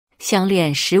相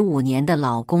恋15年的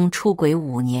老公出轨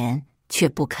5年，却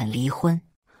不肯离婚。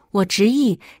我执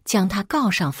意将他告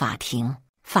上法庭。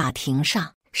法庭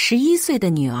上，11岁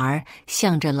的女儿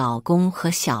向着老公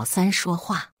和小三说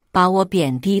话，把我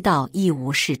贬低到一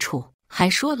无是处，还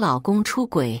说老公出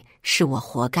轨是我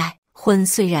活该。婚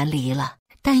虽然离了，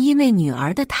但因为女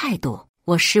儿的态度，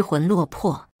我失魂落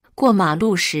魄。过马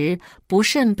路时不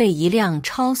慎被一辆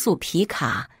超速皮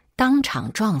卡当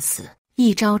场撞死，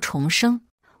一朝重生。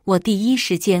我第一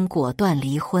时间果断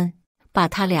离婚，把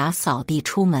他俩扫地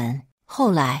出门。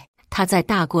后来他在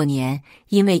大过年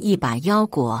因为一把腰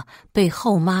果被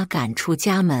后妈赶出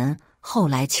家门，后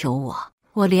来求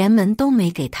我连门都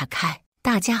没给他开。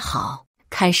大家好，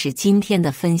开始今天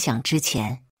的分享之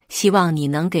前，希望你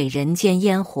能给人间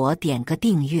烟火点个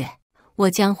订阅，我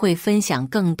将会分享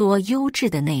更多优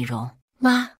质的内容。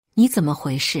妈，你怎么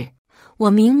回事？我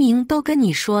明明都跟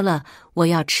你说了，我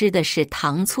要吃的是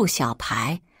糖醋小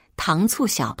排，糖醋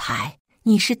小排，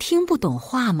你是听不懂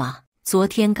话吗？昨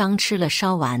天刚吃了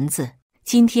烧丸子，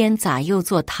今天咋又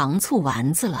做糖醋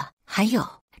丸子了？还有，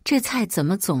这菜怎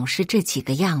么总是这几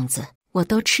个样子？我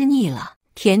都吃腻了。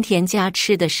甜甜家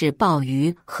吃的是鲍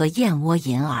鱼和燕窝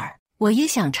银耳，我也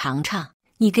想尝尝，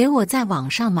你给我在网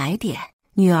上买点。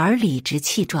女儿理直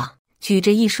气壮，举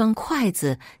着一双筷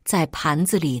子在盘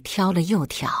子里挑了又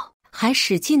挑，还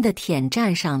使劲地舔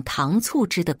蘸上糖醋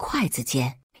汁的筷子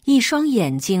尖，一双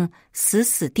眼睛死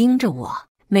死盯着我，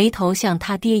眉头像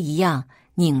他爹一样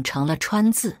拧成了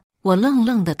川字。我愣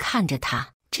愣地看着他，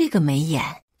这个眉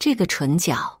眼，这个唇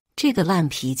角，这个烂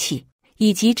脾气，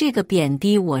以及这个贬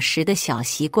低我时的小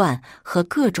习惯和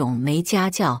各种没家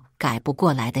教改不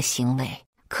过来的行为，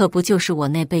可不就是我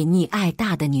那被溺爱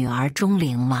大的女儿钟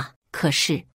灵吗？可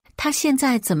是她现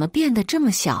在怎么变得这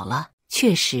么小了？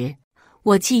确实，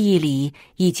我记忆里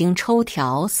已经抽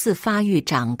条似发育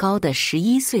长高的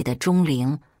11岁的钟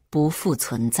灵不复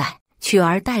存在，取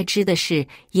而代之的是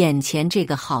眼前这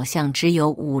个好像只有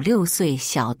5、6岁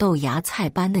小豆芽菜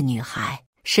般的女孩，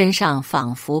身上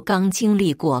仿佛刚经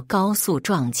历过高速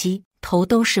撞击，头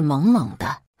都是懵懵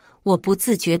的。我不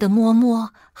自觉地摸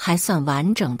摸还算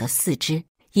完整的四肢，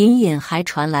隐隐还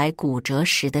传来骨折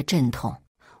时的阵痛。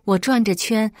我转着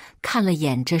圈看了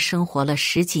眼这生活了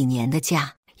10几年的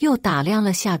家，又打量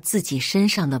了下自己身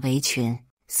上的围裙，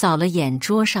扫了眼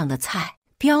桌上的菜，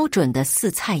标准的4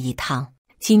菜1汤。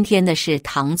今天的是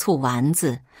糖醋丸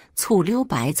子、醋溜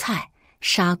白菜、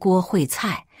砂锅烩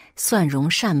菜、蒜蓉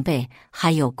扇贝，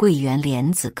还有桂圆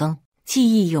莲子羹。记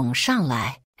忆涌上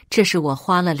来，这是我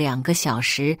花了2个小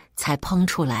时才烹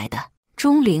出来的。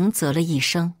钟灵啧了一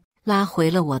声，拉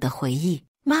回了我的回忆。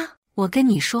妈，我跟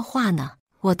你说话呢，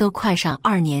我都快上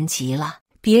2年级了，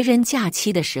别人假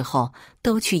期的时候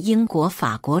都去英国、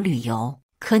法国旅游，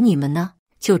可你们呢，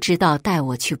就知道带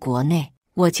我去国内。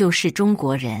我就是中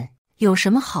国人，有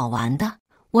什么好玩的？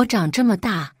我长这么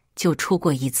大就出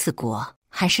过1次国，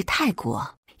还是泰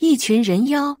国，一群人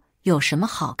妖，有什么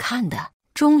好看的？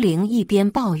钟灵一边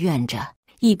抱怨着，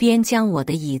一边将我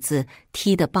的椅子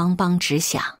踢得梆梆直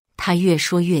响。他越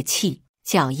说越气，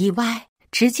脚一歪，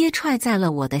直接踹在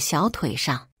了我的小腿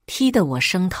上，踢得我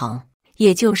生疼。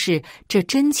也就是这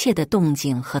真切的动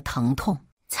静和疼痛，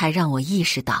才让我意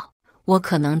识到，我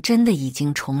可能真的已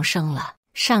经重生了。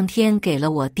上天给了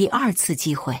我第2次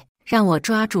机会，让我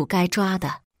抓住该抓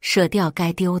的，舍掉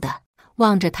该丢的。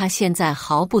望着他现在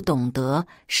毫不懂得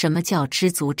什么叫知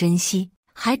足珍惜，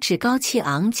还趾高气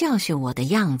昂教训我的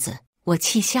样子，我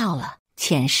气笑了。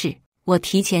前世我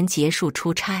提前结束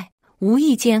出差，无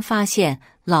意间发现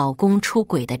老公出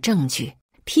轨的证据，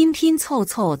拼拼凑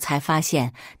凑才发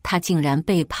现他竟然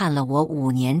背叛了我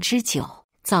5年之久。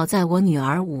早在我女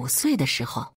儿5岁的时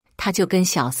候，他就跟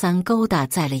小三勾搭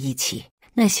在了一起，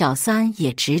那小三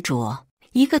也执着，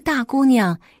一个大姑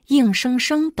娘硬生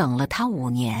生等了他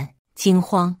5年。惊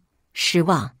慌、失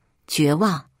望、绝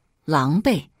望、狼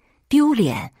狈、丢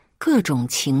脸，各种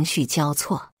情绪交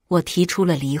错，我提出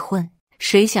了离婚。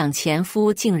谁想前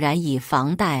夫竟然以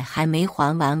房贷还没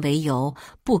还完为由，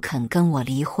不肯跟我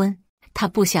离婚。他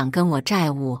不想跟我债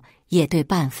务也对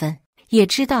半分，也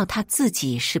知道他自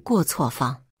己是过错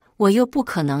方，我又不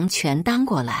可能全担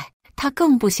过来。他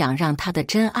更不想让他的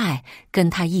真爱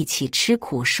跟他一起吃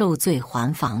苦受罪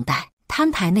还房贷。摊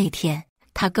牌那天，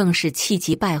他更是气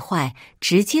急败坏，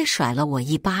直接甩了我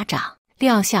一巴掌，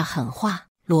撂下狠话：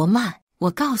罗曼，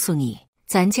我告诉你，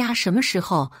咱家什么时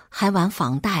候还完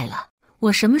房贷了？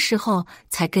我什么时候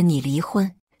才跟你离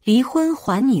婚？离婚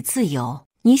还你自由，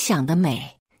你想得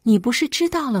美！你不是知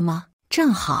道了吗？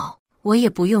正好，我也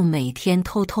不用每天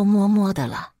偷偷摸摸的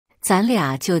了，咱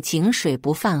俩就井水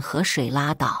不犯河水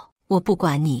拉倒。我不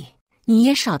管你，你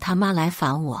也少他妈来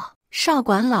烦我。少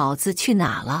管老子去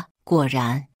哪了！果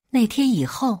然，那天以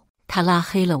后，他拉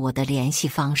黑了我的联系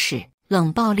方式，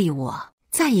冷暴力我，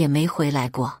再也没回来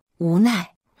过。无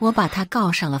奈，我把他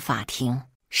告上了法庭。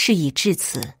事已至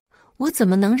此，我怎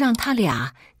么能让他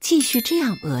俩继续这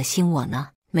样恶心我呢？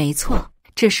没错，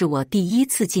这是我第一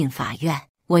次进法院，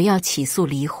我要起诉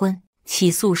离婚。起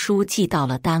诉书寄到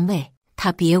了单位，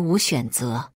他别无选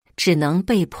择，只能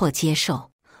被迫接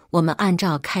受。我们按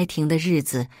照开庭的日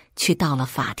子去到了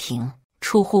法庭。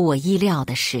出乎我意料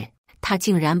的是，他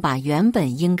竟然把原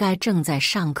本应该正在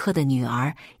上课的女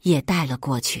儿也带了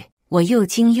过去。我又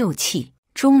惊又气。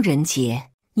钟仁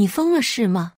杰，你疯了是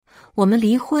吗？我们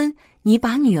离婚，你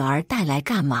把女儿带来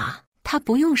干嘛？她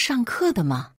不用上课的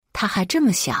吗？她还这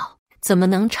么小，怎么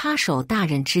能插手大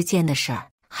人之间的事儿？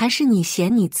还是你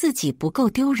嫌你自己不够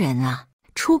丢人啊？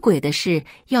出轨的事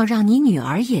要让你女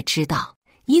儿也知道，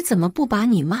你怎么不把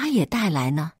你妈也带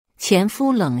来呢？前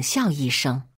夫冷笑一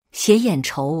声，斜眼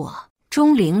瞅我。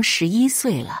钟灵11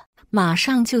岁了，马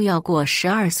上就要过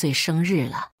12岁生日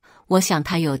了。我想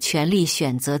他有权利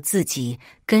选择自己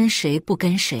跟谁不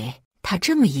跟谁。他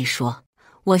这么一说，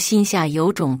我心下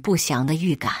有种不祥的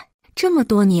预感。这么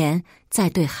多年，在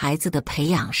对孩子的培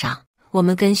养上，我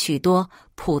们跟许多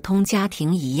普通家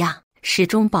庭一样，始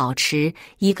终保持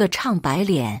一个唱白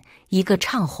脸，一个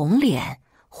唱红脸，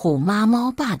虎妈猫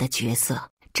爸的角色。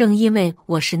正因为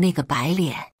我是那个白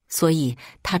脸，所以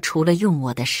他除了用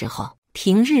我的时候，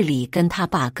平日里跟他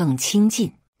爸更亲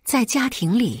近。在家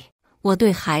庭里，我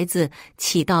对孩子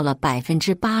起到了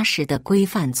80%的规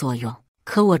范作用。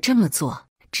可我这么做，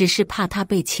只是怕他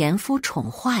被前夫宠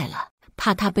坏了，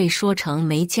怕他被说成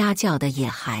没家教的野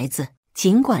孩子。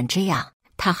尽管这样，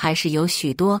他还是有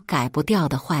许多改不掉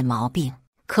的坏毛病。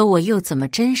可我又怎么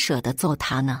真舍得揍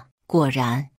他呢？果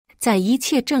然，在一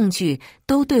切证据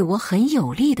都对我很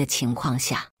有利的情况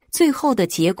下，最后的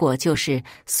结果就是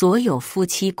所有夫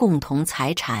妻共同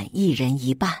财产一人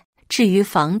一半。至于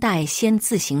房贷，先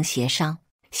自行协商，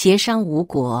协商无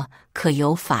果，可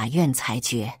由法院裁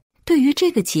决。对于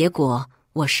这个结果，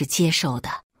我是接受的。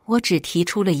我只提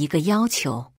出了一个要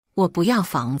求，我不要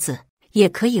房子，也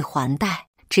可以还贷，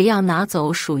只要拿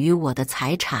走属于我的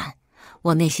财产，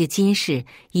我那些金饰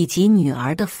以及女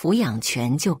儿的抚养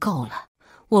权就够了。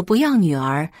我不要女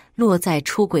儿落在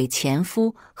出轨前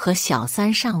夫和小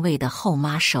三上位的后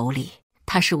妈手里。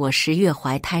她是我10月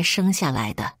怀胎生下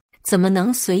来的，怎么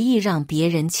能随意让别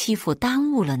人欺负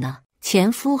耽误了呢？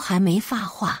前夫还没发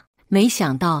话，没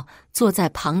想到坐在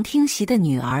旁听席的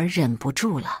女儿忍不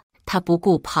住了，她不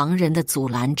顾旁人的阻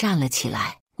拦站了起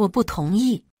来。我不同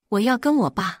意，我要跟我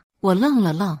爸。我愣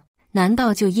了愣，难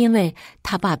道就因为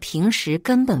他爸平时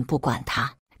根本不管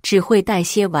他，只会带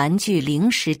些玩具零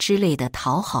食之类的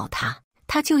讨好他，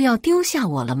他就要丢下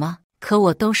我了吗？可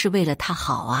我都是为了他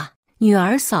好啊。女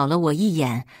儿扫了我一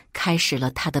眼，开始了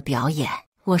她的表演。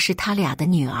我是他俩的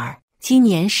女儿，今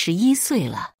年11岁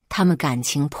了，他们感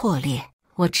情破裂，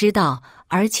我知道，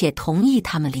而且同意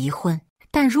他们离婚。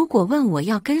但如果问我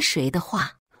要跟谁的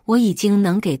话，我已经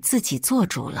能给自己做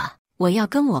主了。我要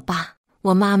跟我爸。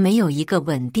我妈没有一个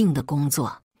稳定的工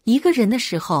作，一个人的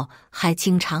时候还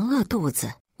经常饿肚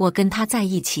子。我跟她在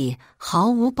一起毫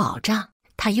无保障，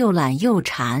她又懒又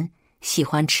馋，喜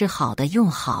欢吃好的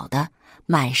用好的，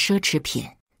买奢侈品，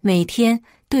每天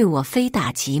对我非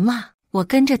打即骂。我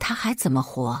跟着她还怎么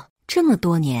活？这么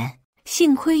多年，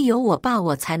幸亏有我爸，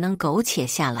我才能苟且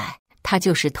下来。他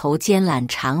就是头尖懒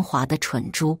馋滑的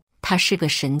蠢猪，他是个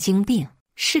神经病，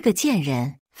是个贱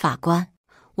人。法官，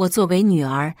我作为女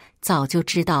儿早就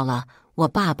知道了我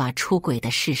爸爸出轨的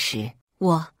事实，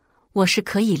我是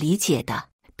可以理解的，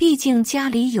毕竟家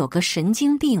里有个神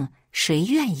经病，谁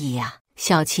愿意呀？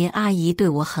小琴阿姨对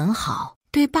我很好，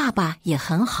对爸爸也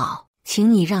很好，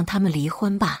请你让他们离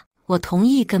婚吧。我同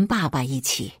意跟爸爸一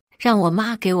起，让我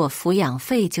妈给我抚养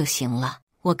费就行了。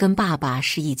我跟爸爸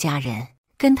是一家人，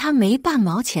跟他没半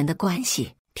毛钱的关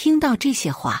系。听到这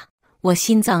些话，我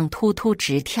心脏突突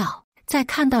直跳。再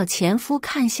看到前夫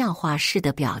看笑话似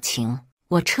的表情，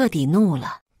我彻底怒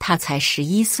了。他才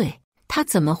11岁，他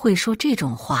怎么会说这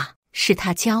种话？是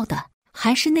他教的，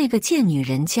还是那个贱女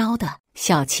人教的？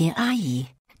小琴阿姨，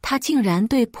她竟然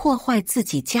对破坏自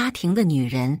己家庭的女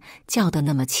人叫得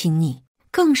那么亲昵，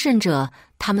更甚者，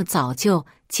他们早就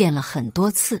见了很多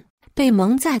次。被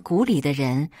蒙在鼓里的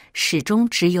人始终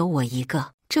只有我一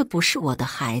个，这不是我的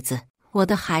孩子，我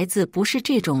的孩子不是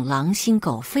这种狼心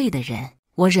狗肺的人。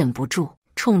我忍不住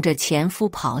冲着前夫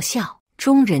咆哮：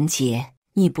钟仁杰，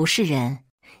你不是人，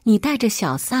你带着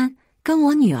小三跟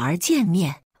我女儿见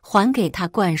面，还给她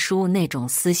灌输那种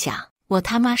思想，我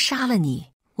他妈杀了你！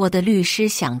我的律师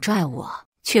想拽我，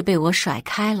却被我甩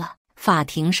开了。法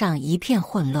庭上一片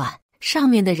混乱，上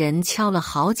面的人敲了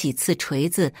好几次锤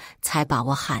子，才把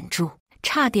我喊住，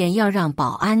差点要让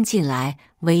保安进来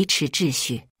维持秩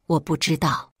序。我不知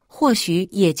道，或许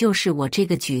也就是我这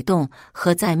个举动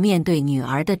和在面对女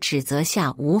儿的指责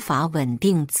下无法稳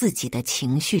定自己的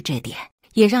情绪，这点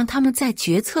也让他们在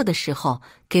决策的时候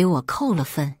给我扣了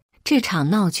分。这场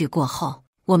闹剧过后，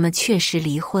我们确实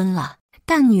离婚了，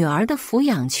但女儿的抚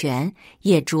养权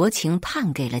也酌情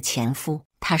判给了前夫。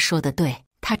他说的对，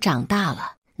她长大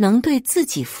了，能对自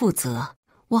己负责。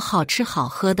我好吃好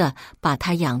喝的把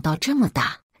她养到这么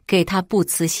大，给她不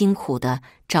辞辛苦的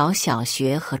找小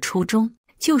学和初中，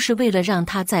就是为了让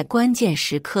她在关键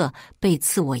时刻被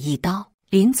刺我一刀。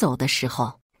临走的时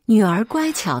候，女儿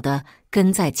乖巧的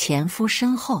跟在前夫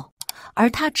身后，而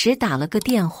他只打了个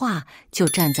电话就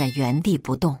站在原地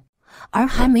不动，而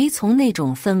还没从那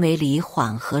种氛围里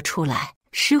缓和出来，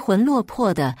失魂落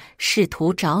魄的试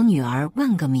图找女儿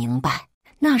问个明白。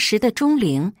那时的钟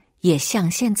灵也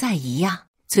像现在一样，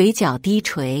嘴角低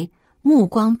垂，目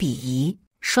光鄙夷，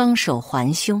双手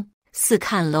环胸，似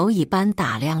看蝼蚁般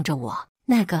打量着我。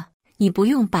那个，你不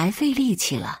用白费力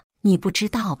气了，你不知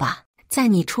道吧？在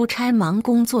你出差忙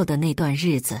工作的那段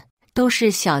日子，都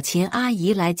是小琴阿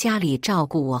姨来家里照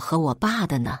顾我和我爸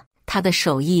的呢。她的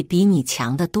手艺比你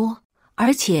强得多，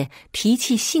而且脾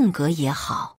气性格也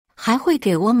好，还会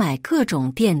给我买各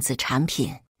种电子产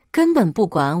品，根本不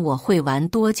管我会玩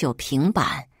多久平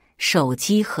板、手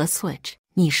机和 Switch。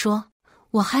你说，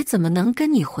我还怎么能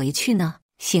跟你回去呢？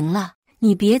行了，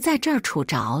你别在这儿杵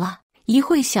着了，一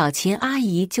会小琴阿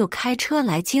姨就开车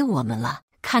来接我们了。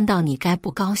看到你该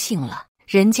不高兴了，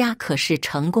人家可是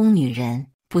成功女人，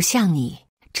不像你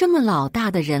这么老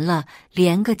大的人了，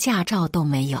连个驾照都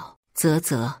没有。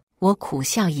我苦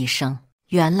笑一声，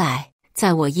原来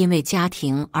在我因为家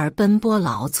庭而奔波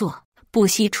劳作，不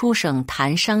惜出省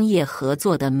谈商业合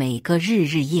作的每个日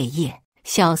日夜夜，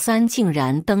小三竟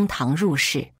然登堂入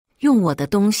室，用我的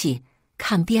东西，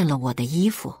看遍了我的衣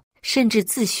服，甚至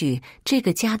自诩这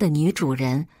个家的女主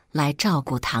人来照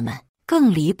顾他们。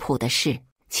更离谱的是，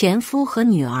前夫和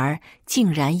女儿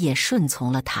竟然也顺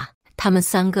从了他，他们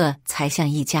三个才像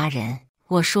一家人。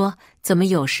我说，怎么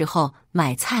有时候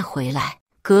买菜回来，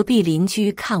隔壁邻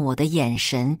居看我的眼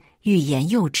神欲言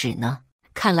又止呢？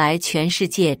看来全世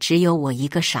界只有我一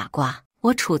个傻瓜。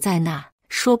我杵在那儿，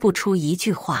说不出一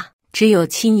句话，只有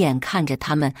亲眼看着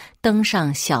他们登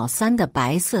上小三的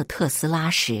白色特斯拉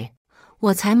时，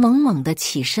我才猛猛地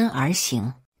起身而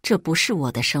行。这不是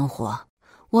我的生活，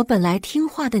我本来听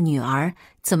话的女儿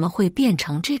怎么会变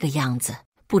成这个样子？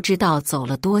不知道走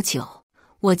了多久，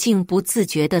我竟不自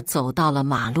觉地走到了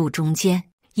马路中间，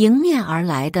迎面而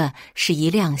来的是一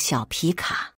辆小皮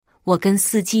卡。我跟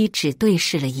司机只对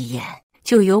视了一眼，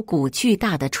就有股巨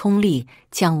大的冲力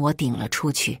将我顶了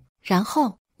出去，然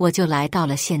后我就来到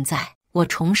了现在。我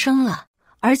重生了，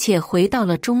而且回到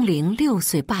了钟灵6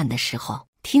岁半的时候。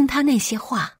听他那些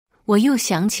话，我又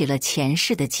想起了前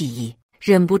世的记忆，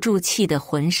忍不住气得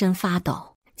浑身发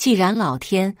抖。既然老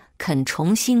天肯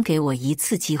重新给我一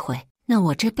次机会，那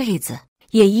我这辈子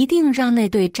也一定让那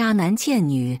对渣男贱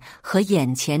女和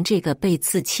眼前这个被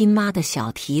刺亲妈的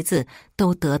小蹄子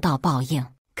都得到报应。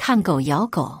看狗咬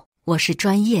狗，我是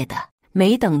专业的。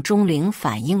没等钟灵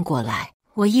反应过来，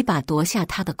我一把夺下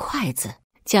他的筷子，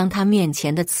将他面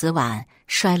前的瓷碗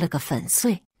摔了个粉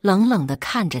碎，冷冷地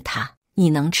看着他：你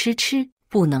能吃吃，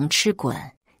不能吃滚。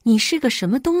你是个什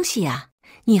么东西呀？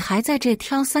你还在这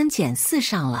挑3拣4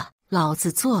上了。老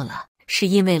子做了，是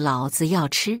因为老子要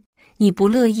吃，你不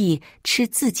乐意吃，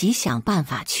自己想办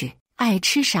法去，爱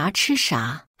吃啥吃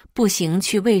啥，不行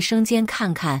去卫生间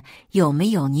看看有没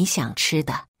有你想吃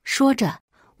的。说着，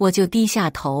我就低下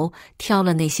头挑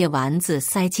了那些丸子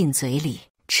塞进嘴里，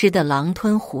吃得狼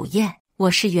吞虎咽。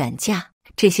我是远嫁，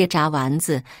这些炸丸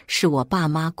子是我爸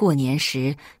妈过年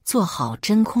时做好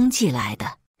真空寄来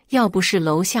的，要不是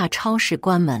楼下超市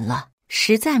关门了，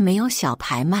实在没有小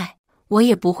牌卖，我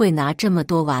也不会拿这么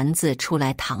多丸子出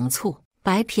来糖醋，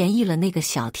白便宜了那个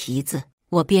小蹄子。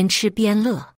我边吃边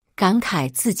乐，感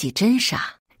慨自己真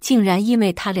傻，竟然因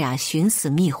为他俩寻死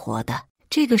觅活的。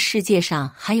这个世界上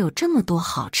还有这么多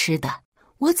好吃的，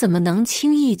我怎么能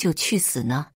轻易就去死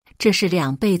呢？这是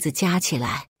2辈子加起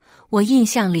来，我印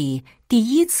象里第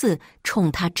一次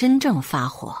冲他真正发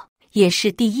火，也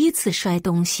是第一次摔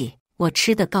东西。我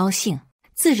吃得高兴，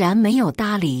自然没有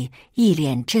搭理一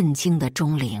脸震惊的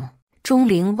钟灵。钟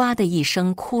灵哇的一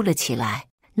声哭了起来，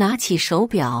拿起手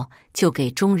表就给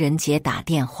钟仁杰打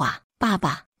电话：爸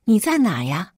爸，你在哪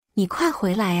呀？你快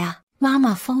回来呀！妈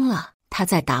妈疯了，她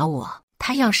在打我，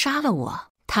她要杀了我，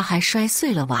她还摔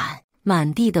碎了碗，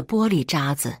满地的玻璃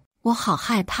渣子，我好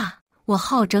害怕。我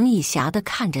好整以暇地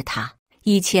看着她，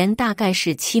以前大概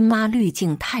是亲妈滤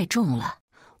镜太重了，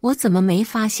我怎么没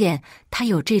发现他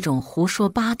有这种胡说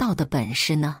八道的本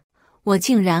事呢？我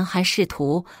竟然还试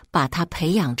图把他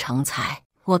培养成才。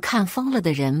我看疯了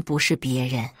的人不是别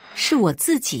人，是我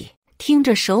自己。听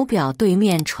着手表对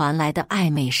面传来的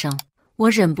暧昧声，我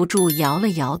忍不住摇了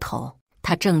摇头。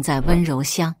他正在温柔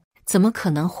乡，怎么可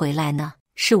能回来呢？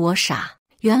是我傻，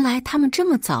原来他们这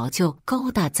么早就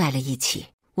勾搭在了一起，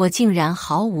我竟然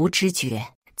毫无知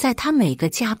觉。在他每个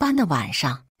加班的晚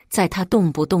上，在他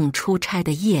动不动出差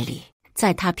的夜里，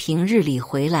在他平日里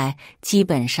回来基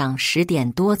本上10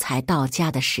点多才到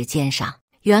家的时间上，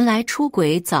原来出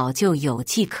轨早就有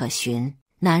迹可循。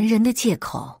男人的借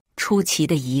口出奇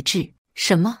的一致。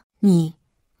什么？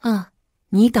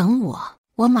你等我，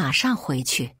我马上回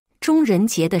去。钟仁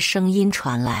杰的声音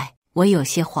传来，我有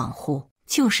些恍惚，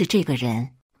就是这个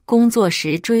人。工作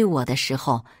时追我的时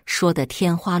候说的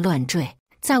天花乱坠，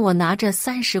在我拿着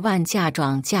30万嫁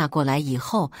妆嫁过来以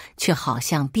后，却好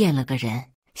像变了个人。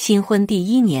新婚第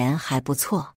1年还不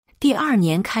错，第2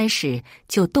年开始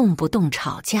就动不动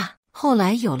吵架，后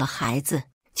来有了孩子，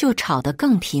就吵得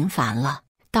更频繁了。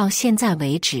到现在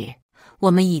为止，我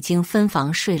们已经分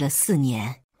房睡了4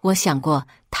年。我想过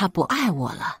他不爱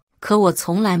我了，可我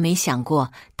从来没想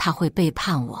过他会背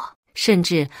叛我，甚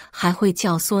至还会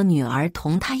教唆女儿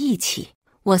同他一起。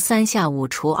我3下5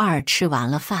除2吃完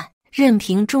了饭，任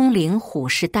凭钟灵虎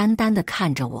视眈眈地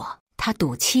看着我。他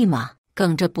赌气吗？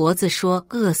梗着脖子说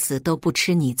饿死都不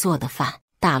吃你做的饭，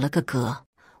打了个嗝。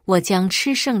我将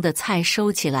吃剩的菜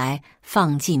收起来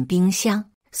放进冰箱，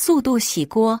速度洗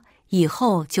锅，以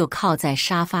后就靠在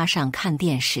沙发上看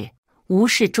电视，无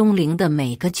视钟灵的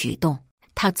每个举动。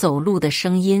他走路的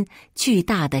声音巨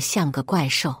大的像个怪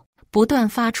兽，不断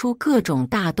发出各种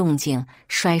大动静，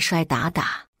摔摔打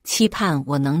打，期盼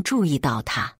我能注意到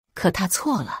他。可他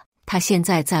错了，他现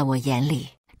在在我眼里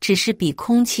只是比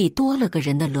空气多了个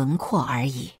人的轮廓而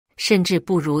已，甚至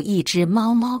不如一只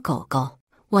猫猫狗狗。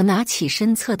我拿起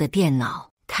身侧的电脑，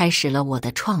开始了我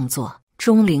的创作。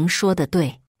钟灵说的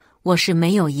对，我是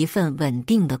没有一份稳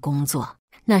定的工作，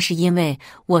那是因为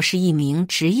我是一名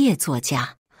职业作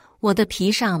家。我的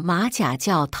皮上马甲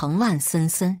叫藤蔓森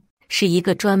森，是一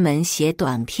个专门写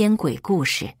短篇鬼故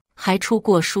事，还出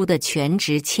过书的全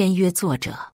职签约作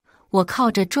者。我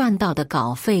靠着赚到的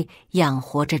稿费养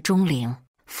活着钟灵，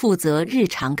负责日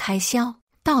常开销。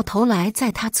到头来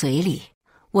在他嘴里，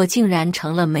我竟然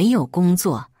成了没有工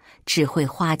作，只会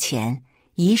花钱，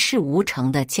一事无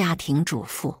成的家庭主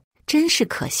妇，真是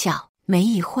可笑。没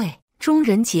一会，钟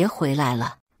仁杰回来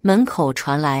了，门口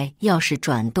传来钥匙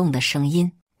转动的声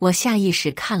音。我下意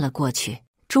识看了过去，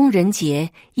钟仁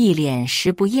杰一脸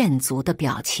食不厌足的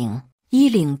表情，衣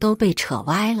领都被扯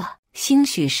歪了，兴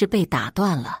许是被打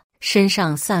断了，身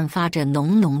上散发着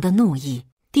浓浓的怒意，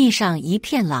地上一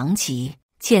片狼藉。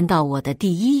见到我的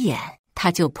第一眼，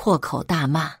他就破口大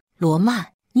骂：罗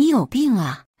曼，你有病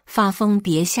啊！发疯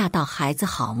别吓到孩子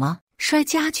好吗？摔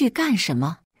家具干什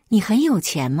么？你很有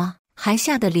钱吗？还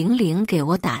吓得玲玲给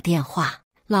我打电话，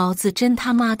老子真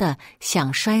他妈的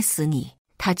想摔死你！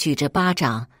他举着巴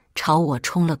掌朝我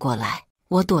冲了过来，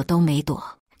我躲都没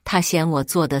躲。他嫌我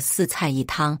做的4菜1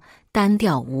汤单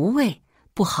调无味，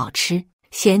不好吃，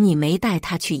嫌你没带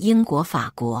他去英国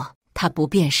法国，他不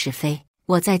辨是非。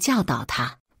我在教导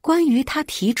他关于他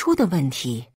提出的问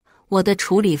题，我的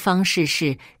处理方式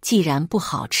是，既然不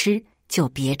好吃就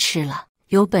别吃了，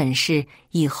有本事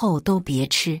以后都别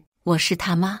吃。我是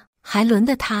他妈，还轮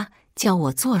得他教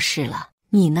我做事了？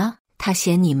你呢？他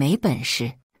嫌你没本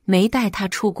事，没带他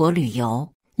出国旅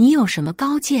游，你有什么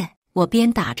高见？我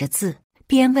边打着字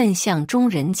边问向钟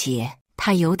仁杰，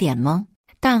他有点懵，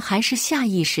但还是下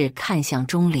意识看向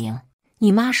钟灵。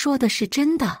你妈说的是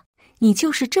真的？你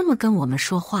就是这么跟我们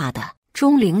说话的？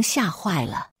钟灵吓坏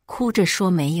了，哭着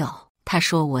说没有。他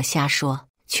说我瞎说，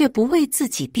却不为自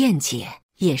己辩解。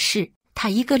也是，他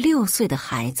一个6岁的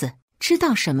孩子，知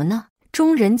道什么呢？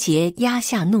钟仁杰压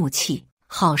下怒气，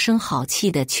好声好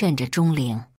气地劝着钟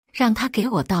灵，让他给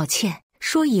我道歉，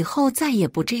说以后再也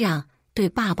不这样对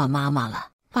爸爸妈妈了。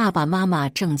爸爸妈妈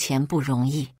挣钱不容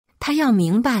易，他要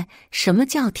明白什么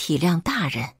叫体谅大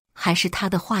人。还是他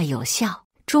的话有效，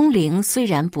钟灵虽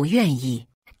然不愿意，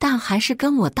但还是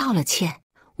跟我道了歉。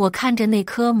我看着那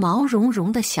颗毛茸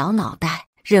茸的小脑袋，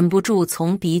忍不住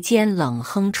从鼻尖冷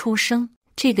哼出声。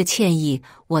这个歉意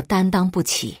我担当不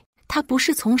起，他不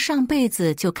是从上辈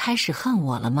子就开始恨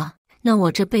我了吗？那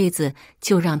我这辈子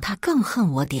就让他更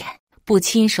恨我点，不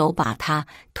亲手把他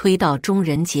推到钟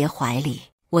仁杰怀里，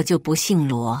我就不姓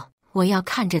罗。我要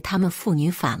看着他们父女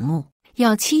反目，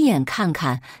要亲眼看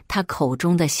看他口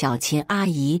中的小秦阿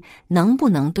姨能不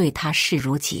能对他视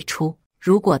如己出。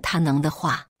如果他能的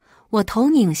话，我头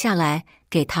拧下来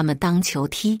给他们当球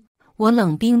踢。我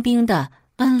冷冰冰地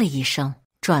嗯了一声，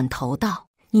转头道：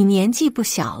你年纪不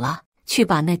小了，去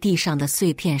把那地上的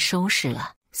碎片收拾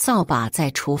了。扫把在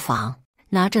厨房，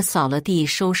拿着扫了地，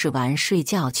收拾完睡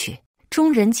觉去。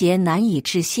钟仁杰难以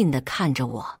置信地看着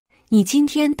我，你今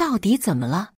天到底怎么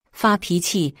了？发脾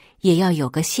气也要有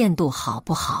个限度好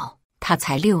不好？他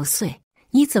才6岁，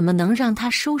你怎么能让他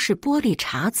收拾玻璃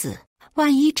碴子？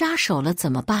万一扎手了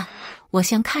怎么办？我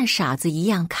像看傻子一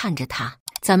样看着他。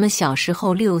咱们小时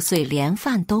候6岁连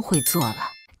饭都会做了，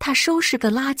他收拾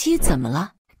个垃圾怎么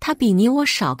了？他比你我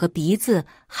少个鼻子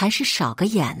还是少个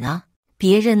眼呢？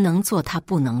别人能做他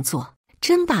不能做，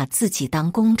真把自己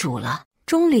当公主了。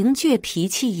钟灵倔脾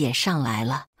气也上来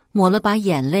了，抹了把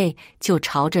眼泪就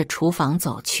朝着厨房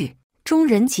走去。钟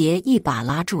仁杰一把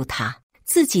拉住他，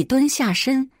自己蹲下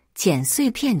身捡碎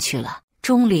片去了。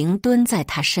钟灵蹲在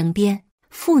他身边，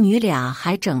父女俩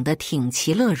还整得挺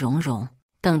其乐融融。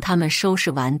等他们收拾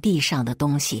完地上的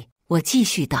东西，我继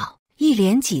续道：一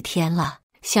连几天了，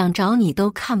想找你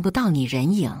都看不到你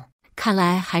人影，看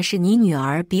来还是你女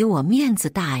儿比我面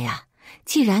子大呀。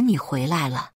既然你回来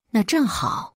了，那正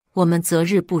好，我们择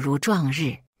日不如撞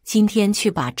日，今天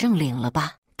去把证领了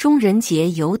吧。钟仁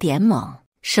杰有点懵，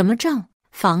什么证？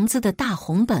房子的大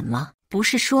红本吗？不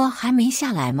是说还没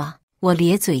下来吗？我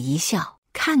咧嘴一笑，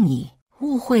看你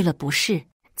误会了不是？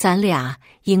咱俩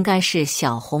应该是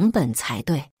小红本才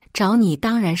对，找你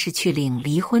当然是去领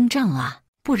离婚证啊，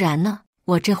不然呢？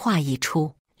我这话一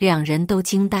出，两人都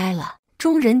惊呆了。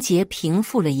钟仁杰平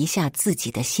复了一下自己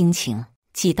的心情，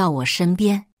挤到我身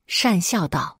边，讪笑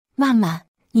道：曼曼，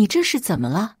你这是怎么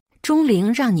了？钟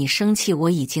灵让你生气，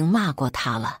我已经骂过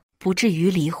他了，不至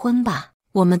于离婚吧？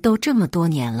我们都这么多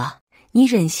年了，你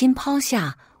忍心抛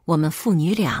下我们父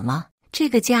女俩吗？这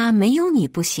个家没有你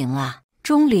不行啊！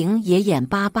钟灵也眼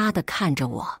巴巴地看着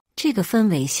我，这个氛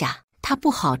围下，他不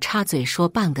好插嘴说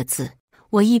半个字。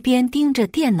我一边盯着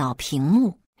电脑屏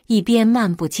幕，一边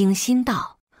漫不经心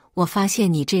道：我发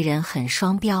现你这人很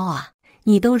双标啊，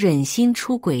你都忍心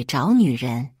出轨找女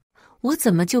人，我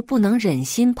怎么就不能忍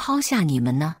心抛下你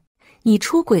们呢？你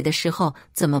出轨的时候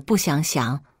怎么不想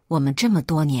想我们这么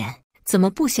多年？怎么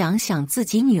不想想自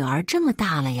己女儿这么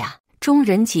大了呀？钟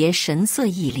仁杰神色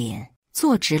一凛，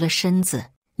坐直了身子。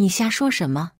你瞎说什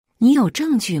么？你有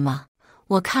证据吗？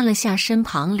我看了下身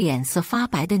旁脸色发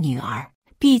白的女儿，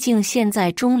毕竟现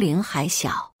在钟灵还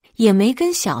小，也没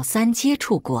跟小三接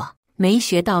触过，没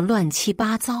学到乱七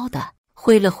八糟的，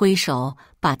挥了挥手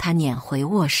把她撵回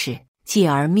卧室，继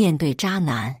而面对渣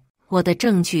男：我的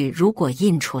证据如果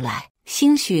印出来，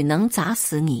兴许能砸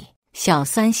死你。小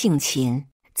三姓秦，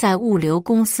在物流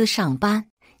公司上班，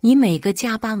你每个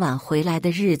加班晚回来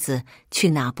的日子去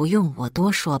哪不用我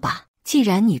多说吧？既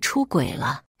然你出轨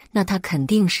了，那他肯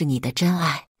定是你的真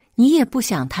爱，你也不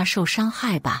想他受伤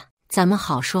害吧？咱们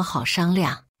好说好商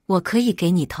量，我可以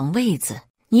给你腾位子，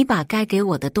你把该给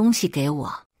我的东西给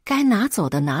我，该拿走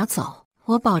的拿走，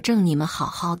我保证你们好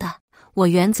好的。我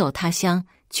远走他乡，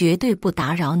绝对不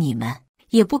打扰你们，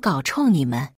也不搞臭你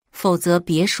们，否则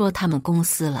别说他们公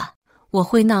司了，我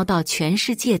会闹到全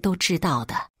世界都知道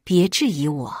的。别质疑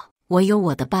我，我有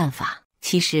我的办法。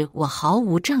其实我毫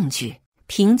无证据，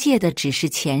凭借的只是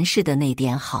前世的那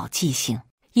点好记性，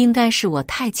应该是我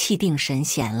太气定神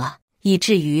闲了，以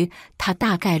至于他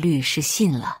大概率是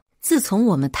信了。自从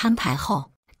我们摊牌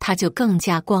后，他就更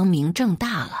加光明正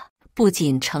大了，不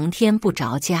仅成天不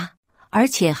着家，而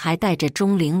且还带着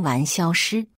钟灵玩消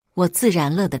失。我自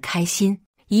然乐得开心，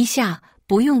一下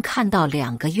不用看到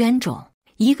2个冤种，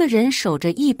一个人守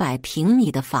着100平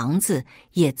米的房子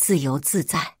也自由自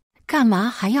在，干嘛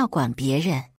还要管别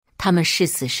人？他们是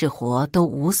死是活都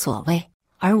无所谓，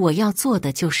而我要做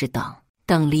的就是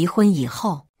等离婚以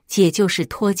后，姐就是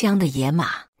脱缰的野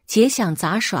马，姐想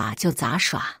杂耍就杂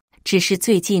耍。只是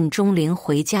最近钟灵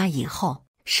回家以后，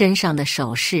身上的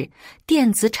首饰、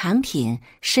电子产品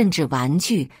甚至玩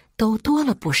具都多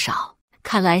了不少。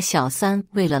看来小三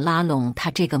为了拉拢他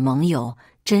这个盟友，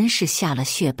真是下了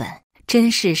血本，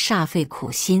真是煞费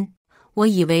苦心。我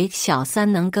以为小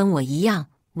三能跟我一样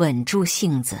稳住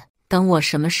性子，等我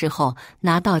什么时候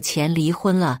拿到钱离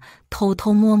婚了，偷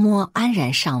偷摸摸安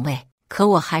然上位。可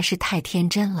我还是太天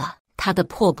真了，他的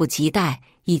迫不及待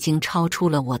已经超出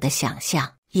了我的想象。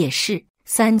也是，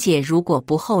三姐如果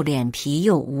不厚脸皮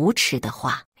又无耻的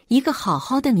话，一个好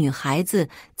好的女孩子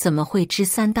怎么会知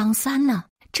三当三呢？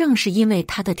正是因为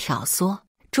她的挑唆，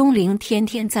钟灵天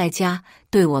天在家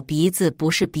对我鼻子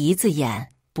不是鼻子眼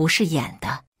不是眼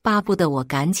的，巴不得我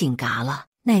赶紧嘎了。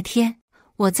那天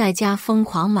我在家疯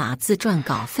狂码字赚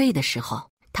稿费的时候，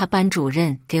他班主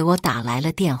任给我打来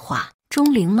了电话：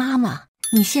钟灵妈妈，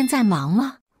你现在忙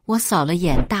吗？我扫了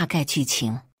眼大概剧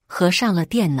情，合上了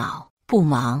电脑。不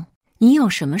忙，你有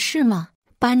什么事吗？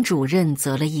班主任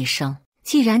啧了一声。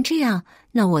既然这样，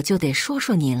那我就得说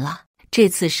说您了。这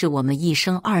次是我们1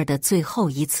升2的最后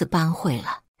一次班会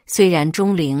了。虽然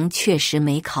钟灵确实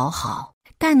没考好，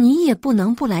但你也不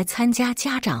能不来参加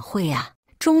家长会啊。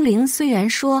钟灵虽然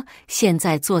说现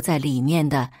在坐在里面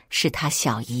的是他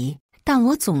小姨，但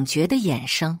我总觉得眼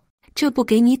生。这不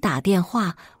给你打电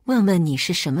话问问你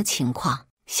是什么情况？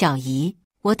小姨，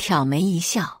我挑眉一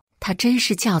笑，她真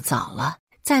是叫早了。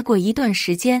再过一段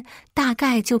时间，大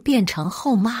概就变成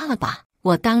后妈了吧。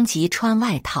我当即穿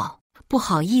外套，不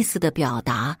好意思的表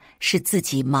达是自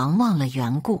己忙忘了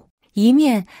缘故，一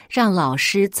面让老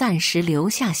师暂时留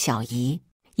下小姨，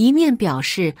一面表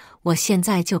示我现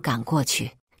在就赶过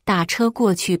去。打车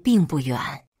过去并不远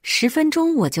，10分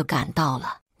钟我就赶到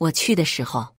了。我去的时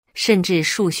候，甚至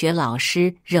数学老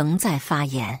师仍在发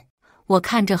言。我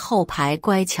看着后排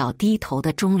乖巧低头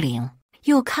的钟灵，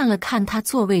又看了看她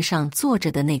座位上坐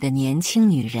着的那个年轻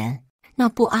女人，那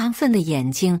不安分的眼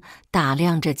睛打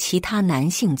量着其他男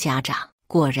性家长。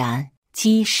果然，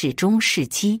鸡始终是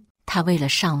鸡，他为了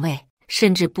上位，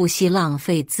甚至不惜浪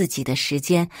费自己的时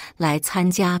间来参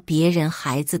加别人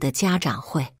孩子的家长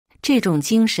会，这种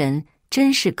精神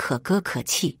真是可歌可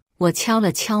泣。我敲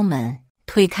了敲门，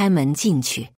推开门进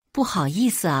去。不好意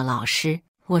思啊，老师，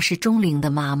我是钟灵的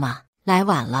妈妈，来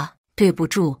晚了，对不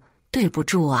住，对不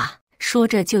住啊。说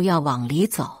着就要往里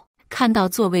走，看到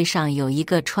座位上有一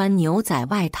个穿牛仔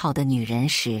外套的女人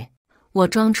时，我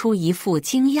装出一副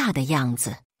惊讶的样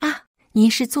子。啊，您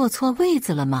是坐错位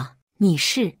子了吗？你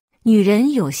是？女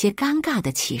人有些尴尬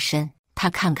的起身，她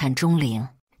看看钟灵，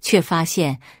却发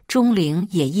现钟灵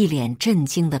也一脸震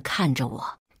惊地看着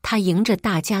我。她迎着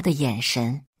大家的眼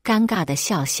神，尴尬地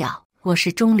笑笑。我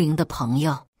是钟灵的朋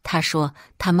友，她说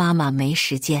她妈妈没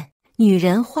时间。女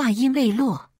人话音未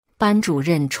落，班主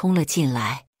任冲了进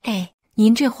来。哎，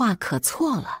您这话可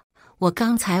错了。我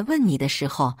刚才问你的时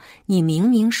候，你明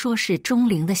明说是钟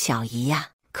灵的小姨呀，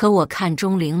可我看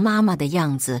钟灵妈妈的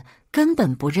样子，根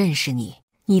本不认识你。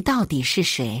你到底是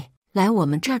谁？来我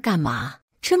们这儿干嘛？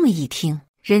这么一听，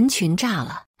人群炸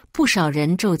了，不少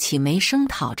人皱起眉声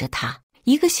讨着他。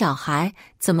一个小孩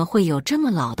怎么会有这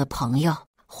么老的朋友？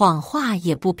谎话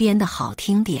也不编得好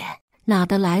听点，哪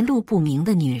得来路不明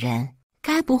的女人？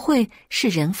该不会是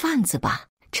人贩子吧？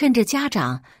趁着家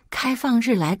长开放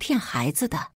日来骗孩子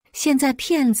的。现在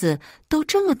骗子都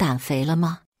这么胆肥了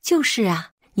吗？就是啊，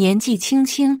年纪轻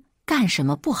轻干什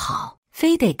么不好，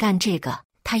非得干这个。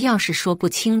他要是说不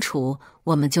清楚，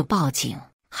我们就报警，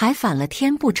还反了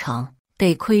天不成？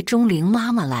得亏钟灵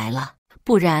妈妈来了，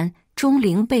不然钟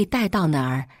灵被带到哪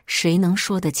儿，谁能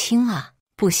说得清啊？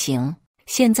不行，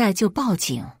现在就报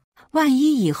警，万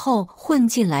一以后混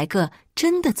进来个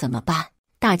真的怎么办？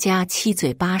大家七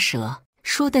嘴八舌，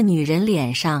说的女人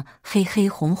脸上黑黑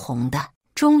红红的。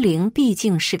钟灵毕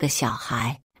竟是个小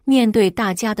孩，面对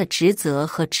大家的指责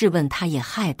和质问，她也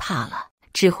害怕了，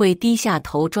只会低下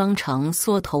头装成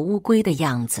缩头乌龟的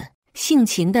样子。性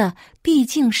情的毕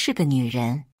竟是个女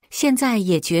人，现在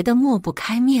也觉得抹不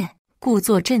开面，故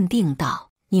作镇定道：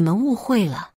你们误会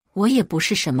了，我也不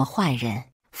是什么坏人，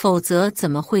否则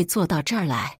怎么会坐到这儿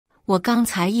来？我刚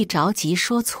才一着急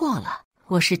说错了，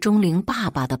我是钟灵爸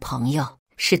爸的朋友，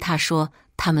是他说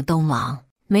他们都忙，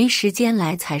没时间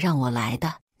来才让我来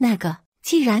的。那个，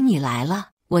既然你来了，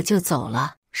我就走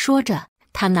了。说着，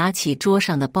他拿起桌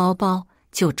上的包包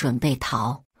就准备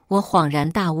逃。我恍然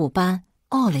大悟般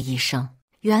哦了一声，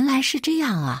原来是这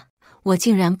样啊！我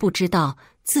竟然不知道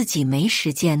自己没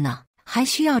时间呢，还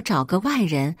需要找个外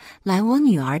人来我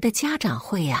女儿的家长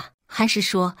会啊？还是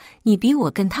说你比我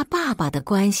跟他爸爸的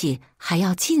关系还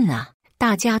要近啊？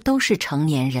大家都是成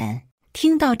年人，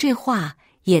听到这话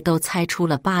也都猜出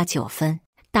了8、9分，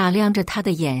打量着他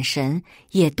的眼神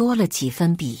也多了几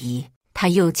分鄙夷。他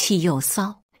又气又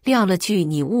骚，撂了句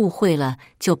你误会了，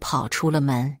就跑出了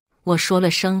门。我说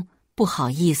了声不好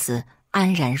意思，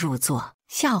安然入座。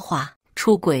笑话，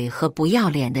出轨和不要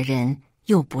脸的人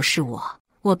又不是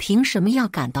我凭什么要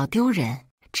感到丢人？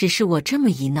只是我这么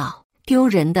一闹，丢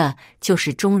人的就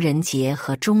是钟仁杰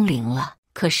和钟灵了。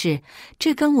可是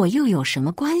这跟我又有什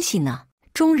么关系呢？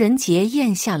钟仁杰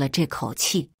咽下了这口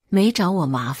气，没找我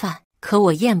麻烦，可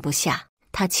我咽不下。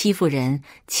他欺负人，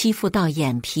欺负到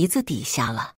眼皮子底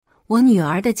下了。我女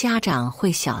儿的家长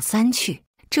会小三去，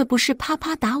这不是啪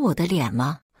啪打我的脸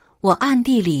吗？我暗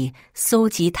地里搜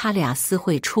集他俩私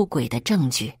会出轨的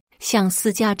证据，像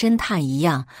私家侦探一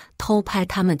样偷拍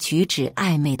他们举止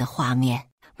暧昧的画面，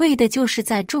为的就是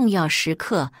在重要时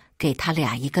刻给他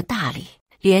俩一个大礼。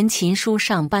连秦叔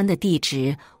上班的地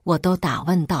址我都打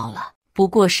问到了，不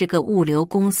过是个物流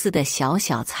公司的小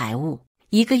财务，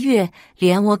一个月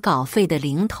连我稿费的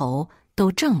零头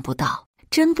都挣不到。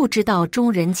真不知道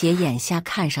钟仁杰眼下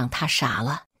看上他啥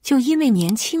了，就因为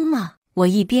年轻吗？我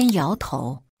一边摇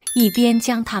头，一边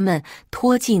将他们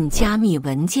拖进加密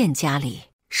文件夹里，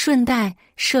顺带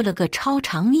设了个超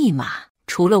长密码，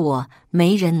除了我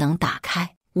没人能打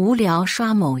开。无聊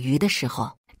刷某鱼的时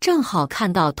候，正好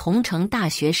看到同城大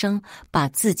学生把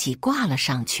自己挂了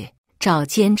上去，找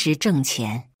兼职挣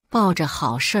钱。抱着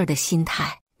好事儿的心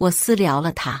态，我私聊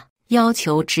了他，要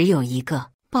求只有一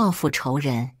个：报复仇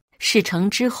人。事成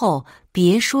之后，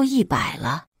别说100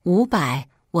了，500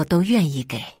我都愿意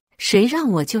给。谁让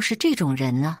我就是这种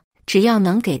人呢？只要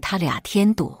能给他俩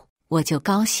添堵，我就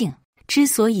高兴。之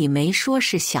所以没说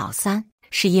是小三，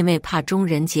是因为怕钟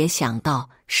仁杰想到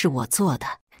是我做的，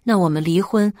那我们离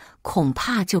婚恐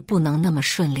怕就不能那么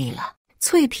顺利了。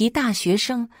脆皮大学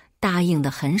生答应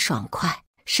得很爽快，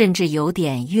甚至有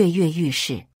点跃跃欲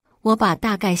试。我把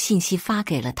大概信息发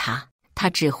给了他，他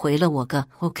只回了我个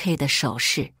OK 的手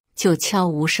势，就悄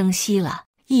无声息了。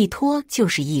一拖就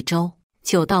是1周，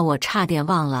久到我差点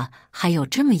忘了还有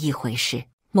这么一回事。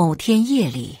某天夜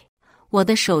里，我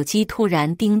的手机突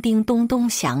然叮叮咚咚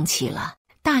响起了。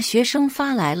大学生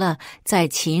发来了在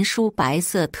秦叔白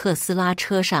色特斯拉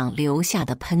车上留下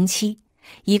的喷漆，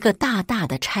一个大大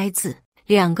的拆字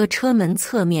，2个车门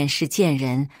侧面是贱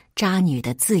人渣女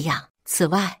的字样。此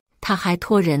外，他还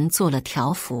托人做了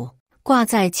条幅，挂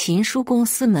在秦叔公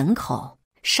司门口，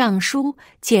上书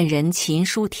贱人秦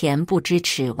叔田不知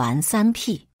耻玩3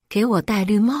屁，给我戴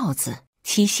绿帽子，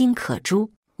其心可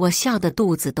诛。我笑得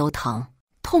肚子都疼，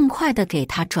痛快地给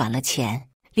他转了钱。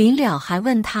临了还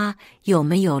问他有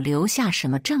没有留下什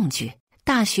么证据。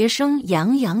大学生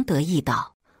洋洋得意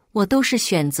道：我都是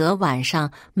选择晚上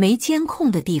没监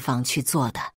控的地方去做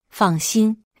的，放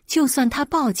心，就算他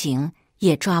报警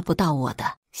也抓不到我的。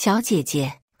小姐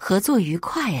姐，合作愉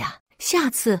快呀，下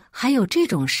次还有这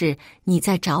种事你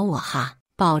再找我哈，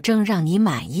保证让你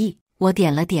满意。我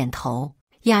点了点头，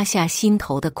压下心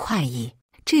头的快意，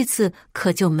这次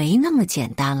可就没那么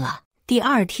简单了。第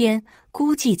2天，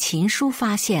估计秦叔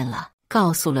发现了，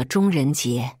告诉了钟仁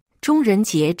杰。钟仁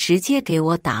杰直接给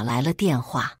我打来了电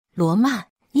话：罗曼，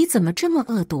你怎么这么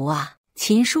恶毒啊？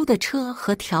秦叔的车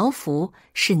和条幅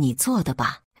是你做的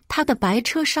吧？他的白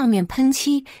车上面喷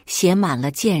漆写满了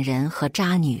贱人和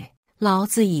渣女，老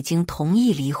子已经同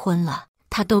意离婚了，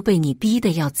他都被你逼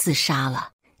得要自杀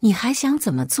了，你还想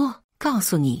怎么做？告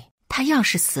诉你，他要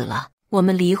是死了，我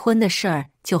们离婚的事儿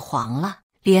就黄了，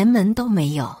连门都没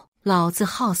有。老子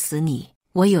耗死你！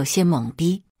我有些懵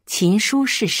逼，秦叔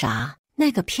是啥？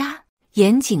那个啪，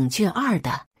岩井俊2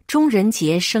的。钟仁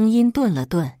杰声音顿了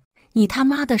顿：你他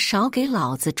妈的少给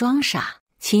老子装傻！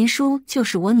秦叔就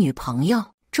是我女朋友，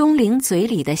钟灵嘴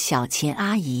里的小秦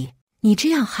阿姨。你这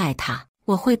样害她，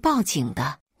我会报警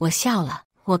的。我笑了，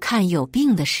我看有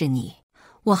病的是你，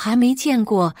我还没见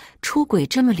过出轨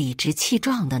这么理直气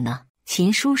壮的呢。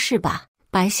秦叔是吧？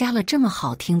白瞎了这么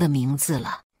好听的名字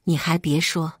了。你还别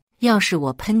说，要是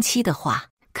我喷漆的话，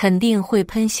肯定会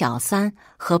喷小三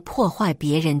和破坏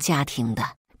别人家庭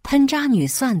的。喷渣女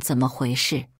算怎么回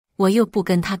事？我又不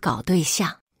跟他搞对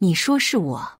象，你说是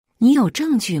我？你有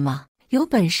证据吗？有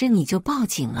本事你就报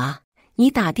警啊！你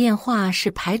打电话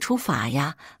是排除法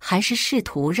呀，还是试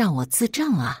图让我自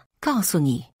证啊？告诉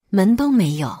你，门都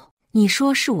没有。你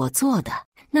说是我做的，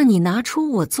那你拿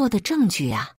出我做的证据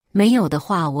啊！没有的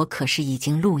话，我可是已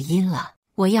经录音了，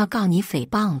我要告你诽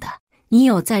谤的。你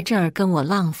有在这儿跟我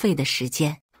浪费的时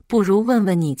间，不如问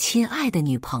问你亲爱的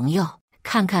女朋友，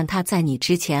看看她在你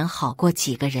之前好过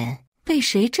几个人，被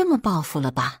谁这么报复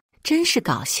了吧？真是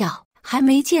搞笑，还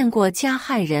没见过加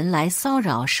害人来骚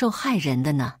扰受害人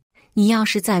的呢。你要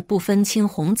是再不分青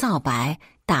红皂白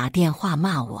打电话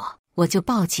骂我，我就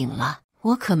报警了。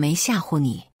我可没吓唬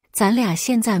你，咱俩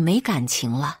现在没感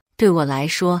情了，对我来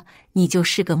说你就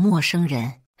是个陌生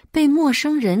人。被陌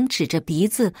生人指着鼻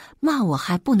子骂我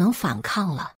还不能反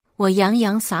抗了。我洋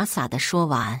洋洒洒地说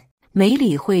完，没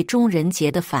理会钟仁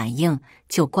杰的反应，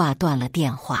就挂断了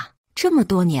电话。这么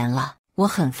多年了，我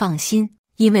很放心，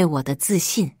因为我的自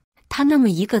信。他那么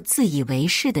一个自以为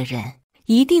是的人，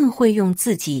一定会用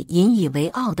自己引以为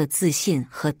傲的自信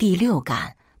和第六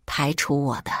感排除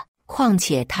我的。况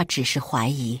且他只是怀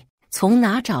疑，从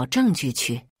哪找证据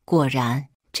去？果然，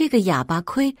这个哑巴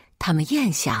亏他们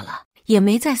咽下了，也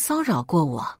没再骚扰过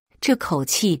我。这口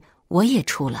气我也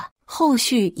出了，后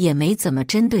续也没怎么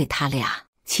针对他俩。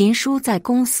秦叔在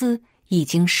公司已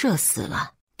经社死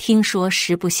了，听说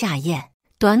食不下咽，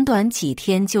短短几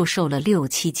天就瘦了6、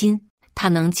7斤。他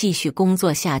能继续工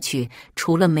作下去，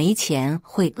除了没钱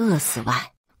会饿死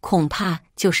外，恐怕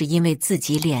就是因为自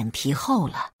己脸皮厚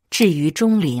了。至于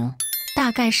钟灵，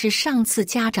大概是上次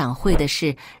家长会的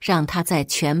事让他在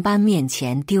全班面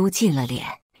前丢尽了脸，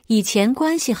以前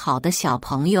关系好的小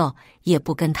朋友也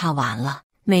不跟他玩了，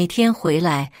每天回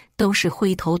来都是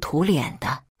灰头土脸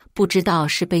的，不知道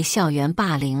是被校园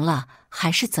霸凌了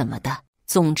还是怎么的。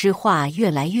总之话越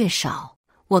来越少，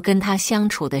我跟他相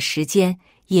处的时间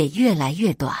也越来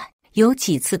越短。有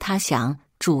几次他想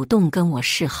主动跟我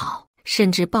示好，甚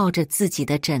至抱着自己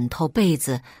的枕头被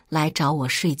子来找我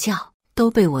睡觉，都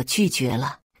被我拒绝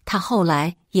了。他后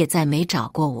来也再没找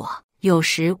过我。有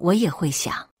时我也会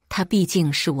想，她毕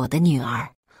竟是我的女儿，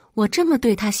我这么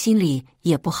对她心里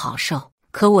也不好受。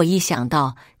可我一想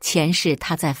到前世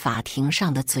她在法庭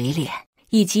上的嘴脸，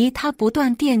以及她不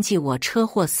断惦记我车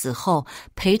祸死后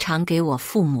赔偿给我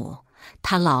父母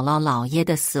她姥姥姥爷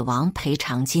的死亡赔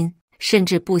偿金，甚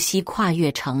至不惜跨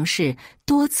越城市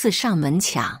多次上门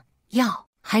抢要，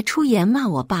还出言骂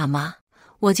我爸妈，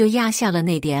我就压下了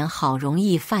那点好容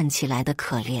易泛起来的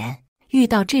可怜。遇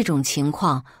到这种情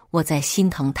况，我再心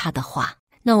疼他的话，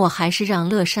那我还是让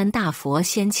乐山大佛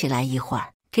先起来一会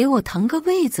儿，给我腾个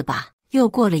位子吧。又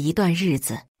过了一段日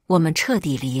子，我们彻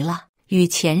底离了。与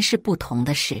前世不同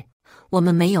的是，我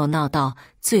们没有闹到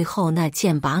最后那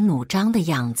剑拔弩张的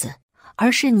样子，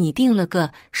而是拟定了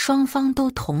个双方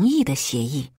都同意的协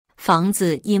议。房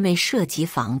子因为涉及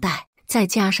房贷，再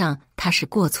加上他是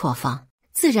过错方，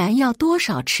自然要多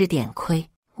少吃点亏。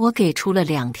我给出了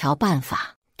2条办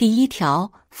法。第一条，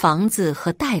房子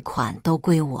和贷款都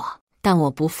归我，但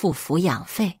我不付抚养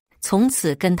费，从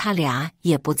此跟他俩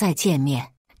也不再见面。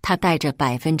他带着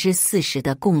40%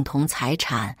的共同财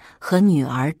产和女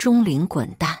儿钟灵滚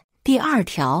蛋。第二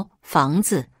条，房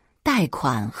子、贷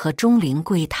款和钟灵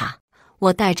归他，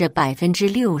我带着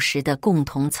60%的共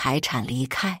同财产离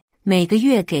开，每个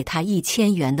月给他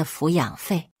1000元的抚养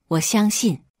费。我相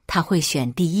信他会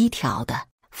选第一条的。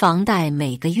房贷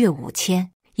每个月5000，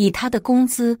以他的工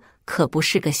资可不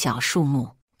是个小数目。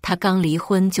他刚离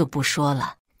婚就不说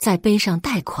了，再背上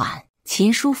贷款，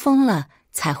秦叔疯了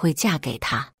才会嫁给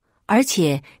他。而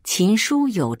且秦叔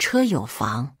有车有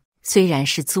房，虽然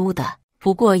是租的，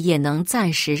不过也能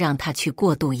暂时让他去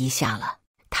过渡一下了。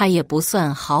他也不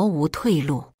算毫无退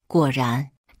路。果然，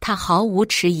他毫无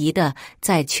迟疑地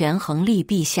在权衡利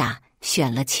弊下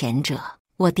选了前者。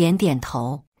我点点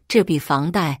头，这笔房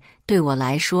贷对我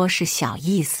来说是小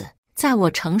意思，在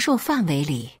我承受范围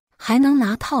里，还能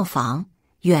拿套房，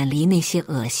远离那些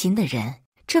恶心的人，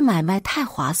这买卖太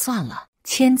划算了。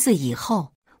签字以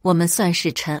后，我们算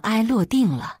是尘埃落定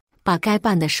了。把该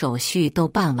办的手续都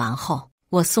办完后，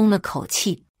我松了口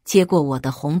气，接过我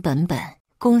的红本本。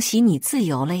恭喜你自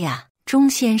由了呀，钟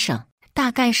先生。大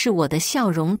概是我的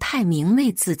笑容太明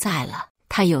媚自在了，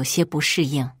他有些不适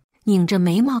应，拧着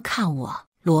眉毛看我。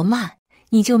罗曼，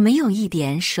你就没有一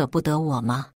点舍不得我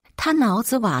吗？他脑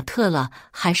子瓦特了，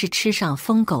还是吃上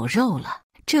疯狗肉了？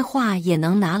这话也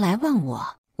能拿来问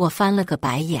我？我翻了个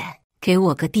白眼。给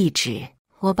我个地址，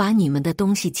我把你们的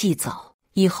东西寄走，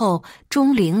以后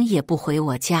钟灵也不回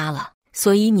我家了，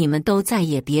所以你们都再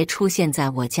也别出现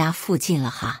在我家附近了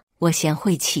哈。我嫌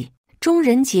晦气。钟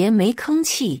仁杰没吭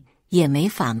气，也没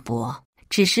反驳，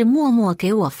只是默默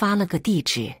给我发了个地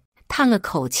址，叹了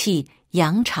口气，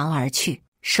扬长而去。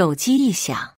手机一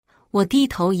响，我低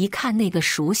头一看那个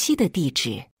熟悉的地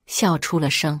址，笑出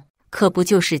了声。可不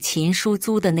就是秦叔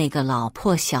租的那个老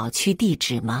破小区地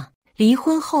址吗？离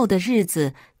婚后的日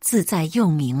子自在又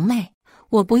明媚，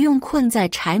我不用困在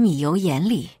柴米油盐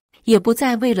里，也不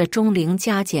再为了钟灵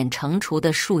加减乘除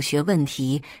的数学问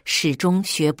题始终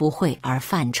学不会而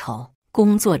犯愁。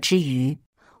工作之余，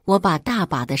我把大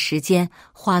把的时间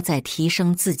花在提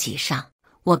升自己上。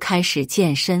我开始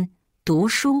健身、读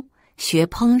书、学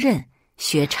烹饪、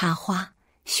学插花、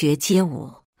学街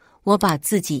舞。我把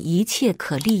自己一切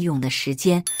可利用的时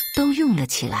间都用了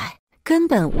起来，根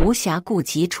本无暇顾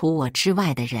及除我之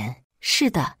外的人。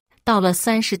是的，到了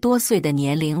30多岁的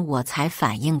年龄，我才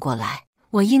反应过来，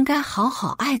我应该好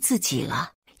好爱自己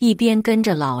了。一边跟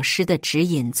着老师的指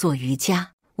引做瑜伽，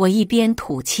我一边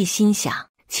吐气，心想，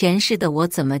前世的我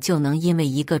怎么就能因为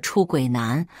一个出轨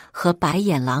男和白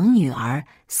眼狼女儿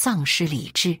丧失理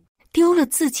智，丢了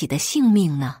自己的性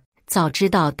命呢？早知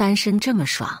道单身这么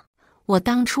爽，我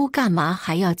当初干嘛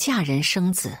还要嫁人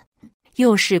生子？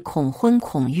又是恐婚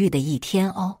恐育的一天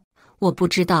哦。我不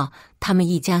知道他们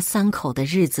一家3口的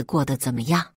日子过得怎么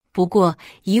样，不过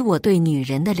以我对女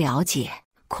人的了解，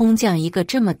空降一个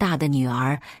这么大的女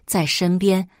儿在身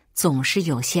边总是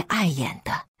有些碍眼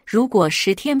的。如果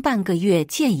10天半个月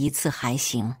见一次还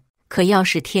行，可要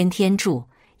是天天住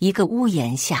一个屋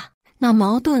檐下，那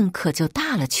矛盾可就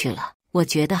大了去了。我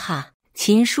觉得哈，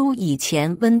秦叔以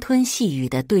前温吞细语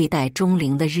地对待钟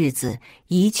灵的日子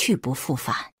一去不复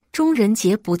返。钟仁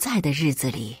杰不在的日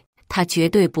子里，他绝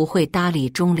对不会搭理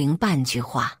钟灵半句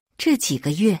话。这几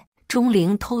个月，钟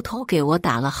灵偷偷给我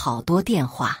打了好多电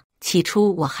话，起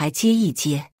初我还接一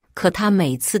接，可他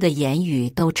每次的言语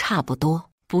都差不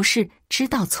多，不是知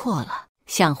道错了，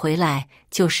想回来，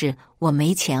就是我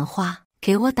没钱花，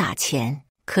给我打钱。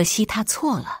可惜他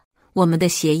错了，我们的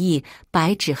协议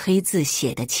白纸黑字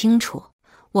写得清楚，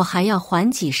我还要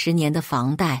还几10年的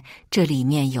房贷，这里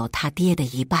面有他爹的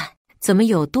一半，怎么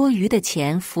有多余的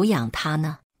钱抚养他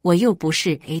呢？我又不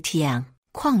是 ATM，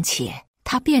 况且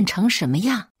他变成什么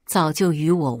样，早就与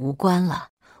我无关了。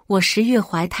我10月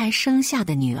怀胎生下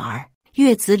的女儿，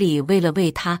月子里为了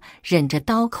为她忍着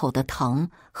刀口的疼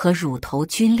和乳头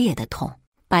皲裂的痛，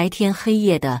白天黑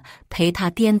夜的陪她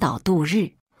颠倒度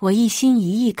日。我一心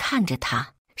一意看着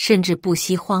她，甚至不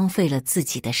惜荒废了自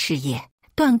己的事业，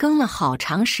断更了好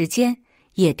长时间，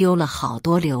也丢了好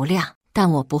多流量，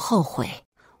但我不后悔。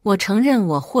我承认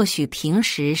我或许平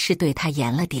时是对她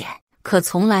严了点，可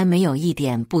从来没有一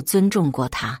点不尊重过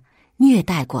她，虐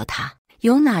待过她。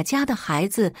有哪家的孩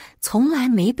子从来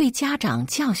没被家长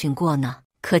教训过呢？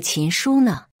可秦叔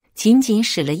呢？仅仅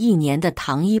使了1年的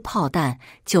糖衣炮弹，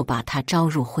就把他招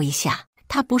入麾下。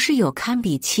他不是有堪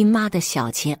比亲妈的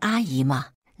小秦阿姨吗？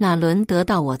哪轮得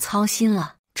到我操心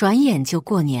了？转眼就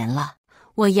过年了，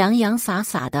我洋洋洒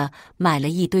洒的买了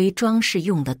一堆装饰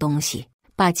用的东西，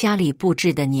把家里布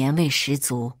置的年味十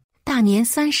足。大年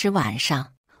30晚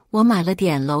上，我买了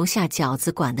点楼下饺子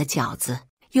馆的饺子，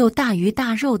又大鱼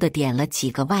大肉的点了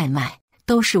几个外卖，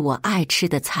都是我爱吃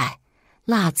的菜：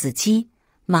辣子鸡、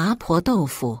麻婆豆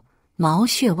腐、毛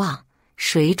血旺、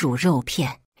水煮肉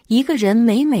片。一个人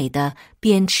美美的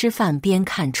边吃饭边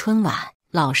看春晚。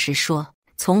老实说，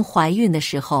从怀孕的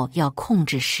时候要控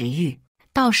制食欲，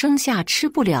到生下吃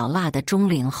不了辣的中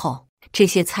龄后，这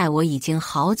些菜我已经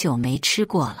好久没吃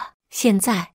过了。现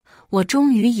在我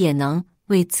终于也能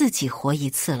为自己活一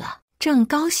次了。正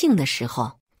高兴的时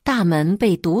候，大门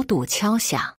被笃笃敲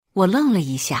响，我愣了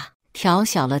一下，调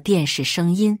小了电视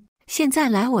声音。现在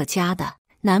来我家的，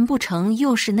难不成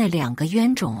又是那2个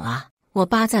冤种啊？我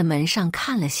扒在门上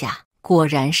看了下，果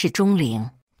然是钟灵。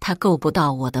他够不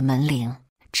到我的门铃，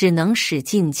只能使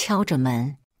劲敲着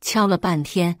门，敲了半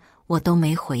天我都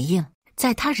没回应。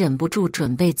在他忍不住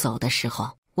准备走的时候，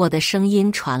我的声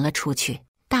音传了出去：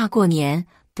大过年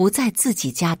不在自己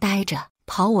家待着，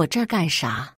跑我这儿干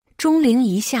啥？钟灵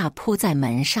一下扑在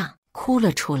门上，哭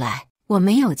了出来：我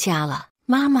没有家了，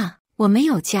妈妈，我没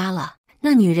有家了，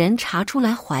那女人查出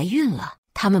来怀孕了，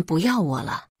他们不要我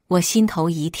了。我心头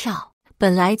一跳。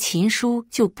本来秦叔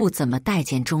就不怎么待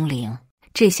见钟灵，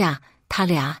这下他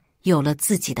俩有了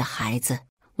自己的孩子，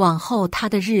往后他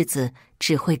的日子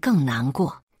只会更难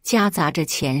过，夹杂着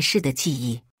前世的记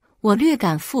忆。我略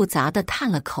感复杂地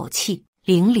叹了口气：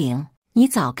玲玲，你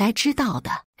早该知道的，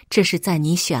这是在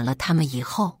你选了他们以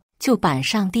后就板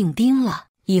上钉钉了，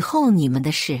以后你们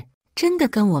的事真的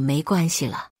跟我没关系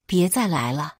了，别再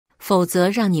来了，否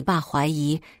则让你爸怀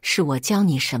疑是我教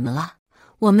你什么了。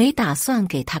我没打算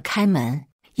给他开门，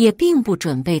也并不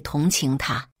准备同情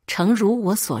他。诚如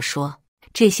我所说，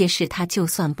这些事他就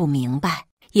算不明白，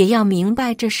也要明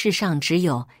白这世上只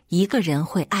有一个人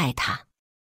会爱他，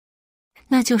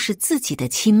那就是自己的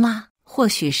亲妈。或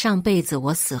许上辈子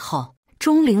我死后，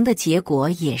钟灵的结果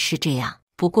也是这样，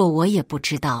不过我也不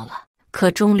知道了。可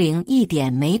钟灵一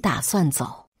点没打算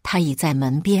走，她倚在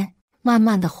门边，慢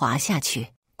慢地滑下去，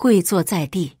跪坐在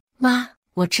地：妈，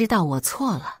我知道我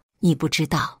错了。你不知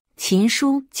道，秦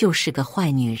叔就是个坏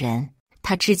女人，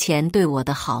她之前对我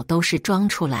的好都是装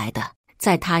出来的。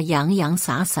在她洋洋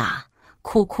洒洒、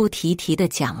哭哭啼啼的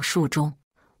讲述中，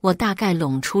我大概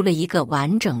拢出了一个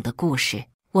完整的故事。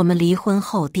我们离婚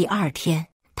后第2天，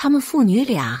他们父女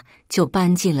俩就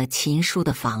搬进了秦叔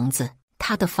的房子。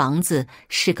他的房子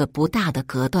是个不大的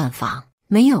隔断房，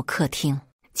没有客厅，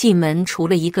进门除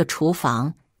了一个厨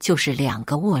房，就是2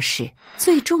个卧室。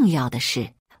最重要的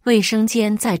是，卫生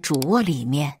间在主卧里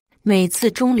面，每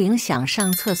次钟灵想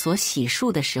上厕所洗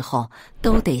漱的时候，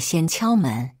都得先敲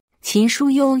门。秦叔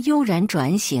悠然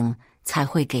转醒，才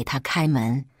会给他开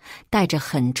门，带着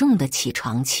很重的起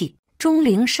床气。钟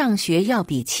灵上学要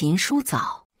比秦叔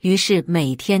早，于是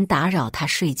每天打扰他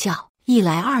睡觉。一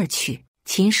来二去，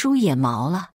秦叔也毛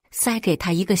了，塞给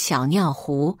他一个小尿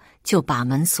壶，就把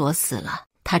门锁死了。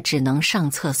他只能上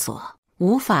厕所，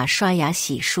无法刷牙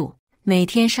洗漱。每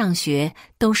天上学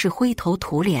都是灰头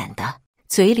土脸的，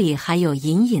嘴里还有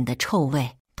隐隐的臭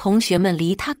味。同学们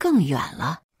离他更远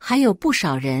了，还有不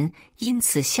少人因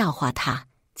此笑话他、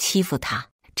欺负他。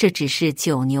这只是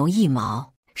9牛1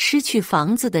毛，失去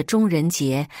房子的钟仁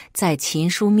杰在秦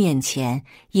叔面前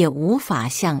也无法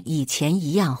像以前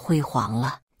一样辉煌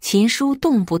了。秦叔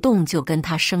动不动就跟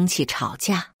他生气吵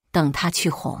架，等他去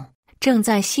哄，正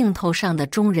在兴头上的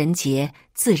钟仁杰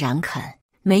自然肯，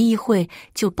没一会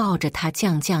就抱着他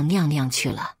酱酿酿去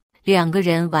了。两个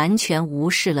人完全无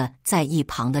视了在一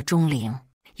旁的钟灵，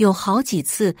有好几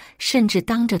次甚至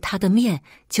当着他的面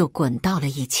就滚到了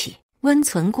一起。温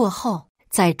存过后，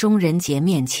在钟仁杰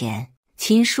面前，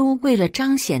秦叔为了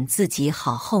彰显自己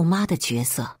好后妈的角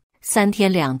色，3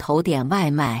天2头点外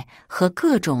卖和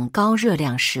各种高热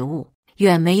量食物，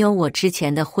远没有我之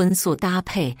前的荤素搭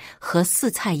配和4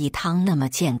菜1汤那么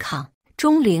健康。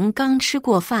钟灵刚吃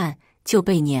过饭就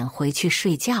被撵回去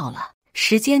睡觉了，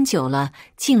时间久了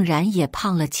竟然也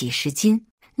胖了几10斤，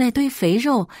那堆肥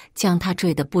肉将她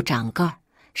坠得不长个儿，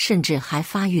甚至还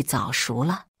发育早熟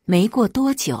了。没过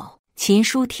多久，秦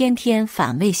叔天天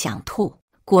反胃想吐，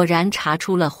果然查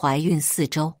出了怀孕4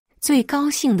周。最高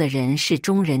兴的人是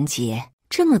钟仁杰，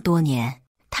这么多年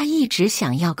他一直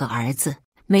想要个儿子，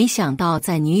没想到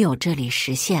在女友这里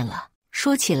实现了。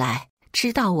说起来，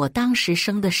知道我当时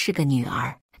生的是个女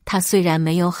儿，他虽然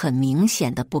没有很明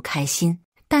显的不开心，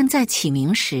但在起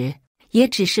名时也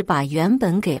只是把原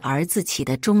本给儿子起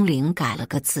的钟灵改了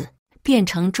个字，变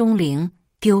成钟灵，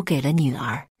丢给了女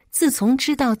儿。自从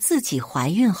知道自己怀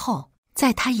孕后，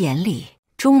在他眼里，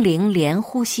钟灵连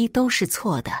呼吸都是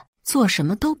错的，做什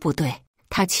么都不对。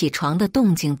他起床的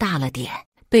动静大了点，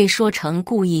被说成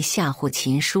故意吓唬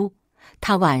秦叔；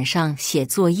他晚上写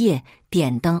作业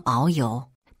点灯熬油，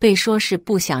被说是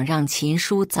不想让秦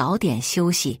叔早点休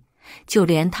息。就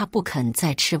连他不肯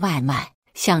再吃外卖，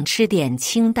想吃点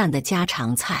清淡的家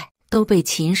常菜，都被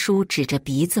秦叔指着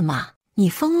鼻子骂：“你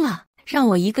疯了，让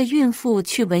我一个孕妇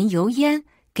去闻油烟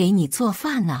给你做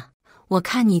饭呢？我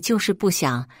看你就是不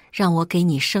想让我给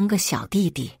你生个小弟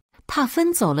弟，怕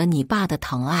分走了你爸的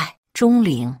疼爱。”钟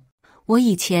灵，我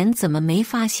以前怎么没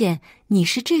发现你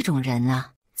是这种人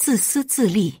啊？自私自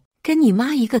利，跟你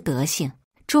妈一个德行。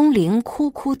钟灵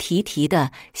哭哭啼啼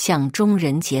地向钟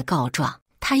仁杰告状，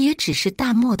他也只是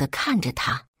淡漠地看着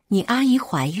他。你阿姨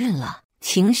怀孕了，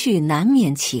情绪难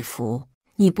免起伏，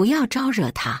你不要招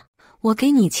惹她。我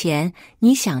给你钱，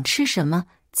你想吃什么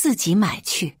自己买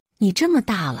去。你这么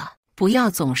大了，不要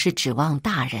总是指望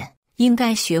大人，应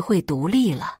该学会独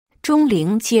立了。钟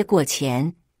灵接过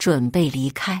钱，准备离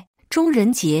开，钟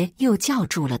仁杰又叫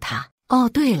住了他。哦，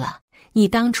对了，你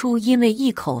当初因为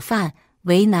一口饭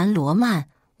为难罗曼，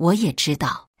我也知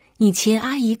道。你秦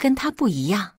阿姨跟她不一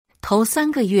样，头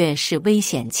3个月是危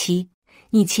险期，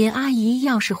你秦阿姨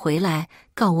要是回来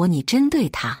告我你针对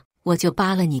她，我就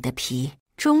扒了你的皮。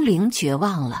钟灵绝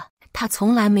望了，他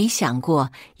从来没想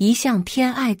过一向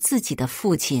偏爱自己的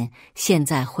父亲现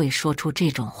在会说出这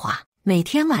种话。每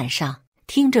天晚上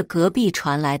听着隔壁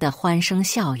传来的欢声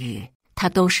笑语，他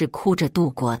都是哭着度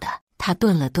过的。他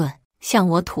顿了顿，向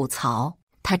我吐槽，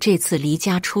他这次离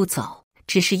家出走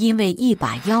只是因为一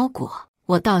把腰果。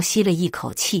我倒吸了一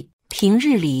口气，平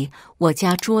日里我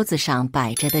家桌子上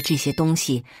摆着的这些东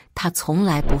西他从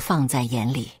来不放在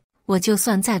眼里，我就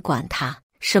算再管他，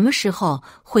什么时候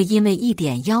会因为一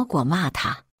点腰果骂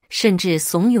他，甚至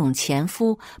怂恿前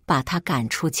夫把他赶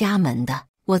出家门的？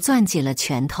我攥紧了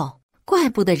拳头，怪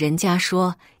不得人家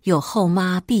说有后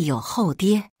妈必有后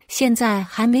爹，现在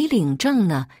还没领证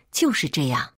呢，就是这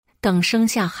样。等生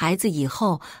下孩子以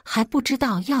后还不知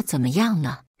道要怎么样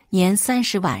呢。年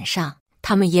30晚上，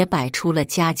他们也摆出了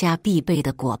家家必备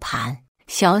的果盘，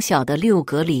小小的6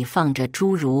格里放着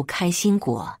诸如开心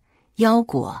果、腰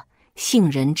果、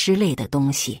杏仁之类的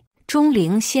东西。钟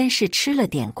灵先是吃了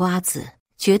点瓜子，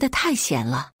觉得太咸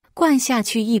了，灌下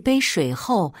去一杯水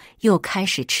后又开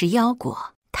始吃腰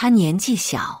果。他年纪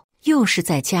小，又是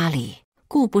在家里，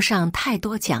顾不上太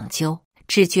多讲究，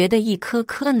只觉得一颗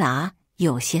颗拿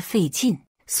有些费劲，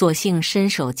索性伸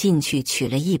手进去取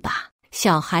了一把。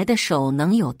小孩的手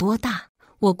能有多大？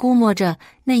我估摸着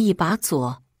那一把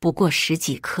左不过10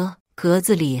几颗，格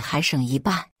子里还剩一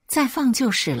半，再放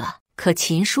就是了。可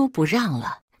秦叔不让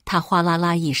了，他哗啦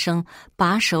啦一声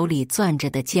把手里攥着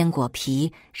的坚果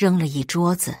皮扔了一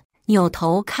桌子，扭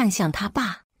头看向他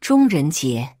爸：钟仁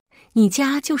杰，你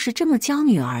家就是这么教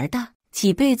女儿的？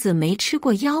几辈子没吃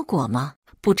过腰果吗？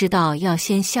不知道要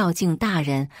先孝敬大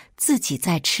人，自己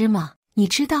再吃吗？你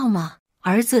知道吗？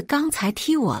儿子刚才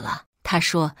踢我了，他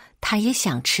说他也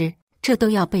想吃，这都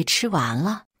要被吃完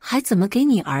了，还怎么给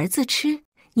你儿子吃？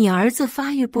你儿子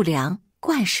发育不良，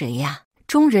怪谁呀？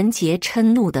钟仁杰嗔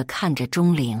怒地看着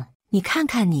钟灵，你看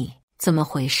看你怎么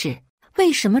回事？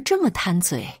为什么这么贪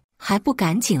嘴？还不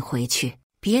赶紧回去，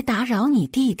别打扰你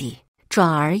弟弟。转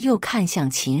而又看向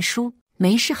秦叔，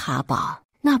没事哈宝，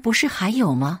那不是还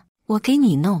有吗？我给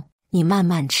你弄，你慢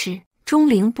慢吃。钟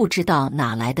灵不知道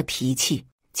哪来的脾气，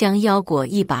将腰果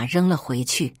一把扔了回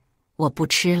去。我不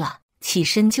吃了，起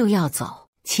身就要走。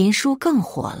秦叔更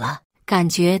火了，感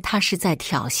觉他是在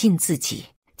挑衅自己，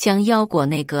将腰果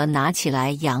那个拿起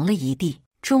来扬了一地。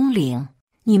钟灵，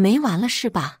你没完了是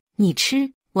吧？你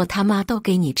吃，我他妈都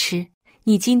给你吃。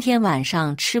你今天晚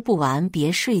上吃不完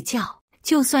别睡觉，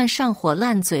就算上火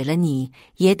烂嘴了，你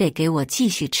也得给我继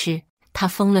续吃。他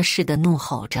疯了似的怒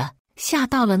吼着，吓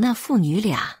到了那父女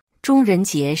俩。钟仁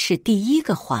杰是第一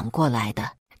个缓过来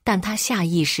的，但他下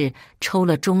意识抽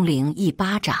了钟灵一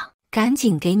巴掌，赶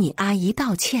紧给你阿姨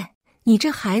道歉。你这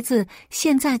孩子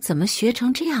现在怎么学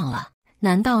成这样了？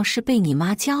难道是被你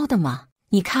妈教的吗？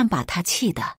你看把他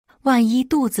气的，万一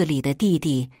肚子里的弟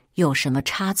弟有什么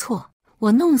差错，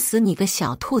我弄死你个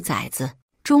小兔崽子！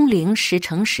钟灵实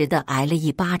诚实的挨了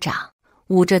一巴掌，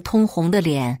捂着通红的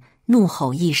脸，怒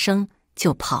吼一声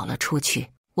就跑了出去。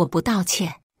我不道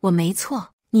歉，我没错，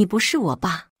你不是我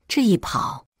爸。这一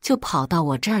跑就跑到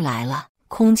我这儿来了。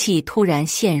空气突然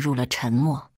陷入了沉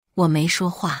默，我没说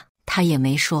话，他也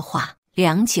没说话。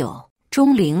良久，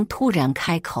钟灵突然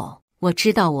开口：我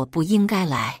知道我不应该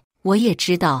来，我也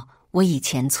知道我以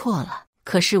前错了，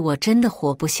可是我真的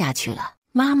活不下去了。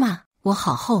妈妈，我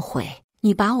好后悔，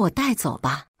你把我带走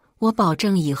吧，我保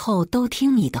证以后都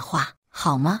听你的话，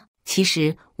好吗？其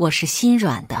实我是心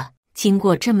软的，经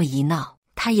过这么一闹，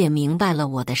他也明白了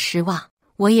我的失望，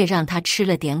我也让他吃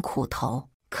了点苦头。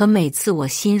可每次我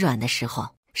心软的时候，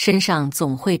身上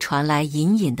总会传来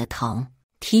隐隐的疼，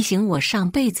提醒我上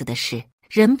辈子的事。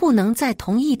人不能在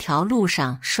同一条路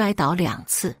上摔倒2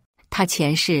次，他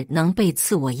前世能被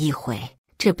刺我1回，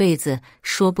这辈子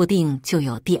说不定就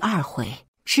有第2回。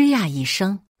吱呀一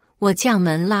声，我将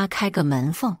门拉开个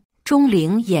门缝，钟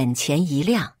灵眼前一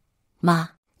亮：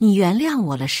妈，你原谅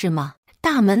我了是吗？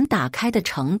大门打开的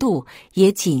程度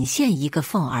也仅限一个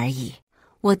缝而已。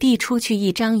我递出去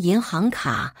一张银行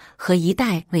卡和一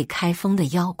袋未开封的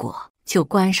腰果，就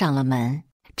关上了门。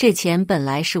这钱本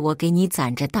来是我给你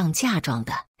攒着当嫁妆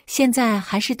的，现在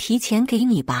还是提前给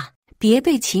你吧，别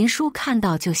被秦叔看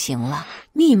到就行了。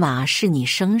密码是你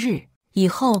生日，以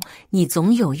后你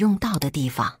总有用到的地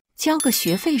方，交个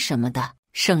学费什么的，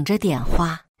省着点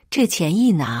花。这钱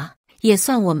一拿，也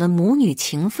算我们母女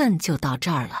情分就到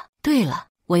这儿了。对了，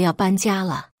我要搬家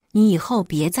了，你以后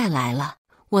别再来了。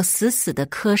我死死地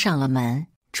磕上了门。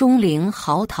钟灵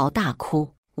嚎啕大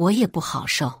哭，我也不好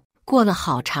受。过了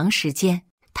好长时间，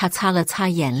他擦了擦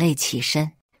眼泪，起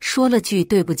身说了句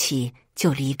对不起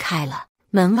就离开了。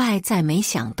门外再没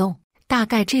响动，大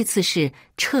概这次是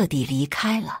彻底离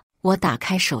开了。我打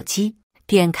开手机，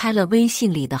点开了微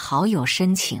信里的好友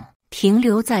申请，停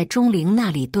留在钟灵那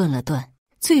里顿了顿，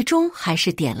最终还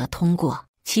是点了通过。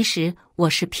其实我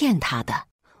是骗他的，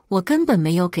我根本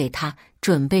没有给他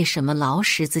准备什么劳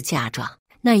什子嫁妆，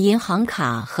那银行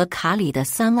卡和卡里的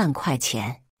3万块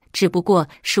钱只不过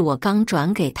是我刚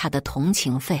转给他的同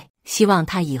情费，希望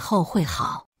他以后会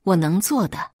好，我能做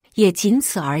的也仅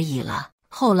此而已了。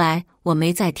后来我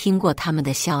没再听过他们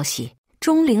的消息，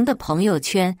钟灵的朋友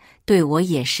圈对我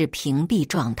也是屏蔽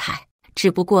状态，只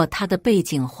不过他的背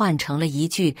景换成了一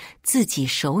句自己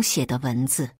手写的文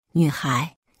字：女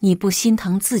孩，你不心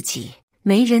疼自己，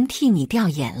没人替你掉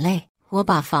眼泪。我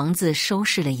把房子收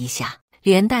拾了一下，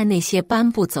连带那些搬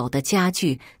不走的家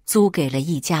具租给了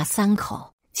一家3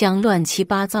口，将乱七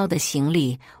八糟的行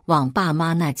李往爸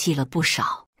妈那寄了不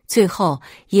少，最后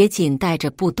也仅带着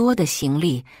不多的行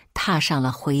李踏上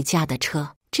了回家的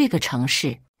车。这个城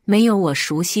市没有我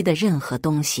熟悉的任何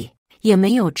东西，也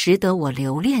没有值得我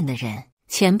留恋的人。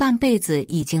前半辈子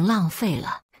已经浪费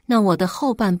了，那我的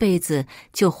后半辈子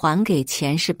就还给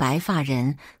前世白发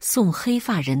人送黑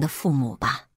发人的父母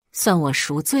吧，算我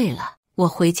赎罪了。我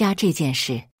回家这件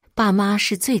事，爸妈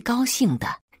是最高兴的。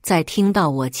在听到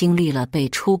我经历了被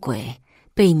出轨、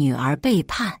被女儿背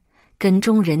叛、跟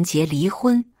钟仁杰离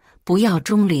婚、不要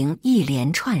钟灵一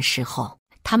连串事后，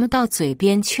他们到嘴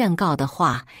边劝告的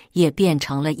话也变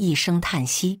成了一声叹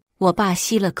息。我爸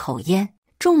吸了口烟，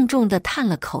重重地叹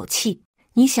了口气：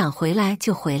你想回来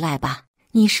就回来吧，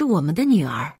你是我们的女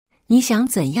儿，你想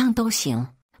怎样都行，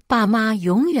爸妈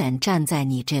永远站在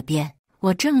你这边。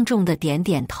我郑重地点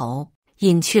点头，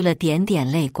隐去了点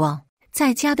点泪光。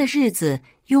在家的日子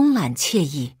慵懒惬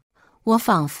意，我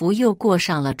仿佛又过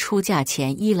上了出嫁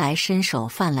前衣来伸手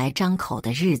饭来张口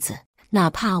的日子。哪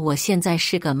怕我现在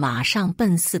是个马上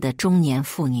奔4的中年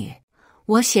妇女，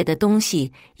我写的东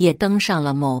西也登上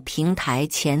了某平台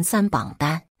前3榜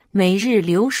单，每日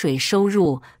流水收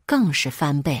入更是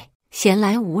翻倍。闲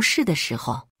来无事的时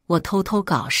候，我偷偷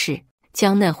搞事，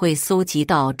将那会搜集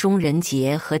到钟仁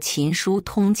杰和秦书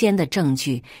通奸的证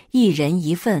据一人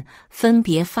一份，分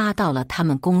别发到了他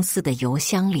们公司的邮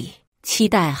箱里，期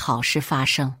待好事发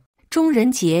生。钟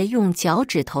仁杰用脚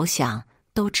趾头想，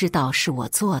都知道是我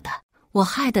做的，我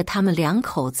害得他们两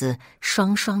口子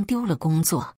双双丢了工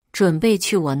作，准备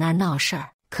去我那儿闹事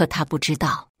儿。可他不知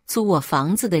道，租我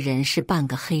房子的人是半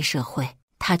个黑社会。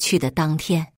他去的当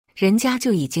天，人家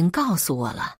就已经告诉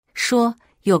我了，说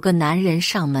有个男人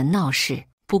上门闹事，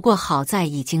不过好在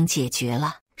已经解决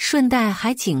了，顺带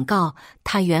还警告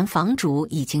他原房主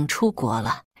已经出国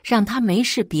了，让他没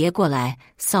事别过来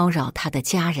骚扰他的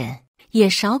家人，也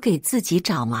少给自己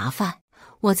找麻烦。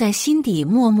我在心底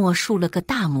默默竖了个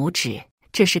大拇指，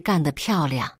这是干得漂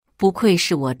亮，不愧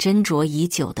是我斟酌已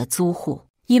久的租户。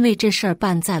因为这事儿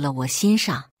办在了我心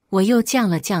上，我又降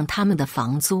了降他们的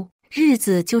房租，日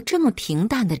子就这么平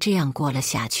淡的这样过了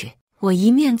下去。我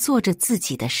一面做着自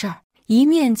己的事儿，一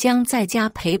面将在家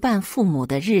陪伴父母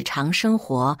的日常生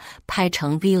活拍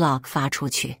成 vlog 发出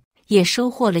去，也收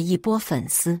获了一波粉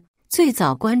丝。最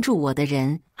早关注我的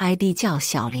人 ID 叫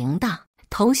小铃铛，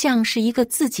头像是一个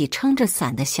自己撑着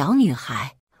伞的小女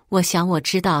孩。我想我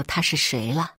知道她是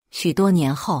谁了。许多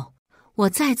年后，我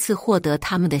再次获得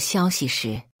他们的消息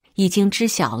时，已经知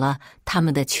晓了他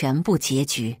们的全部结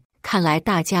局。看来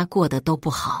大家过得都不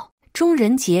好。钟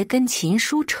仁杰跟秦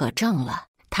书扯正了，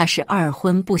他是二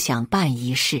婚不想办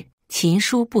仪式，秦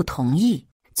书不同意，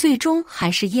最终还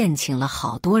是宴请了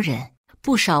好多人，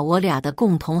不少我俩的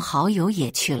共同好友也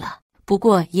去了。不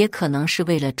过也可能是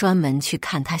为了专门去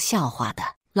看他笑话的，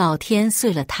老天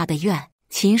遂了他的愿，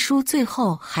秦书最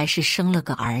后还是生了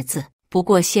个儿子。不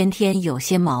过先天有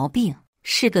些毛病，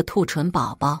是个兔唇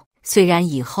宝宝，虽然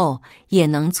以后也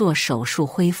能做手术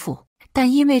恢复，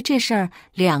但因为这事儿，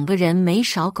两个人没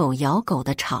少狗咬狗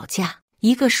的吵架，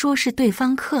一个说是对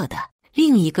方克的，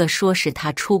另一个说是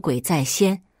他出轨在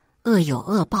先，恶有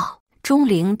恶报。钟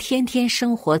灵天天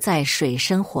生活在水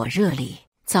深火热里，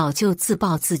早就自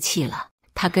暴自弃了。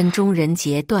他跟钟仁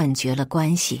杰断绝了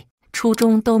关系，初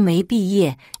中都没毕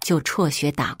业就辍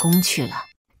学打工去了。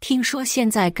听说现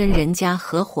在跟人家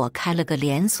合伙开了个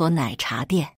连锁奶茶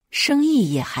店，生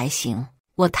意也还行。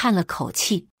我叹了口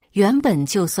气，原本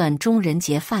就算钟仁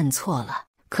杰犯错了，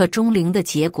可钟灵的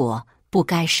结果不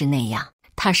该是那样。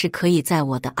他是可以在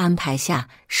我的安排下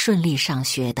顺利上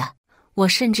学的，我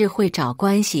甚至会找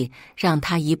关系让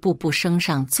他一步步升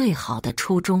上最好的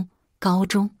初中、高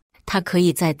中。他可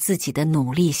以在自己的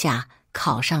努力下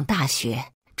考上大学，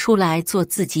出来做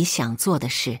自己想做的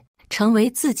事，成为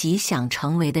自己想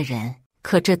成为的人。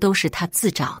可这都是他自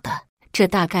找的，这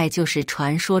大概就是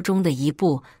传说中的一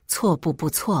步错步不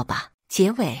错吧。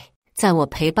结尾，在我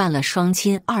陪伴了双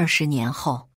亲20年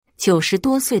后，90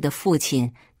多岁的父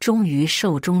亲终于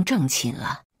寿终正寝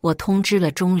了。我通知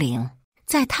了钟灵，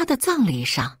在他的葬礼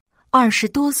上，20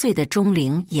多岁的钟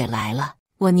灵也来了。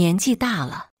我年纪大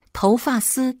了，头发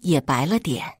丝也白了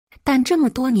点，但这么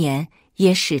多年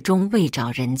也始终未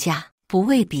找人家，不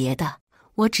为别的，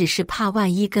我只是怕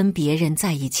万一跟别人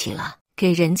在一起了，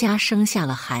给人家生下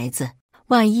了孩子，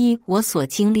万一我所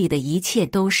经历的一切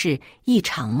都是一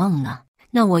场梦呢？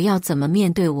那我要怎么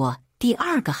面对我第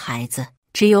2个孩子？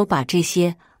只有把这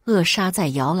些扼杀在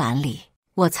摇篮里，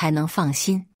我才能放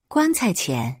心。棺材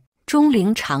前，钟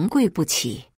灵长跪不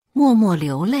起，默默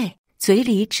流泪，嘴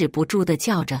里止不住地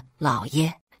叫着老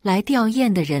爷。来吊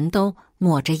唁的人都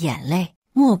抹着眼泪，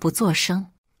默不作声。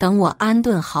等我安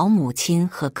顿好母亲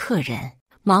和客人，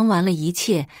忙完了一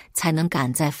切，才能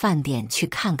赶在饭点去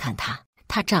看看他。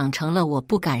他长成了我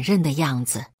不敢认的样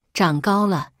子，长高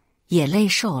了，也累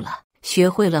瘦了，学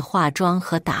会了化妆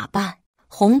和打扮，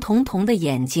红彤彤的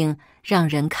眼睛让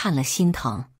人看了心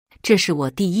疼。这是我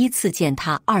第一次见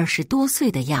他20多岁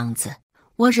的样子，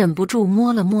我忍不住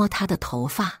摸了摸他的头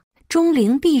发。钟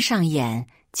灵闭上眼，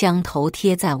将头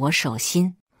贴在我手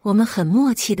心，我们很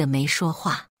默契的没说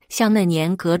话，像那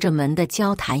年隔着门的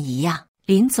交谈一样。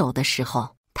临走的时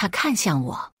候，他看向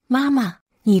我，妈妈，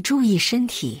你注意身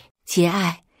体，节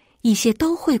哀，一些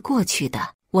都会过去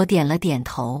的。我点了点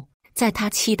头，在他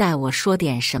期待我说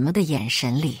点什么的眼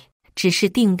神里，只是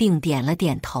定定点了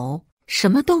点头，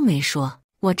什么都没说。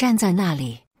我站在那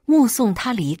里，目送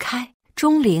他离开。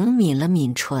钟灵抿了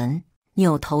抿唇，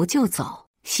扭头就走。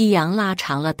夕阳拉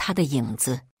长了他的影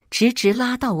子，直直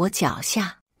拉到我脚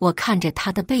下。我看着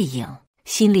他的背影，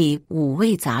心里五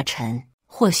味杂陈。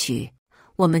或许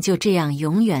我们就这样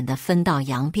永远地分道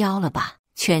扬镳了吧。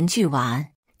全剧完，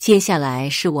接下来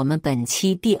是我们本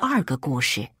期第2个故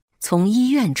事。从医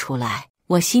院出来，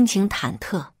我心情忐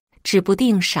忑，指不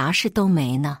定啥事都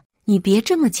没呢。你别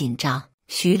这么紧张，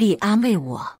徐丽安慰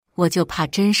我，我就怕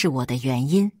真是我的原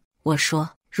因。我说，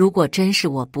如果真是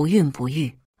我不孕不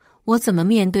育，我怎么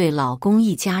面对老公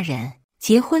一家人？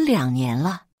结婚2年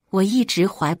了，我一直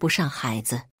怀不上孩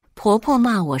子。婆婆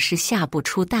骂我是下不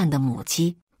出蛋的母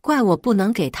鸡，怪我不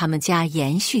能给他们家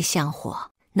延续香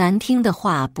火，难听的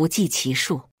话不计其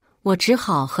数。我只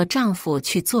好和丈夫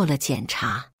去做了检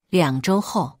查。2周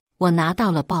后，我拿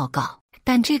到了报告，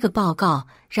但这个报告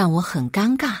让我很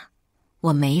尴尬。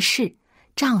我没事，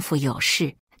丈夫有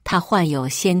事，他患有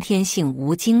先天性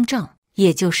无精症，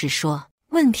也就是说，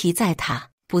问题在他，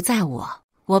不在我。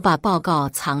我把报告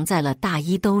藏在了大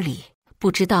衣兜里，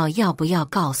不知道要不要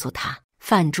告诉他。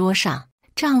饭桌上，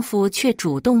丈夫却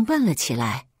主动问了起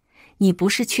来：“你不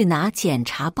是去拿检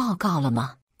查报告了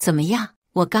吗？怎么样？”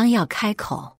我刚要开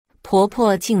口，婆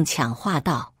婆竟抢话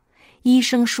道：“医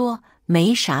生说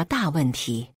没啥大问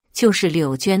题，就是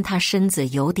柳娟她身子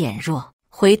有点弱，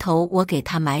回头我给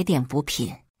她买点补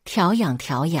品，调养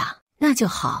调养，那就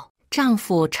好。”丈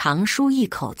夫长舒一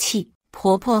口气，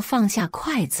婆婆放下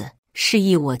筷子，示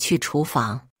意我去厨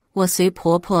房。我随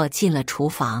婆婆进了厨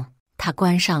房，她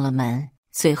关上了门，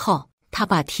随后她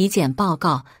把体检报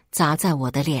告砸在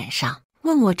我的脸上，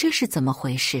问我这是怎么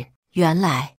回事。原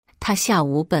来她下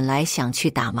午本来想去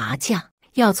打麻将，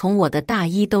要从我的大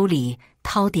衣兜里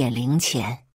掏点零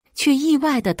钱，却意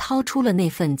外地掏出了那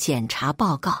份检查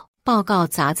报告。报告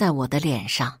砸在我的脸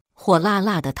上，火辣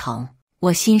辣的疼。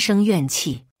我心生怨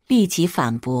气，立即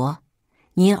反驳：“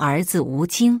您儿子无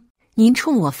精，您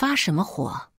冲我发什么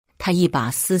火？”他一把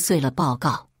撕碎了报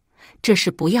告：“这事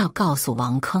不要告诉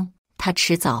王坑，他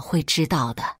迟早会知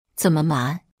道的。怎么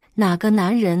瞒？哪个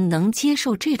男人能接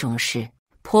受这种事？”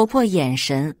婆婆眼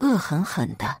神恶狠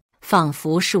狠的，仿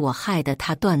佛是我害得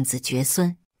她断子绝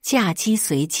孙。嫁鸡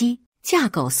随鸡，嫁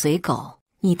狗随狗，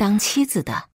你当妻子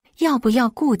的要不要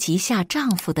顾及下丈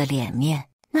夫的脸面？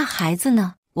那孩子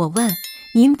呢？我问。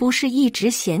您不是一直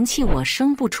嫌弃我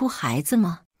生不出孩子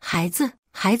吗？孩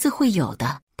子会有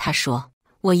的。她说。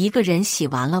我一个人洗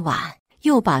完了碗，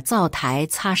又把灶台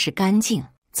擦拭干净，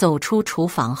走出厨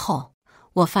房后，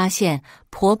我发现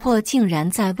婆婆竟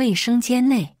然在卫生间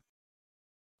内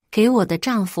给我的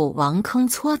丈夫王坑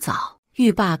搓澡，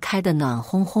浴霸开得暖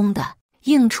烘烘的，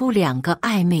映出2个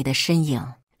暧昧的身影，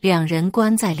两人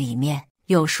关在里面，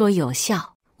有说有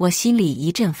笑。我心里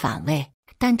一阵反胃，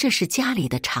但这是家里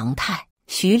的常态。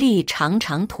徐丽常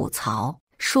常吐槽，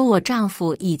说我丈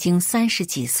夫已经30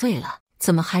几岁了，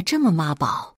怎么还这么妈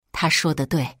宝？她说的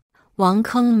对，王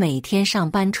坑每天上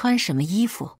班穿什么衣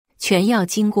服，全要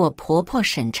经过婆婆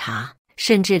审查，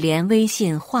甚至连微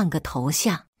信换个头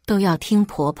像都要听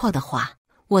婆婆的话。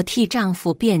我替丈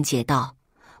夫辩解道：“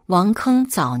王坑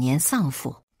早年丧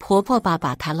父，婆婆把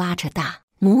他拉扯大，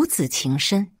母子情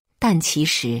深。但其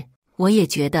实我也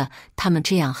觉得他们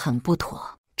这样很不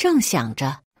妥。”正想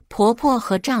着，婆婆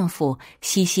和丈夫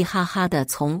嘻嘻哈哈地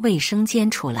从卫生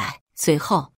间出来，随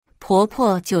后婆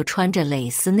婆就穿着蕾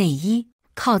丝内衣，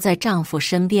靠在丈夫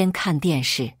身边看电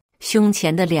视，胸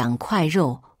前的2块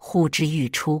肉呼之欲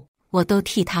出，我都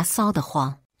替她骚得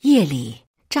慌。夜里，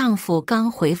丈夫刚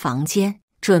回房间，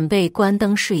准备关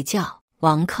灯睡觉。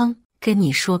王坑，跟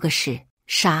你说个事。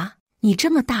啥？你这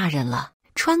么大人了，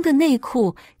穿个内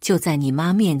裤就在你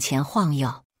妈面前晃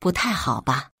悠，不太好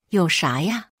吧？有啥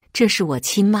呀？这是我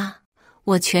亲妈，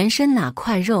我全身哪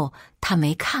块肉她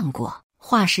没看过。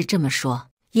话是这么说，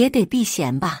也得避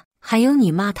嫌吧？还有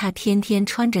你妈，她天天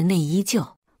穿着内衣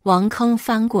就……王坑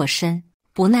翻过身，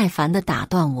不耐烦地打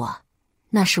断我：“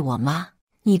那是我妈，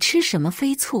你吃什么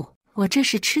飞醋？我这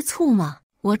是吃醋吗？”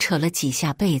我扯了几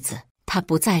下被子，她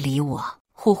不再理我，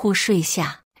呼呼睡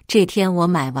下。这天我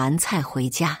买完菜回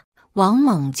家，王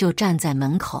猛就站在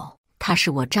门口。他是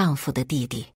我丈夫的弟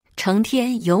弟，成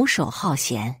天游手好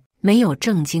闲，没有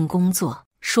正经工作。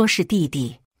说是弟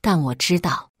弟，但我知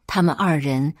道他们2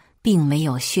人并没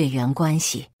有血缘关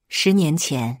系。10年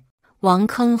前，王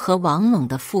坑和王猛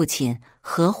的父亲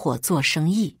合伙做生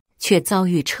意，却遭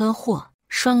遇车祸，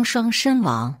双双身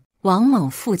亡。王猛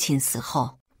父亲死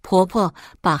后，婆婆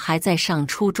把还在上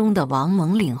初中的王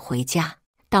猛领回家，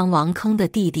当王坑的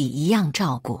弟弟一样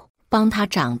照顾，帮他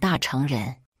长大成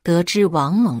人。得知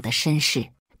王猛的身世，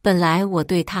本来我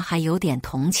对他还有点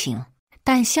同情，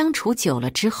但相处久了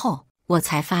之后，我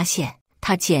才发现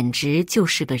他简直就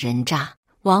是个人渣。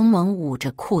王猛捂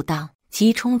着裤裆，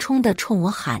急冲冲地冲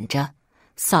我喊着：“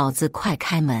嫂子，快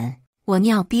开门！我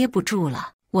尿憋不住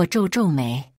了。”我皱皱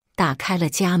眉，打开了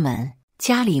家门。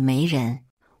家里没人，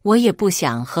我也不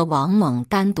想和王猛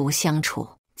单独相处，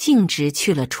径直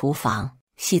去了厨房。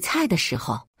洗菜的时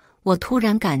候，我突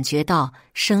然感觉到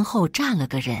身后站了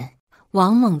个人，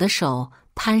王猛的手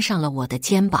攀上了我的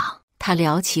肩膀，他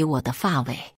撩起我的发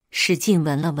尾，使劲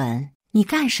闻了闻。“你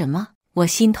干什么？”我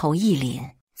心头一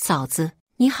凛。“嫂子，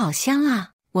你好香啊！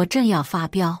我正要发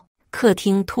飙，客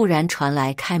厅突然传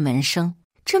来开门声。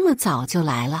这么早就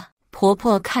来了？婆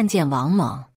婆看见王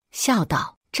猛，笑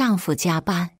道：丈夫加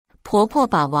班。婆婆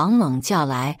把王猛叫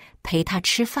来陪她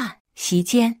吃饭。席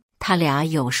间，他俩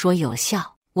有说有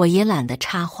笑，我也懒得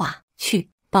插话。去，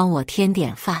帮我添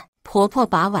点饭。婆婆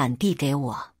把碗递给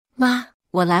我。妈，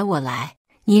我来，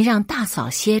您让大嫂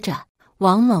歇着。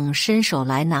王猛伸手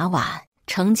来拿碗，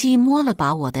乘机摸了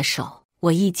把我的手。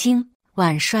我一惊，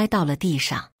碗摔到了地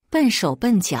上，笨手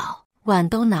笨脚，碗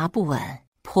都拿不稳。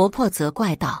婆婆责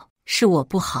怪道：是我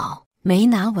不好，没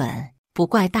拿稳，不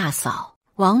怪大嫂。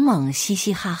王猛嘻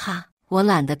嘻哈哈，我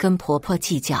懒得跟婆婆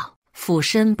计较，俯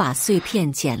身把碎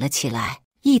片捡了起来。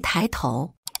一抬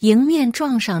头，迎面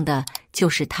撞上的就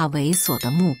是她猥琐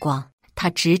的目光。她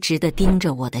直直地盯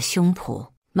着我的胸脯，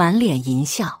满脸淫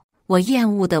笑。我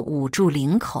厌恶地捂住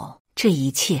领口。这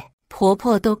一切，婆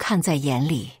婆都看在眼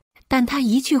里，但她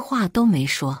一句话都没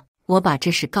说。我把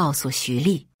这事告诉徐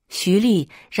丽，徐丽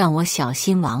让我小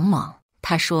心王猛。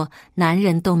她说，男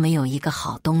人都没有一个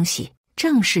好东西。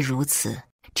正是如此，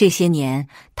这些年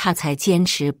她才坚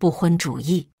持不婚主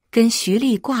义。跟徐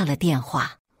丽挂了电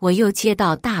话，我又接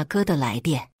到大哥的来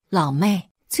电：老妹，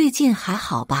最近还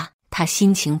好吧？他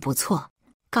心情不错。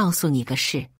告诉你个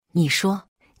事，你说，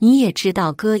你也知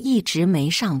道哥一直没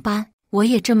上班，我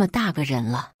也这么大个人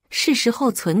了，是时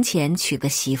候存钱娶个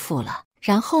媳妇了。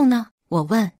然后呢？我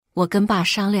问。我跟爸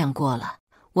商量过了，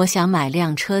我想买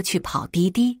辆车去跑滴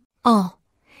滴。哦，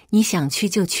你想去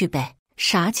就去呗。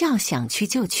啥叫想去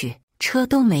就去？车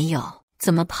都没有，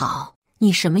怎么跑？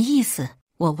你什么意思？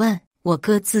我问。我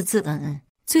哥滋滋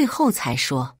最后才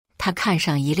说，他看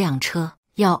上一辆车，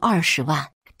要20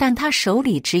万，但他手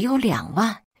里只有2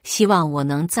万，希望我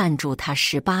能赞助他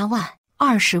18万。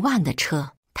20万的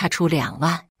车，他出2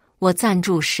万，我赞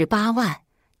助18万，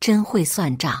真会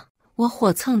算账。我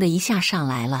火蹭的一下上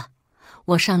来了，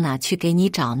我上哪去给你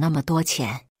找那么多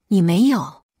钱？你没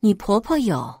有，你婆婆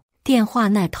有。电话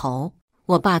那头，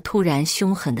我爸突然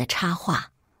凶狠地插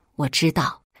话：我知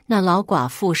道，那老寡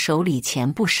妇手里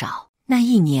钱不少。那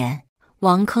一年，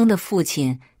王坑的父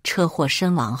亲车祸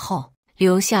身亡后，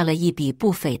留下了一笔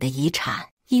不菲的遗产，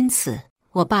因此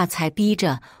我爸才逼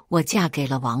着我嫁给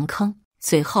了王坑。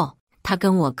随后，他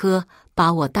跟我哥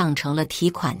把我当成了提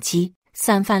款机，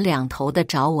三番两头的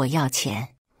找我要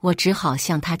钱。我只好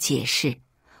向他解释，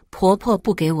婆婆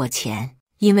不给我钱，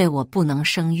因为我不能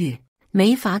生育，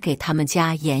没法给他们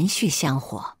家延续香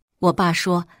火。我爸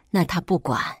说，那他不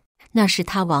管，那是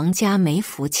他王家没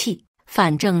福气，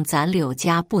反正咱柳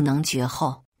家不能绝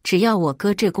后，只要我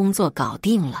哥这工作搞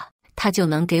定了，他就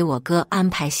能给我哥安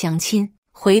排相亲，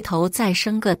回头再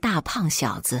生个大胖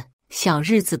小子，小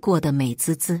日子过得美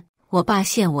滋滋。我爸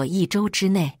限我1周之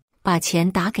内把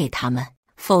钱打给他们，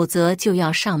否则就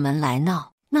要上门来闹。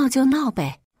闹就闹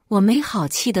呗。我没好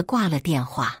气地挂了电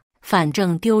话，反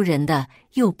正丢人的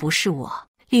又不是我。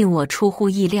令我出乎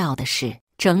意料的是，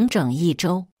整整1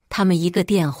周，他们一个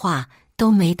电话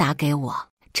都没打给我，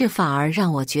这反而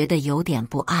让我觉得有点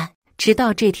不安。直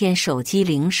到这天，手机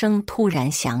铃声突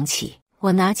然响起，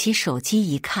我拿起手机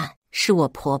一看，是我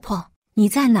婆婆。你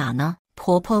在哪呢？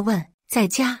婆婆问。在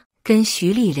家，跟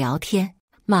徐丽聊天，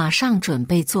马上准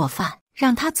备做饭，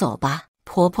让她走吧。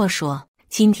婆婆说，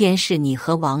今天是你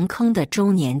和王坑的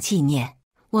周年纪念，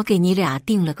我给你俩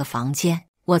订了个房间。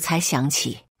我才想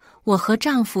起，我和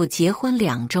丈夫结婚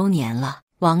2周年了。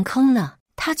王坑呢？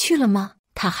他去了吗？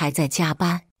他还在加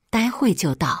班，待会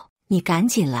就到，你赶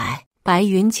紧来。白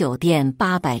云酒店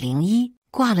801。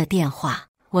挂了电话，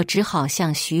我只好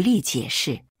向徐丽解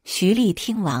释。徐丽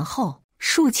听完后，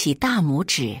竖起大拇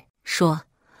指，说，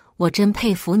我真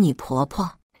佩服你婆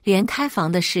婆，连开房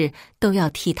的事都要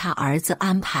替她儿子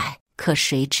安排。可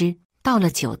谁知到了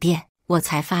酒店，我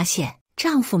才发现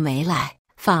丈夫没来，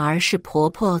反而是婆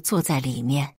婆坐在里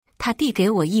面。她递给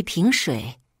我一瓶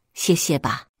水，谢谢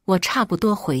吧，我差不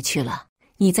多回去了，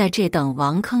你在这等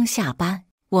王坑下班。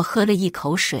我喝了一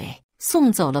口水，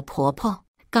送走了婆婆。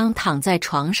刚躺在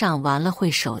床上玩了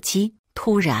会手机，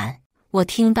突然我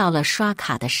听到了刷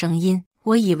卡的声音，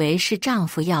我以为是丈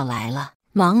夫要来了，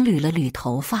忙捋了捋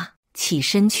头发，起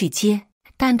身去接。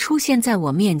但出现在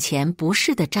我面前不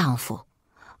是的丈夫，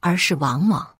而是王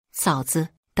猛。嫂子，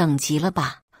等急了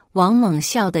吧？王猛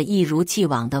笑得一如既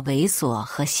往的猥琐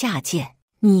和下贱。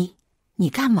你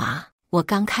干嘛？我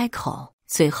刚开口，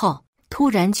随后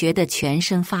突然觉得全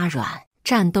身发软，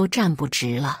站都站不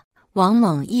直了。王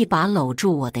猛一把搂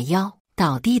住我的腰，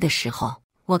倒地的时候，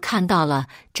我看到了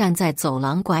站在走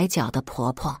廊拐角的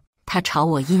婆婆，她朝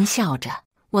我阴笑着，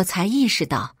我才意识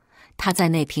到她在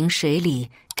那瓶水里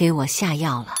给我下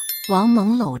药了。王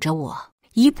猛搂着我，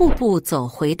一步步走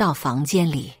回到房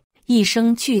间里，一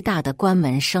声巨大的关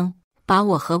门声把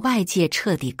我和外界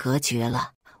彻底隔绝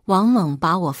了。王猛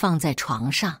把我放在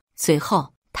床上，随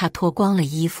后他脱光了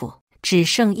衣服，只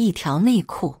剩一条内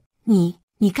裤。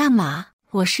你干嘛？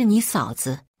我是你嫂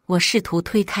子。我试图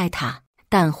推开他，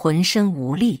但浑身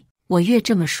无力。我越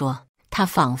这么说，他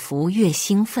仿佛越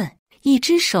兴奋，一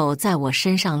只手在我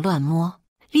身上乱摸，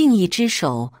另一只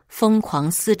手疯狂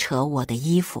撕扯我的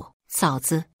衣服。嫂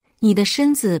子，你的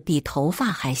身子比头发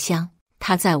还香。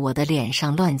他在我的脸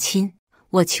上乱亲，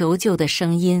我求救的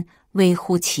声音微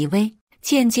乎其微，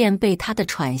渐渐被他的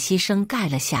喘息声盖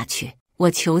了下去。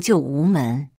我求救无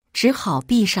门，只好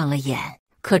闭上了眼。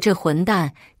可这混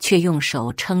蛋却用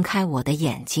手撑开我的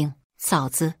眼睛。嫂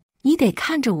子，你得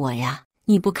看着我呀，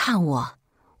你不看我，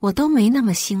我都没那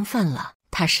么兴奋了。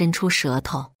他伸出舌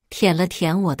头舔了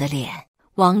舔我的脸。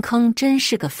王坑真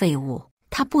是个废物，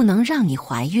他不能让你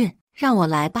怀孕。让我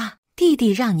来吧，弟弟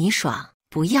让你爽。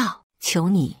不要，求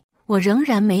你。我仍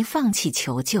然没放弃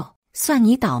求救。算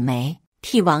你倒霉，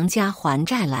替王家还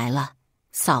债来了。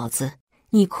嫂子，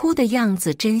你哭的样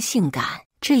子真性感。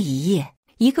这一夜，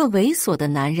一个猥琐的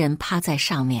男人趴在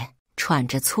上面，喘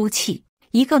着粗气；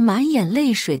一个满眼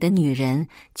泪水的女人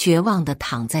绝望地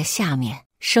躺在下面，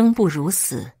生不如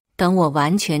死。等我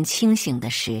完全清醒的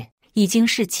时，已经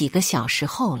是几个小时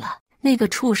后了。那个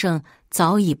畜生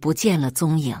早已不见了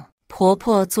踪影。婆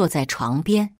婆坐在床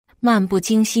边，漫不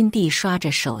经心地刷着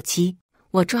手机。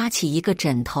我抓起一个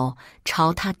枕头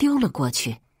朝她丢了过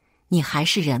去。你还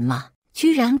是人吗？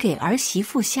居然给儿媳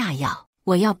妇下药！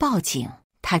我要报警！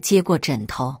她接过枕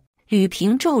头，捋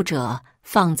平皱褶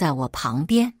放在我旁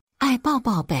边。爱抱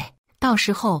抱呗，到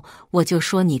时候我就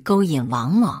说你勾引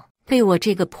王猛，被我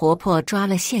这个婆婆抓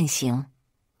了现行。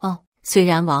哦，虽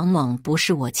然王猛不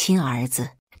是我亲儿子，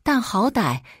但好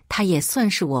歹他也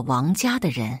算是我王家的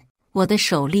人。我的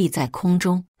手立在空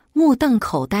中，目瞪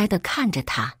口呆地看着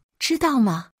他。知道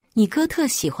吗？你哥特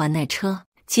喜欢那车，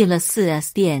进了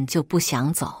 4S 店就不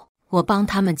想走。我帮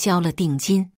他们交了定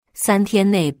金，3天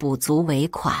内补足尾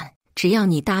款。只要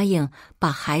你答应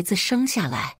把孩子生下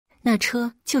来，那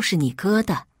车就是你哥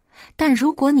的。但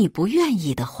如果你不愿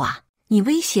意的话，你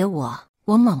威胁我。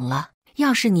我懵了。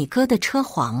要是你哥的车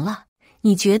黄了，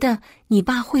你觉得你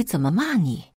爸会怎么骂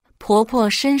你？婆婆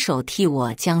伸手替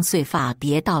我将碎发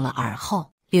别到了耳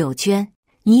后。柳娟，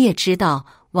你也知道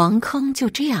王坑就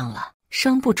这样了，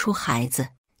生不出孩子，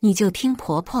你就听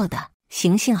婆婆的，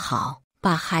行行好，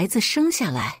把孩子生下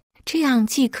来，这样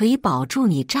既可以保住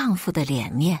你丈夫的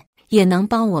脸面，也能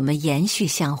帮我们延续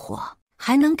香火，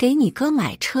还能给你哥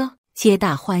买车，皆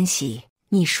大欢喜。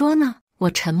你说呢？我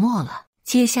沉默了。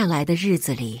接下来的日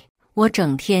子里，我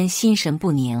整天心神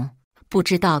不宁，不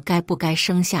知道该不该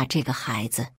生下这个孩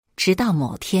子。直到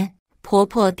某天，婆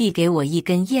婆递给我一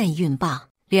根验孕棒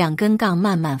，2根杠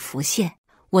慢慢浮现，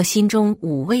我心中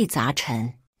五味杂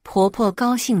陈。婆婆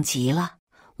高兴极了，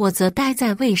我则待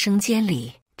在卫生间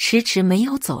里，迟迟没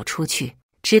有走出去，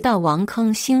直到王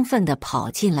坑兴奋地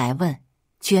跑进来问：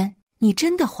娟，你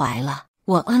真的怀了？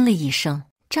我嗯了一声，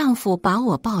丈夫把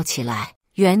我抱起来，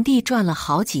原地转了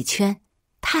好几圈。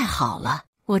太好了，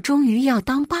我终于要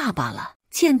当爸爸了。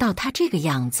见到他这个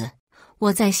样子，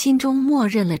我在心中默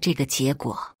认了这个结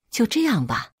果。就这样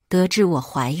吧。得知我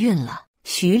怀孕了，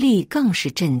徐丽更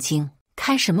是震惊。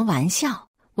开什么玩笑？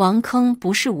王坑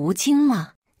不是无精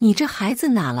吗？你这孩子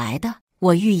哪来的？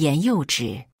我欲言又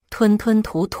止，吞吞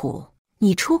吐吐。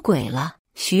你出轨了？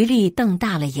徐丽瞪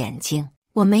大了眼睛。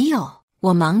我没有。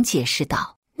我忙解释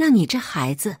道。那你这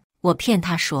孩子？我骗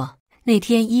他说那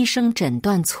天医生诊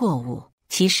断错误，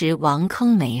其实王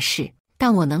坑没事，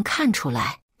但我能看出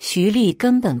来。徐丽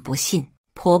根本不信。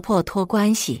婆婆托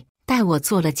关系带我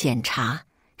做了检查，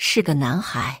是个男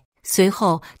孩。随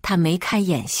后她眉开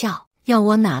眼笑，要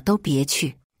我哪都别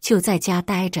去，就在家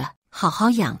待着，好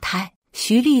好养胎。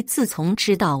徐丽自从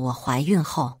知道我怀孕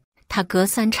后，她隔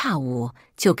三差五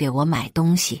就给我买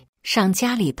东西，上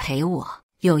家里陪我。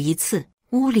有一次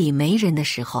屋里没人的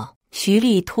时候，徐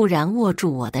丽突然握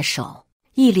住我的手，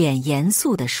一脸严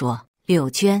肃地说：柳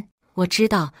娟，我知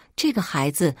道这个孩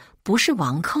子不是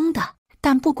王坑的，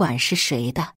但不管是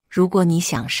谁的，如果你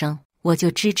想生，我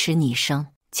就支持你生。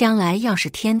将来要是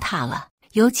天塌了，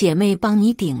有姐妹帮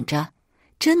你顶着，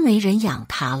真没人养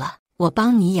他了，我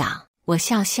帮你养。我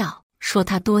笑笑说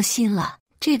他多心了，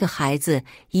这个孩子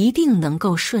一定能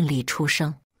够顺利出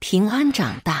生，平安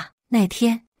长大。那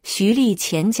天徐丽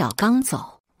前脚刚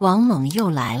走，王猛又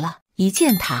来了。一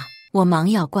见他，我忙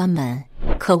要关门，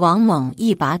可王猛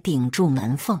一把顶住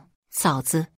门缝。嫂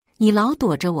子，你老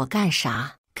躲着我干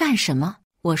啥？干什么？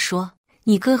我说，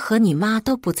你哥和你妈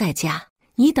都不在家，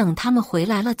你等他们回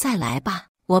来了再来吧。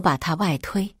我把他外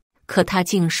推，可他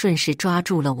竟顺势抓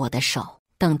住了我的手，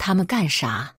等他们干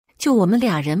啥？就我们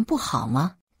俩人不好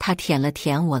吗？他舔了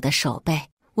舔我的手背，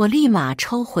我立马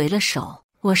抽回了手。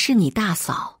我是你大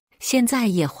嫂，现在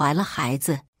也怀了孩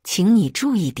子，请你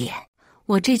注意点。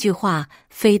我这句话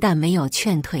非但没有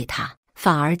劝退他，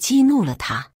反而激怒了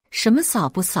他。什么嫂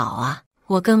不嫂啊？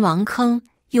我跟王坑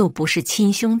又不是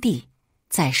亲兄弟。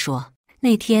再说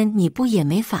那天你不也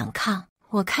没反抗？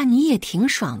我看你也挺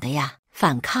爽的呀。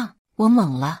反抗？我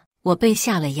懵了，我被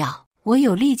下了药，我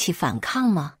有力气反抗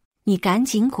吗？你赶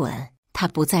紧滚！他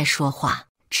不再说话，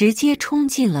直接冲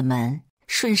进了门，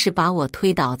顺势把我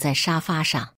推倒在沙发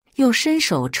上，又伸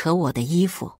手扯我的衣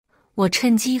服。我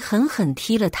趁机狠狠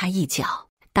踢了他一脚，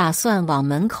打算往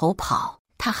门口跑。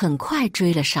他很快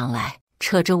追了上来，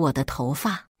扯着我的头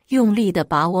发，用力地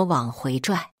把我往回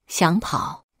拽。想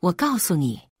跑？我告诉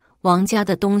你，王家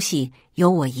的东西有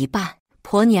我一半，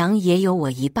婆娘也有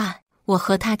我一半。我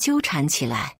和他纠缠起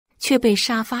来，却被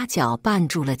沙发角绊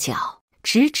住了脚，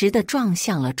直直地撞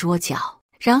向了桌角，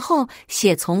然后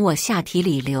血从我下体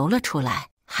里流了出来，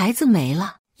孩子没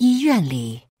了。医院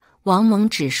里，王蒙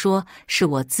只说是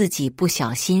我自己不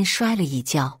小心摔了一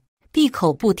跤，闭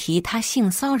口不提他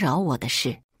性骚扰我的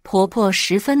事。婆婆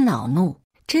十分恼怒，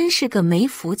真是个没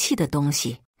福气的东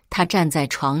西。她站在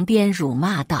床边辱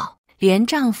骂道，连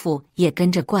丈夫也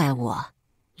跟着怪我。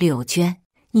柳娟，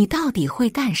你到底会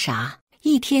干啥？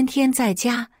一天天在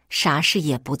家啥事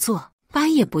也不做，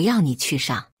班也不要你去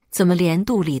上，怎么连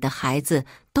肚里的孩子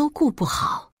都顾不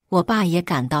好？我爸也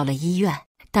赶到了医院，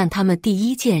但他们第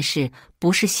一件事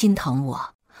不是心疼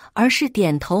我，而是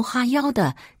点头哈腰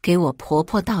的给我婆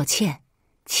婆道歉。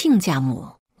亲家母，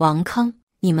王坑，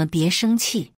你们别生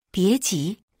气，别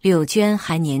急，柳娟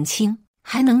还年轻，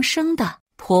还能生的。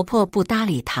婆婆不搭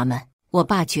理他们，我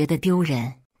爸觉得丢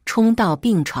人，冲到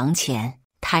病床前，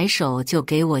抬手就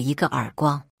给我一个耳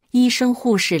光。医生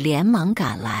护士连忙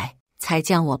赶来，才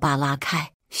将我爸拉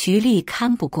开。徐丽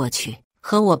看不过去，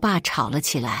和我爸吵了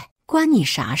起来。关你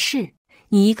啥事？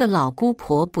你一个老姑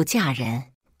婆不嫁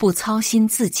人，不操心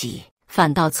自己，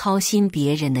反倒操心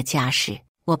别人的家事。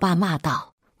我爸骂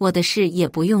道，我的事也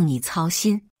不用你操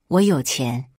心，我有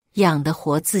钱，养得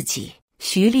活自己。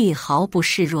徐丽毫不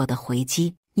示弱地回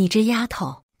击，你这丫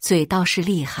头嘴倒是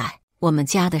厉害，我们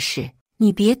家的事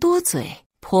你别多嘴。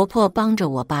婆婆帮着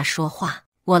我爸说话，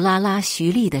我拉拉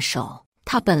徐丽的手，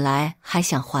她本来还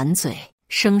想还嘴，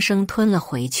生生吞了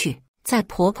回去。在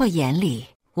婆婆眼里，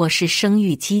我是生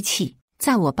育机器；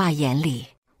在我爸眼里，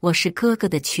我是哥哥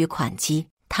的取款机。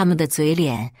他们的嘴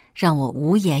脸让我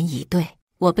无言以对。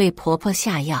我被婆婆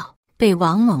下药，被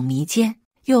王猛迷奸，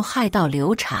又害到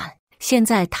流产，现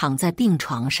在躺在病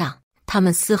床上，他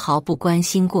们丝毫不关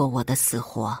心过我的死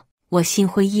活。我心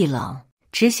灰意冷，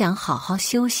只想好好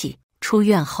休息。出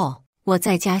院后，我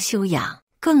在家休养，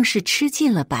更是吃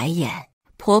尽了白眼。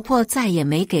婆婆再也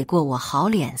没给过我好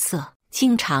脸色，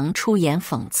经常出言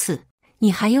讽刺，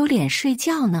你还有脸睡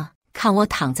觉呢？看我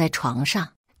躺在床上，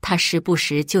她时不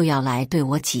时就要来对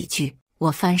我几句。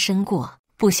我翻身过，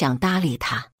不想搭理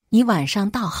她。你晚上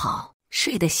倒好，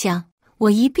睡得香。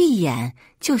我一闭眼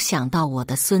就想到我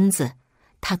的孙子，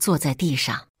他坐在地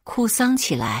上哭丧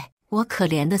起来。我可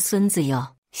怜的孙子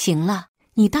哟！行了，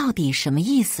你到底什么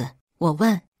意思？我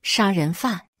问。杀人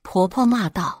犯！婆婆骂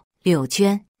道。柳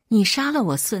娟，你杀了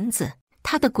我孙子，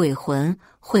他的鬼魂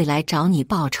会来找你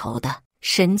报仇的，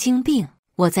神经病！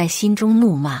我在心中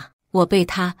怒骂。我被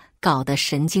他搞得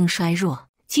神经衰弱，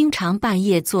经常半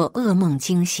夜做噩梦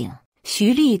惊醒。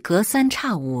徐丽隔三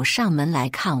差五上门来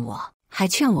看我，还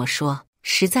劝我说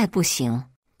实在不行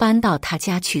搬到他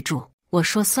家去住。我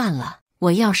说算了，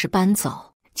我要是搬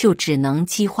走就只能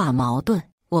激化矛盾，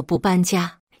我不搬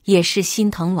家也是心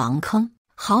疼王坑。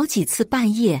好几次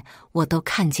半夜我都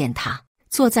看见他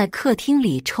坐在客厅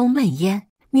里抽闷烟，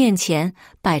面前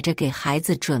摆着给孩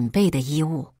子准备的衣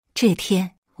物。这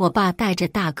天我爸带着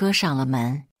大哥上了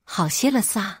门，好些了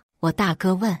仨。我大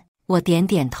哥问，我点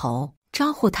点头，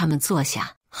招呼他们坐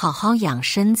下，好好养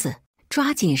身子，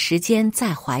抓紧时间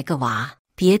再怀个娃，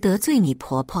别得罪你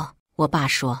婆婆。我爸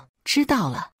说知道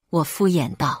了。我敷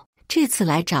衍道，这次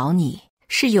来找你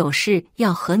是有事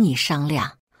要和你商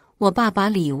量。我爸把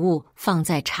礼物放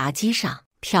在茶几上，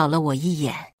瞟了我一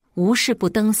眼，无事不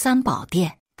登三宝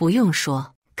殿，不用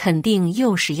说，肯定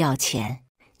又是要钱。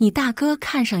你大哥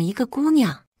看上一个姑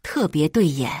娘，特别对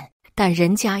眼，但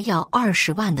人家要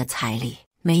20万的彩礼，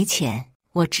没钱。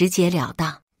我直截了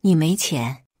当，你没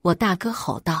钱？我大哥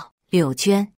吼道。柳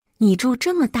娟，你住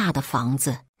这么大的房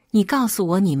子，你告诉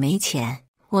我你没钱，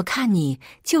我看你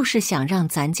就是想让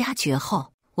咱家绝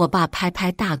后。我爸拍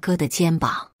拍大哥的肩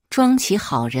膀，装起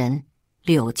好人。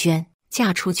柳娟，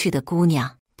嫁出去的姑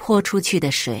娘，泼出去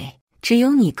的水，只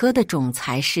有你哥的种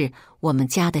才是我们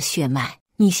家的血脉。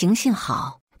你行行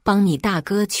好，帮你大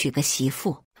哥娶个媳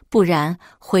妇，不然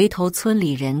回头村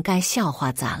里人该笑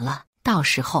话咱了，到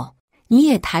时候你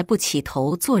也抬不起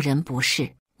头做人不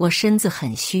是。我身子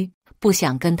很虚，不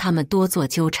想跟他们多做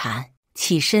纠缠，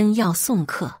起身要送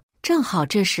客。正好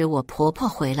这时我婆婆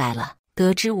回来了，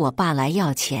得知我爸来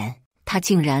要钱，她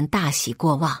竟然大喜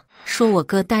过望，说我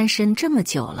哥单身这么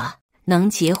久了，能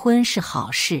结婚是好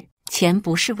事，钱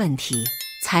不是问题，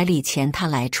彩礼钱他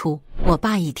来出。我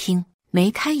爸一听，眉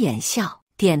开眼笑，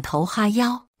点头哈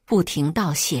腰，不停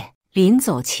道谢。临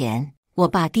走前，我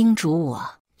爸叮嘱我，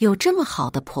有这么好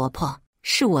的婆婆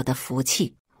是我的福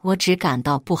气，我只感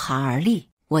到不寒而栗。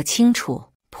我清楚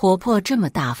婆婆这么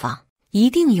大方，一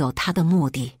定有她的目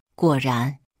的。果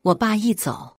然，我爸一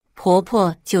走，婆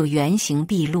婆就原形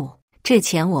毕露。这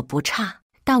钱我不差，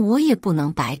但我也不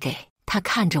能白给。她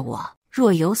看着我，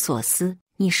若有所思。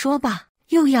你说吧，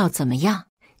又要怎么样？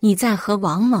你再和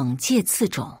王猛借次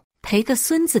种，赔个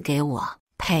孙子给我。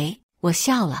赔？我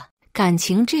笑了。感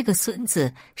情这个孙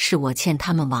子是我欠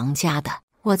他们王家的。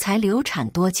我才流产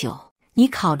多久？你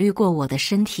考虑过我的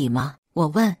身体吗？我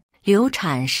问。流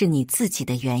产是你自己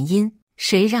的原因，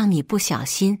谁让你不小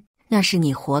心？那是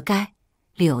你活该。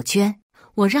柳娟，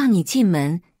我让你进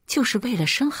门就是为了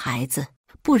生孩子，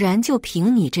不然就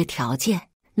凭你这条件，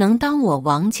能当我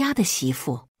王家的媳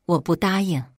妇？我不答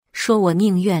应，说我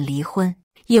宁愿离婚，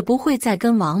也不会再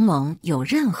跟王猛有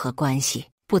任何关系。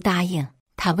不答应，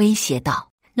他威胁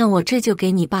道，那我这就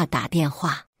给你爸打电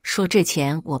话，说这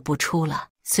钱我不出了，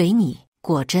随你。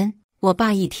果真，我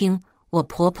爸一听我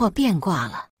婆婆变卦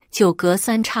了，就隔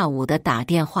三差五地打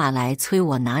电话来催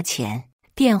我拿钱。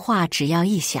电话只要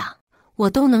一响，我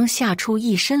都能吓出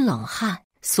一身冷汗，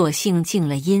索性静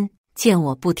了音。见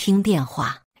我不听电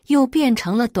话，又变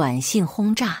成了短信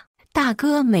轰炸。大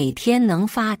哥每天能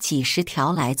发几十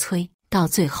条来催，到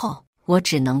最后我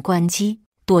只能关机，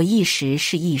躲一时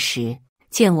是一时。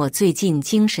见我最近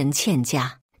精神欠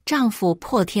佳，丈夫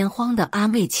破天荒地安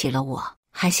慰起了我，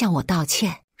还向我道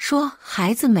歉，说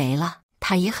孩子没了，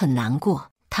他也很难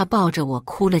过。他抱着我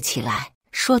哭了起来，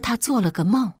说他做了个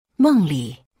梦，梦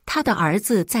里他的儿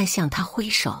子在向他挥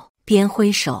手，边挥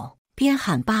手边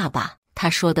喊爸爸。他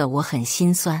说的我很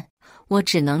心酸，我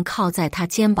只能靠在他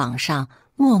肩膀上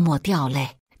默默掉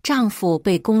泪。丈夫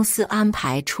被公司安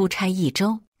排出差1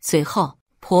周，随后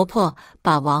婆婆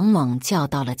把王猛叫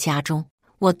到了家中。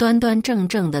我端端正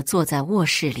正地坐在卧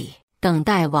室里，等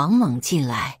待王猛进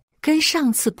来。跟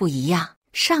上次不一样，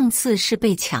上次是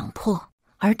被强迫，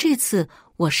而这次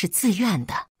我是自愿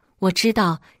的。我知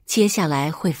道接下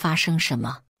来会发生什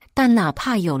么，但哪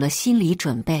怕有了心理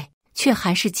准备，却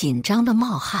还是紧张的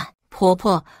冒汗。婆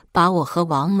婆把我和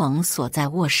王猛锁在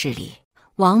卧室里，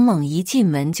王猛一进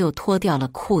门就脱掉了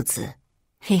裤子。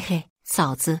嘿嘿，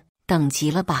嫂子，等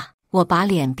急了吧？我把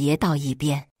脸别到一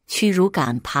边，屈辱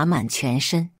感爬满全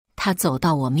身。他走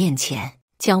到我面前，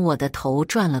将我的头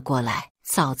转了过来。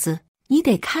嫂子，你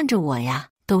得看着我呀，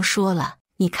都说了，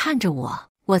你看着我，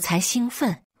我才兴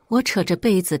奋。我扯着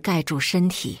被子盖住身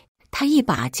体，他一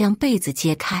把将被子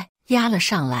揭开，压了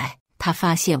上来。他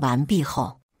发泄完毕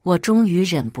后，我终于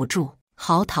忍不住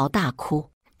嚎啕大哭，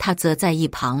他则在一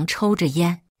旁抽着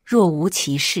烟，若无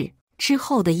其事。之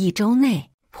后的1周内，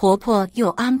婆婆又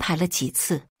安排了几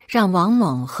次让王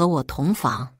猛和我同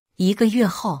房。1个月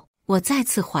后，我再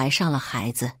次怀上了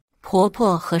孩子。婆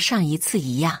婆和上一次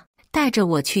一样，带着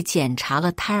我去检查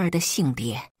了胎儿的性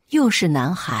别，又是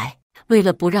男孩。为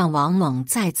了不让王猛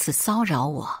再次骚扰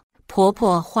我，婆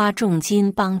婆花重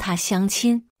金帮他相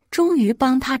亲，终于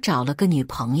帮他找了个女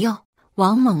朋友。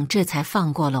王猛这才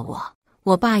放过了我。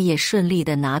我爸也顺利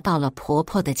地拿到了婆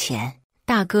婆的钱，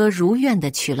大哥如愿地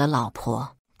娶了老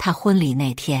婆。他婚礼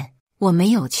那天我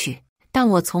没有去，但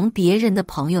我从别人的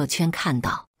朋友圈看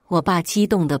到我爸激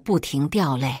动得不停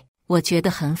掉泪。我觉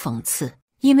得很讽刺，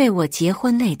因为我结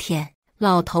婚那天，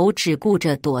老头只顾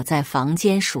着躲在房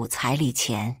间数彩礼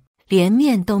钱，连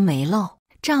面都没露。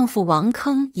丈夫王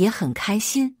坑也很开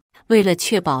心，为了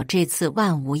确保这次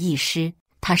万无一失，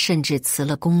他甚至辞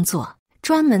了工作，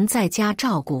专门在家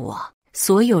照顾我。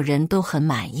所有人都很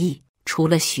满意，除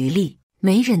了徐丽。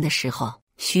没人的时候，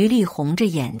徐丽红着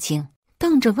眼睛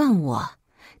瞪着问我，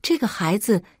这个孩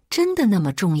子真的那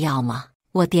么重要吗？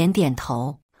我点点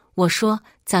头，我说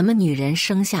咱们女人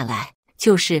生下来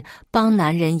就是帮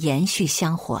男人延续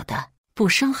香火的，不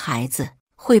生孩子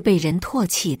会被人唾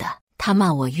弃的。他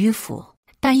骂我迂腐，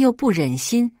但又不忍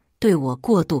心对我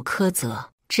过度苛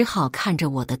责，只好看着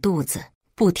我的肚子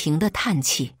不停地叹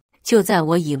气。就在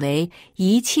我以为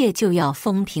一切就要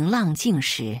风平浪静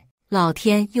时，老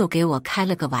天又给我开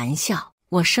了个玩笑，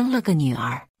我生了个女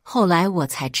儿。后来我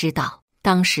才知道，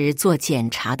当时做检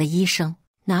查的医生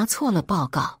拿错了报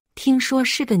告，听说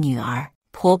是个女儿。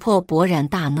婆婆勃然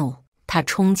大怒，她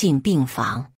冲进病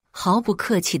房，毫不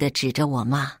客气地指着我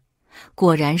骂，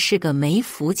果然是个没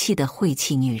福气的晦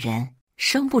气女人，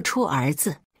生不出儿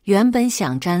子。原本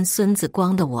想沾孙子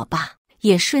光的我爸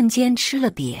也瞬间吃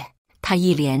了瘪，他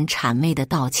一脸谄媚的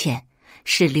道歉，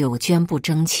是柳娟不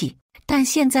争气，但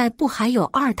现在不还有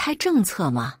二胎政策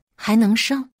吗？还能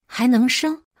生。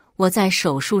我在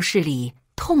手术室里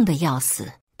痛得要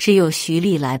死，只有徐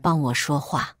丽来帮我说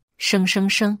话，生，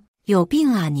有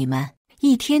病啊你们，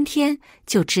一天天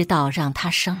就知道让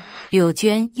她生。柳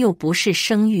娟又不是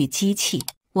生育机器。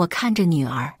我看着女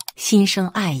儿，心生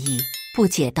爱意，不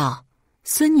解道：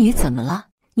孙女怎么了？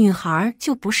女孩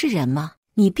就不是人吗？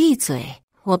你闭嘴！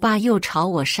我爸又朝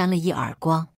我扇了一耳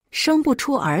光，生不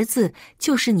出儿子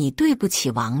就是你对不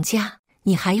起王家，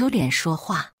你还有脸说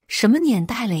话？什么年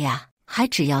代了呀，还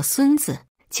只要孙子，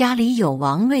家里有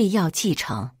王位要继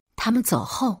承。他们走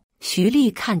后，徐丽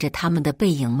看着他们的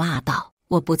背影骂道。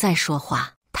我不再说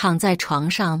话，躺在床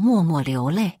上默默流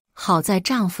泪。好在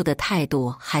丈夫的态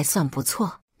度还算不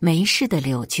错，没事的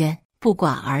柳娟，不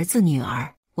管儿子女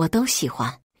儿我都喜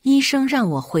欢，医生让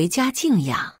我回家静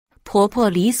养，婆婆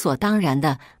理所当然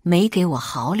的没给我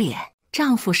好脸。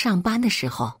丈夫上班的时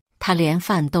候，她连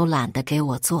饭都懒得给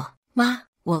我做。妈，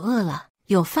我饿了，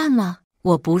有饭吗？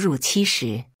我哺乳期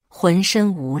时，浑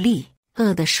身无力，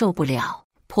饿得受不了。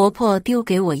婆婆丢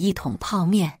给我一桶泡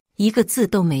面，一个字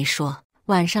都没说。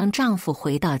晚上丈夫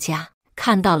回到家，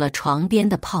看到了床边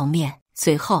的泡面，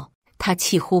随后他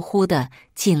气呼呼地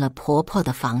进了婆婆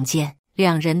的房间，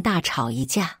两人大吵一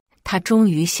架。他终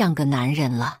于像个男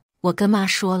人了。我跟妈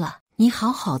说了，你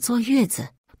好好坐月子，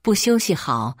不休息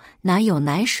好哪有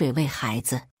奶水喂孩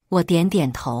子。我点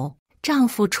点头。丈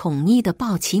夫宠溺地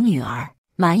抱起女儿，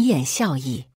满眼笑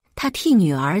意。他替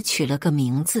女儿取了个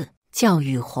名字，叫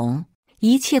雨虹。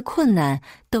一切困难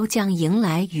都将迎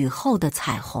来雨后的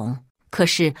彩虹。可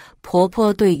是婆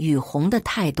婆对雨虹的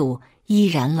态度依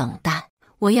然冷淡。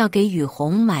我要给雨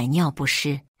虹买尿不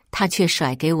湿，她却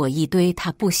甩给我一堆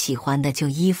她不喜欢的旧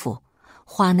衣服。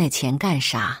花那钱干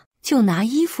啥？就拿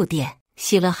衣服垫，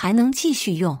洗了还能继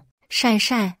续用，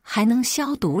晒还能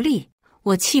消毒力。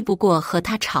我气不过和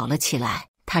她吵了起来，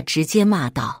她直接骂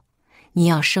道：你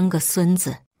要生个孙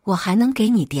子，我还能给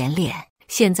你点脸，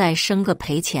现在生个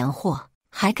赔钱货，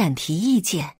还敢提意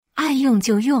见？爱用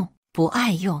就用，不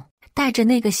爱用带着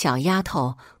那个小丫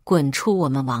头滚出我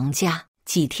们王家。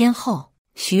几天后，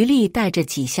徐丽带着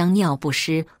几箱尿不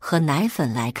湿和奶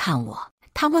粉来看我，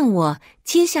她问我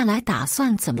接下来打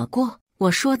算怎么过。我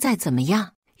说再怎么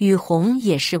样，雨虹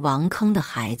也是王坑的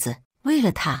孩子，为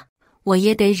了她，我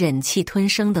也得忍气吞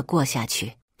声地过下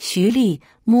去。徐丽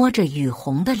摸着雨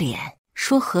虹的脸，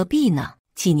说何必呢？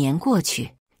几年过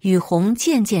去，雨虹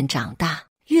渐渐长大，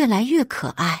越来越可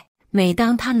爱。每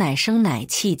当她奶声奶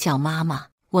气叫妈妈，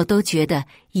我都觉得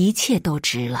一切都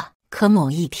值了。可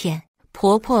某一天，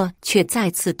婆婆却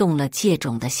再次动了借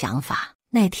种的想法。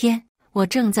那天，我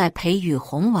正在陪雨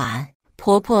虹玩，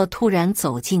婆婆突然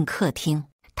走进客厅，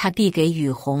她递给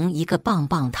雨虹一个棒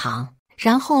棒糖，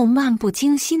然后漫不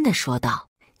经心地说道：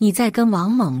你再跟王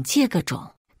猛借个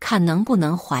种，看能不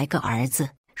能怀个儿子。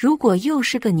如果又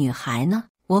是个女孩呢？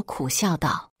我苦笑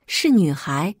道：是女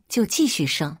孩就继续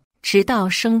生，直到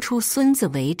生出孙子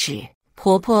为止。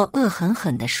婆婆恶狠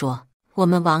狠地说：我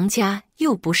们王家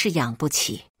又不是养不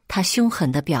起。她凶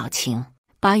狠的表情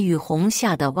把雨虹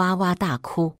吓得哇哇大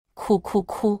哭，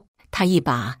哭。她一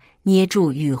把捏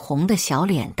住雨虹的小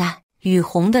脸蛋，雨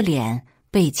虹的脸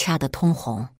被掐得通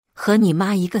红，和你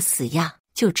妈一个死样，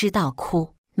就知道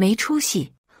哭，没出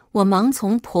息。我忙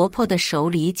从婆婆的手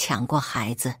里抢过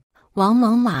孩子。王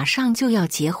猛马上就要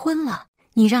结婚了，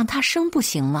你让他生不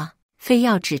行吗？非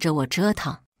要指着我折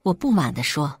腾。我不满地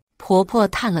说。婆婆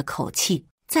叹了口气，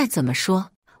再怎么说，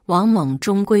王猛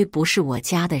终归不是我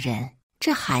家的人，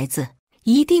这孩子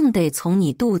一定得从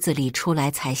你肚子里出来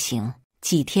才行。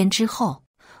几天之后，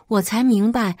我才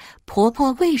明白婆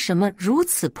婆为什么如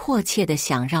此迫切地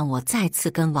想让我再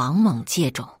次跟王猛借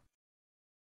种。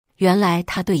原来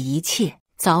她对一切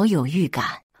早有预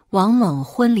感。王猛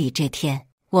婚礼这天，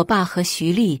我爸和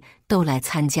徐丽都来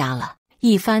参加了。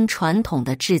一番传统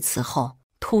的致辞后，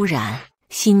突然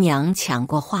新娘抢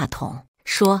过话筒，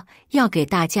说要给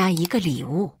大家一个礼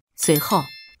物。随后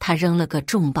她扔了个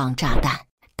重磅炸弹，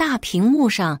大屏幕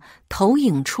上投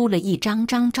影出了一张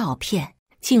张照片，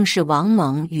竟是王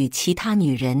猛与其他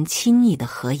女人亲昵的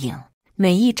合影。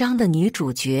每一张的女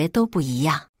主角都不一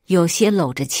样，有些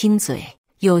搂着亲嘴，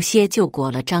有些就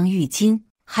裹了张浴巾，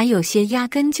还有些压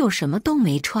根就什么都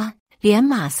没穿，连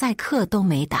马赛克都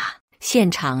没打。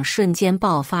现场瞬间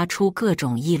爆发出各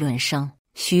种议论声。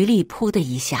徐丽噗的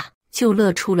一下就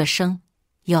乐出了声，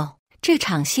哟，这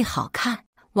场戏好看。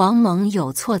王猛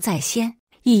有错在先，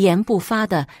一言不发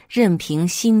的任凭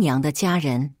新娘的家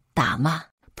人打骂。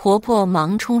婆婆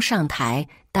忙冲上台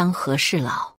当和事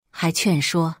佬，还劝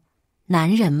说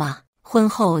男人嘛，婚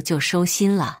后就收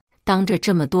心了，当着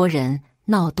这么多人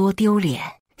闹多丢脸。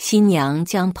新娘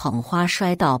将捧花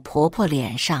摔到婆婆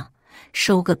脸上，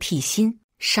收个屁心，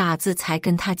傻子才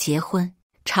跟他结婚。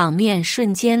场面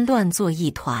瞬间乱作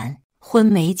一团，婚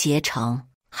没结成，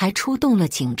还出动了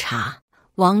警察。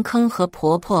王坑和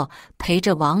婆婆陪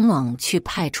着王猛去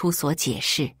派出所解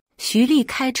释，徐丽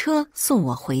开车送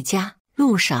我回家。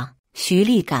路上，徐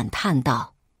丽感叹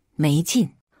道：“没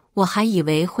劲，我还以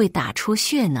为会打出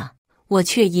血呢。”我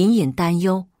却隐隐担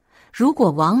忧，如果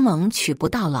王猛娶不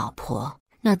到老婆，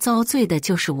那遭罪的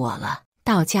就是我了。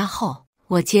到家后，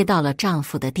我接到了丈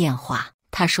夫的电话，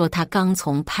他说他刚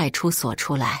从派出所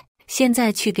出来，现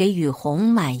在去给雨红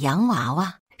买洋娃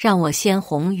娃，让我先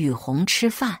哄雨红吃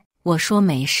饭。我说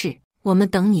没事，我们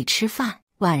等你吃饭。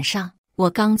晚上，我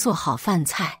刚做好饭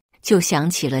菜，就响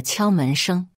起了敲门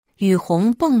声。雨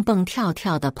红蹦蹦跳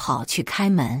跳地跑去开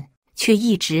门，却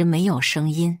一直没有声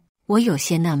音。我有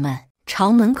些纳闷，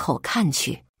朝门口看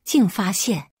去，竟发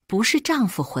现不是丈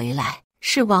夫回来，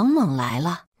是王猛来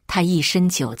了。他一身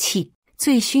酒气，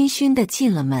醉醺醺地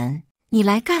进了门。你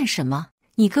来干什么？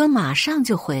你哥马上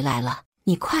就回来了，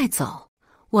你快走！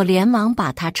我连忙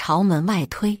把他朝门外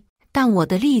推，但我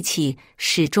的力气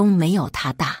始终没有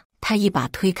他大。他一把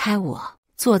推开我，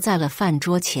坐在了饭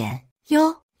桌前。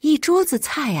哟，一桌子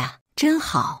菜呀，真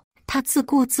好！他自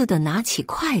顾自地拿起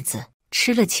筷子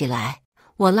吃了起来。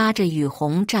我拉着雨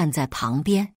红站在旁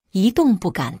边，一动不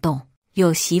敢动。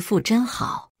有媳妇真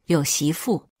好，有媳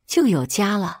妇就有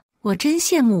家了。我真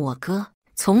羡慕我哥，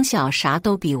从小啥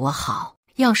都比我好。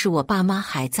要是我爸妈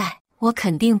还在，我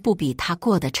肯定不比他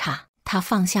过得差。他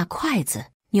放下筷子，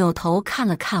扭头看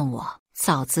了看我，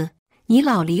嫂子，你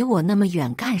老离我那么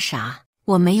远干啥？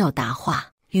我没有答话。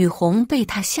雨红被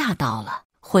他吓到了，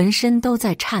浑身都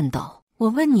在颤抖。我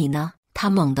问你呢？他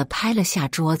猛地拍了下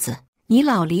桌子，你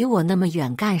老离我那么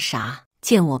远干啥？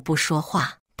见我不说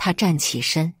话，他站起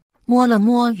身，摸了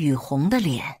摸雨红的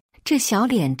脸，这小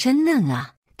脸真嫩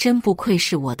啊，真不愧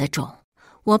是我的种。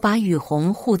我把雨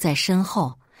红护在身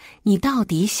后，你到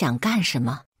底想干什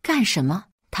么？干什么？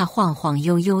他晃晃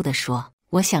悠悠地说，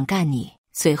我想干你。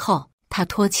随后他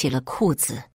脱起了裤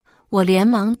子，我连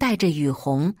忙带着雨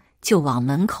红就往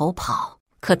门口跑，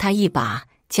可他一把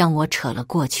将我扯了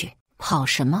过去。跑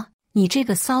什么？你这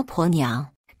个骚婆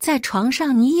娘，在床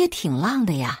上你也挺浪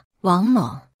的呀。王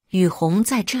猛，雨红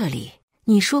在这里，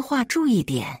你说话注意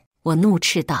点。我怒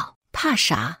斥道。怕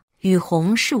啥？雨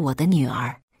红是我的女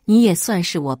儿，你也算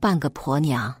是我半个婆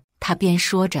娘。他边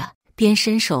说着边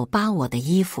伸手扒我的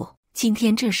衣服。今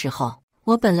天这时候，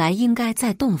我本来应该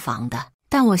在洞房的，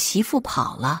但我媳妇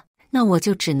跑了，那我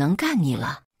就只能干你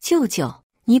了。舅舅，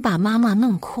你把妈妈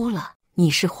弄哭了，你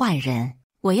是坏人，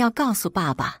我要告诉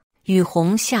爸爸。雨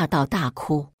红吓到大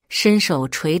哭，伸手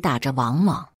捶打着王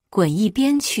猛，滚一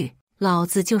边去，老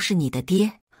子就是你的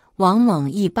爹。王猛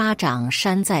一巴掌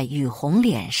扇在雨红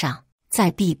脸上，再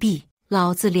避避，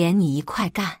老子连你一块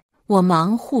干。我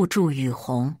忙护住雨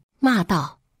红，骂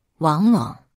道：王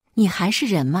猛，你还是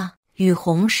人吗？雨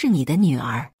红是你的女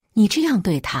儿，你这样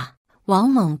对她。王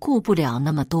猛顾不了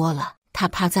那么多了，他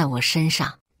趴在我身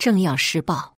上，正要施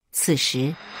暴，此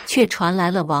时却传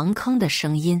来了王坑的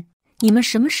声音：你们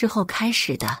什么时候开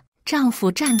始的？丈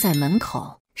夫站在门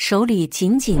口，手里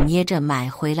紧紧捏着买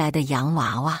回来的洋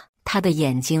娃娃，他的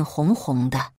眼睛红红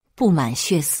的，布满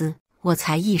血丝。我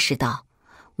才意识到，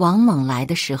王猛来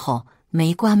的时候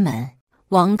没关门。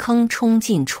王坑冲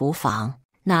进厨房，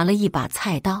拿了一把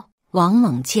菜刀。王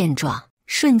猛见状，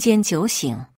瞬间酒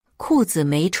醒，裤子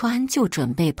没穿就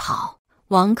准备跑。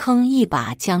王坑一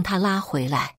把将他拉回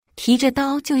来，提着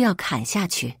刀就要砍下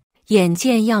去。眼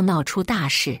见要闹出大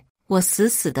事，我死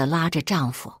死地拉着丈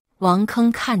夫。王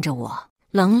坑看着我，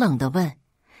冷冷地问：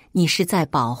你是在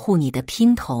保护你的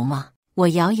姘头吗？我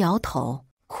摇摇头，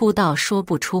哭到说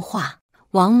不出话。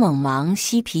王猛忙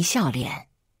嬉皮笑脸：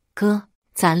哥，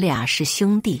咱俩是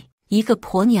兄弟，一个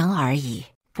婆娘而已，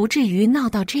不至于闹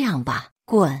到这样吧？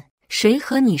滚！谁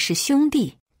和你是兄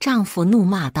弟？丈夫怒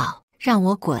骂道：让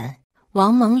我滚！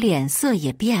王猛脸色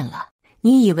也变了。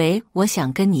你以为我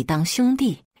想跟你当兄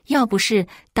弟？要不是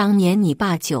当年你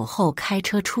爸酒后开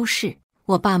车出事，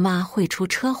我爸妈会出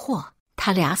车祸，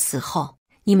他俩死后，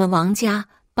你们王家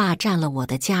霸占了我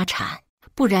的家产，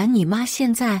不然你妈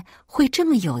现在会这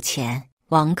么有钱？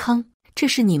王坑，这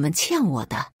是你们欠我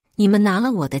的，你们拿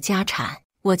了我的家产，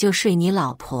我就睡你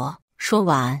老婆。说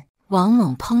完，王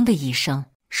猛砰的一声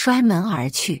摔门而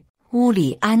去，屋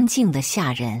里安静的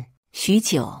吓人。许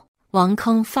久，王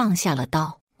坑放下了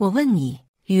刀，我问你，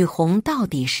雨红到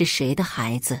底是谁的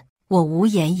孩子？我无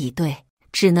言以对，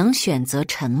只能选择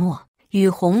沉默。雨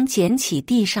红捡起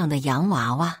地上的洋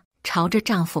娃娃，朝着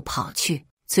丈夫跑去，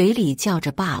嘴里叫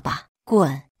着爸爸，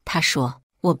滚！她说，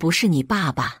我不是你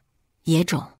爸爸，野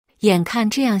种。眼看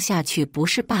这样下去不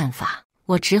是办法，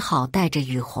我只好带着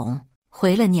雨红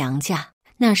回了娘家。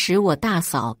那时我大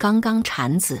嫂刚刚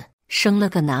产子，生了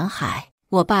个男孩，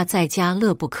我爸在家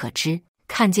乐不可支，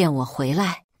看见我回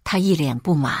来，他一脸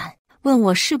不满，问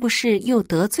我是不是又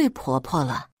得罪婆婆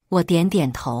了。我点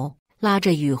点头，拉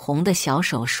着雨红的小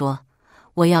手说，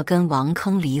我要跟王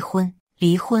坑离婚。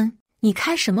离婚？你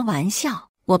开什么玩笑？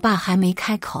我爸还没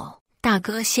开口，大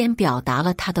哥先表达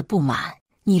了他的不满，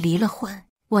你离了婚，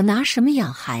我拿什么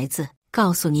养孩子？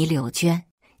告诉你柳娟，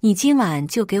你今晚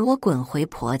就给我滚回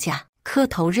婆家，磕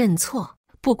头认错，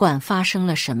不管发生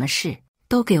了什么事，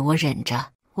都给我忍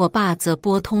着。我爸则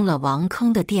拨通了王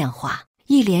坑的电话，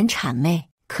一脸谄媚，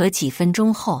可几分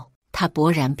钟后，他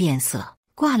勃然变色。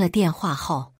挂了电话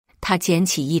后，他捡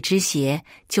起一只鞋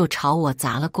就朝我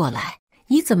砸了过来。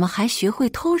你怎么还学会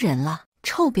偷人了？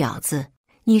臭婊子！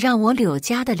你让我柳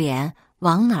家的脸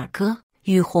往哪儿搁？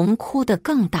雨红哭得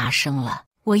更大声了。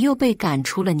我又被赶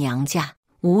出了娘家，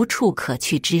无处可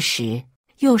去之时，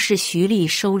又是徐丽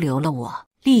收留了我。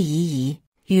丽姨姨，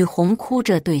雨红哭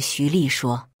着对徐丽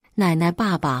说，奶奶、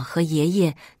爸爸和爷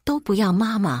爷都不要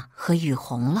妈妈和雨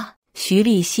红了。徐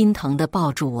丽心疼地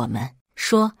抱住我们，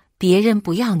说，别人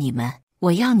不要你们，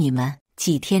我要你们。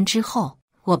几天之后，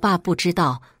我爸不知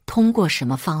道通过什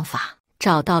么方法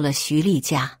找到了徐丽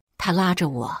家，他拉着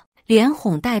我，连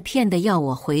哄带骗的要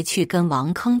我回去跟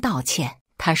王坑道歉。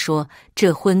他说，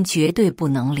这婚绝对不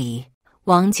能离，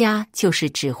王家就是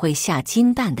只会下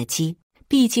金蛋的鸡，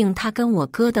毕竟他跟我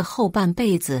哥的后半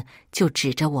辈子就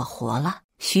指着我活了。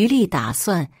徐丽打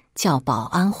算叫保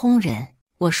安轰人，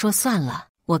我说算了，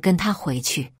我跟他回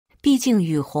去，毕竟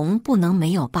雨红不能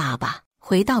没有爸爸。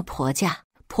回到婆家，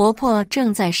婆婆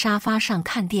正在沙发上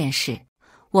看电视，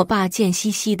我爸贱兮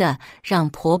兮的让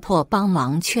婆婆帮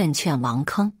忙劝劝王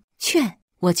坑。劝？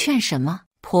我劝什么？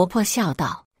婆婆笑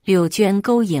道，柳娟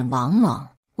勾引王猛，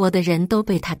我的人都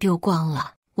被他丢光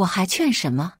了，我还劝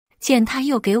什么？见他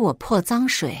又给我泼脏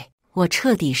水，我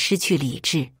彻底失去理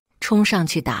智，冲上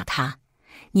去打他。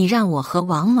你让我和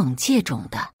王猛借种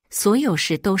的，所有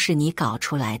事都是你搞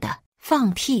出来的，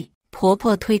放屁！婆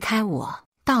婆推开我，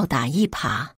倒打一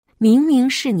耙，明明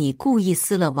是你故意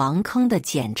撕了王坑的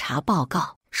检查报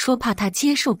告，说怕他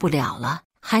接受不了了，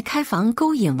还开房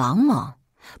勾引王猛，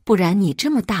不然你这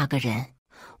么大个人，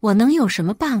我能有什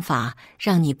么办法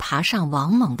让你爬上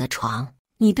王猛的床？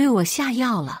你对我下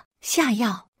药了？下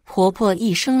药？婆婆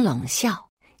一声冷笑，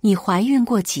你怀孕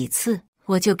过几次，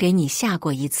我就给你下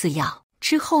过一次药，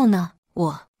之后呢？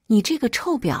你这个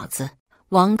臭婊子！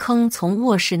王坑从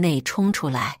卧室内冲出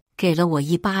来，给了我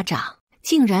一巴掌，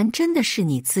竟然真的是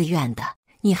你自愿的，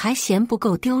你还嫌不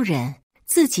够丢人，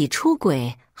自己出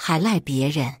轨还赖别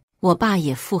人。我爸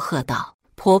也附和道。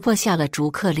婆婆下了逐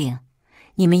客令，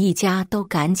你们一家都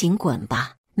赶紧滚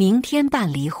吧，明天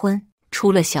办离婚。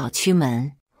出了小区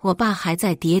门，我爸还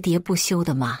在喋喋不休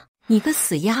地骂，你个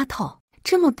死丫头，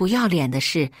这么不要脸的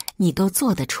事你都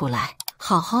做得出来，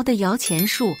好好的摇钱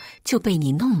树就被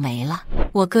你弄没了。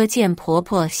我哥见婆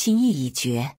婆心意已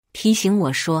决，提醒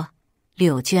我说，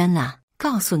柳娟呐，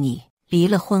告诉你，离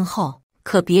了婚后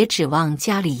可别指望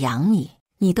家里养你，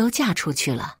你都嫁出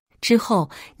去了，之后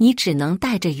你只能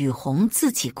带着雨红自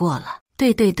己过了。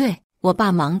对对对，我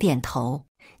爸忙点头，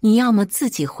你要么自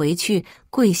己回去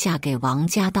跪下给王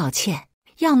家道歉，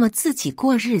要么自己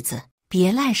过日子，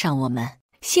别赖上我们。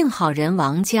幸好人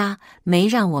王家没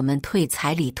让我们退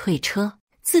彩礼退车，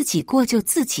自己过就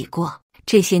自己过。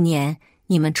这些年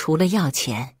你们除了要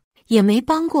钱也没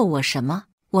帮过我什么。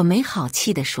我没好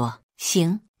气地说，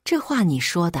行，这话你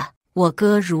说的，我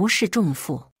哥如释重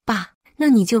负。爸，那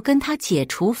你就跟他解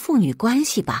除父女关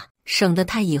系吧，省得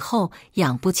他以后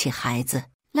养不起孩子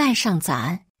赖上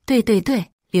咱。对对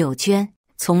对，柳娟，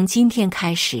从今天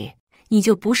开始你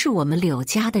就不是我们柳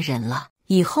家的人了，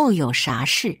以后有啥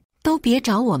事都别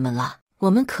找我们了，我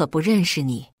们可不认识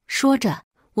你。说着，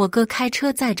我哥开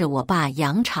车载着我爸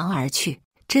扬长而去，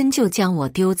真就将我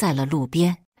丢在了路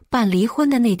边。办离婚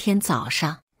的那天早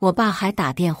上，我爸还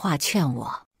打电话劝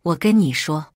我跟你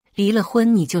说，离了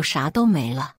婚你就啥都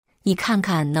没了，你看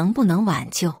看能不能挽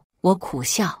救。我苦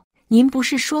笑，您不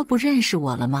是说不认识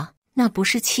我了吗？那不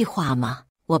是气话吗？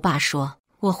我爸说，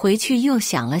我回去又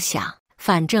想了想，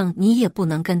反正你也不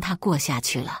能跟他过下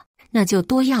去了，那就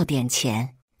多要点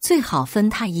钱，最好分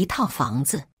他一套房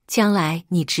子，将来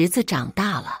你侄子长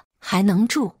大了还能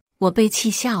住。我被气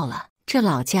笑了，这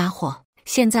老家伙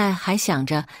现在还想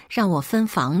着让我分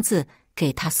房子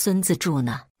给他孙子住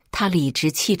呢。他理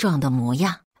直气壮的模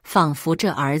样，仿佛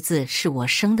这儿子是我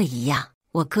生的一样。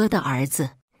我哥的儿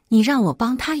子，你让我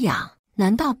帮他养，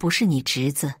难道不是你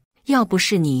侄子？要不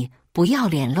是你不要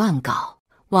脸乱搞，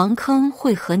王坑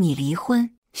会和你离婚。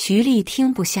徐丽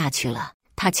听不下去了，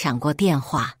他抢过电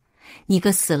话：你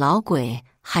个死老鬼，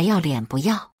还要脸不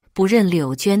要？不认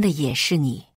柳娟的也是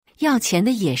你，要钱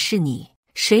的也是你，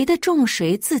谁的种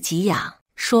谁自己养。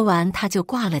说完他就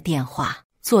挂了电话，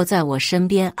坐在我身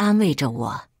边安慰着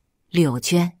我：柳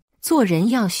娟，做人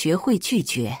要学会拒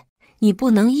绝，你不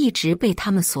能一直被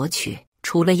他们索取。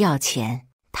除了要钱，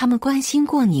他们关心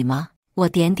过你吗？我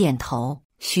点点头。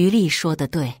徐丽说得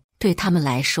对，对他们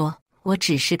来说，我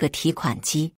只是个提款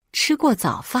机。吃过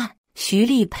早饭，徐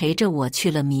丽陪着我去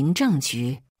了民政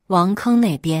局。王坑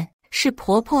那边是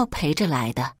婆婆陪着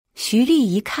来的。徐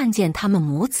丽一看见他们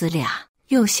母子俩，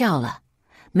又笑了。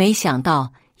没想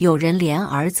到有人连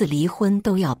儿子离婚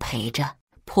都要陪着。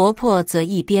婆婆则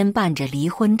一边办着离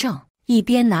婚证，一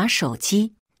边拿手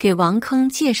机给王坑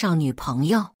介绍女朋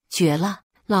友。绝了！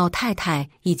老太太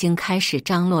已经开始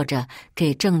张罗着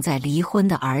给正在离婚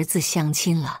的儿子相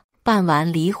亲了。办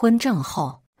完离婚证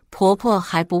后，婆婆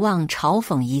还不忘嘲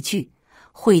讽一句：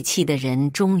晦气的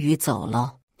人终于走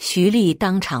喽。徐丽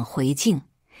当场回敬，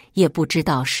也不知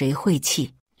道谁晦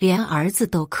气，连儿子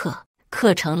都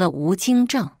刻成了无精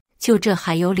症，就这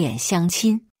还有脸相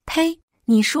亲？呸！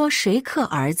你说谁克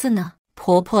儿子呢？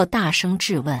婆婆大声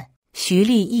质问。徐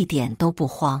丽一点都不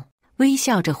慌，微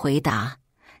笑着回答：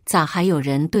咋还有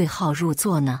人对号入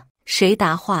座呢？谁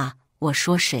答话，我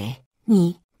说谁。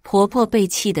你。婆婆被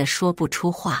气得说不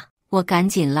出话，我赶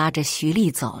紧拉着徐丽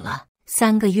走了。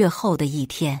3个月后的一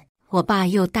天，我爸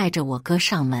又带着我哥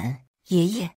上门。爷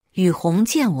爷，雨红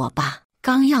见我爸，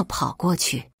刚要跑过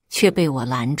去，却被我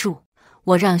拦住。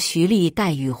我让徐丽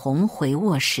带雨红回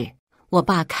卧室。我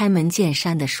爸开门见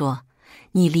山地说：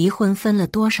你离婚分了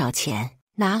多少钱？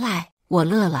拿来。我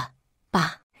乐了：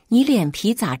爸，你脸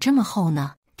皮咋这么厚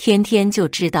呢？天天就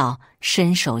知道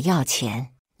伸手要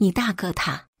钱。你大哥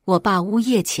他……我爸呜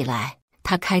咽起来，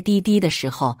他开滴滴的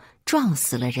时候撞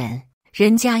死了人，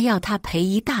人家要他赔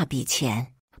一大笔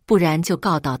钱，不然就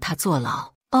告到他坐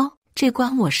牢。哦，这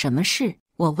关我什么事？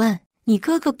我问。你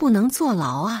哥哥不能坐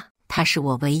牢啊，他是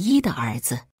我唯一的儿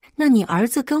子。那你儿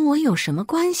子跟我有什么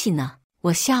关系呢？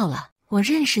我笑了。我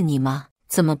认识你吗？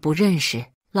怎么不认识？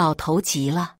老头急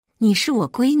了。你是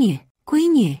我闺女。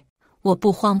闺女？我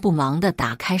不慌不忙地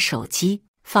打开手机，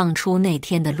放出那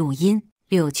天的录音。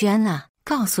柳娟啊，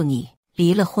告诉你，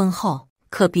离了婚后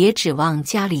可别指望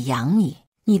家里养你，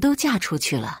你都嫁出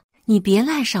去了，你别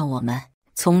赖上我们。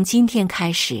从今天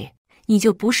开始，你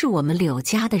就不是我们柳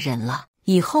家的人了，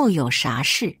以后有啥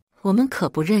事，我们可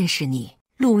不认识你。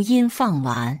录音放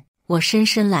完，我伸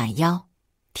伸懒腰，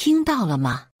听到了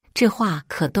吗？这话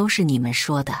可都是你们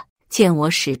说的。见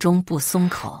我始终不松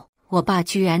口，我爸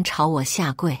居然朝我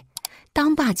下跪：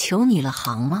当爸求你了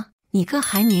行吗？你哥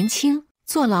还年轻，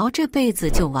坐牢这辈子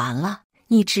就完了，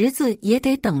你侄子也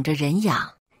得等着人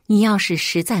养。你要是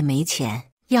实在没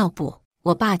钱，要不……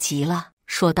我爸急了，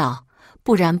说道：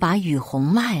不然把雨红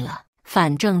卖了，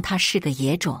反正他是个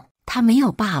野种，他没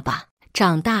有爸爸，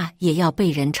长大也要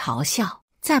被人嘲笑。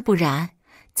再不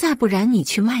然你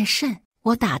去卖肾，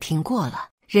我打听过了，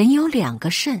人有2个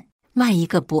肾，卖一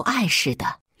个不碍事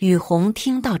的。雨红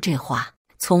听到这话，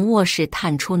从卧室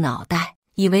探出脑袋，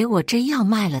以为我真要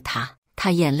卖了他。他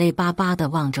眼泪巴巴地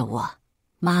望着我：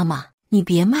妈妈，你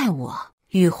别卖我。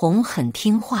雨红很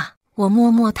听话，我摸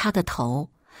摸她的头：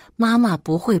妈妈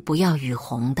不会不要雨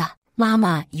红的，妈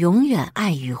妈永远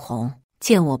爱雨红。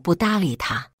见我不搭理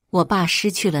他，我爸失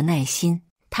去了耐心，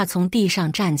他从地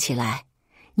上站起来：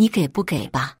你给不给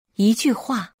吧？一句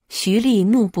话，徐丽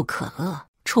怒不可遏，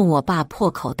冲我爸破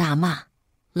口大骂：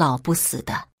老不死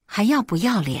的，还要不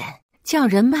要脸，叫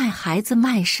人卖孩子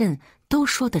卖肾都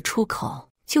说得出口，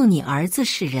就你儿子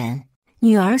是人，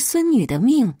女儿孙女的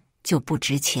命就不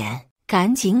值钱，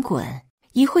赶紧滚，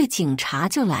一会警察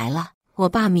就来了。我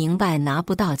爸明白拿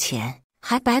不到钱，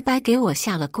还白白给我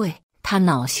下了跪，他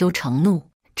恼羞成怒，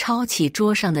抄起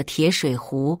桌上的铁水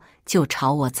壶就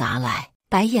朝我砸来：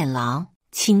白眼狼，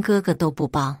亲哥哥都不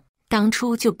帮，当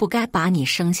初就不该把你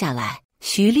生下来。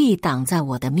徐丽挡在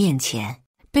我的面前，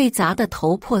被砸得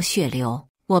头破血流。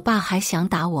我爸还想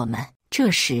打我们，这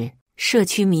时社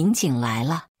区民警来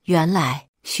了。原来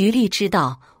徐丽知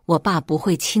道我爸不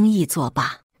会轻易作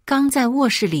罢，刚在卧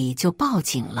室里就报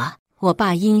警了。我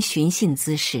爸因寻衅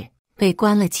滋事被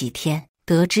关了几天。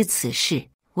得知此事，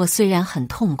我虽然很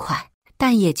痛快，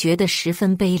但也觉得十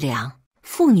分悲凉。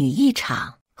父女一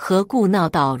场，何故闹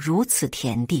到如此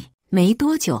田地？没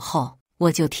多久后，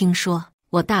我就听说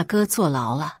我大哥坐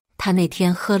牢了，他那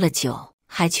天喝了酒，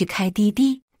还去开滴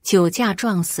滴，酒驾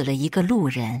撞死了一个路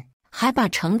人，还把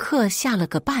乘客吓了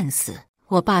个半死。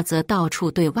我爸则到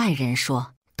处对外人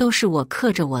说，都是我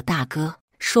克着我大哥，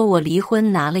说我离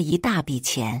婚拿了一大笔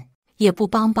钱，也不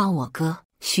帮我哥。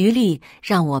徐丽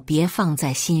让我别放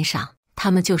在心上，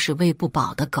他们就是喂不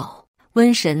饱的狗。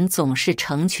瘟神总是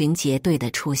成群结队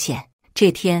的出现。这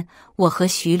天，我和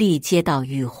徐丽接到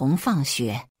雨红放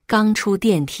学，刚出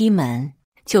电梯门，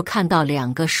就看到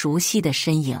两个熟悉的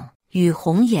身影。雨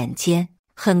红眼尖，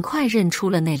很快认出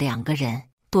了那两个人，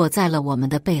躲在了我们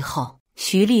的背后。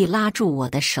徐丽拉住我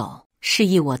的手，示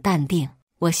意我淡定。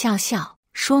我笑笑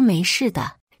说没事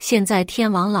的，现在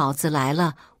天王老子来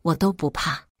了，我都不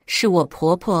怕。是我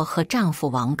婆婆和丈夫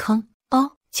王坑。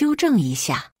哦，纠正一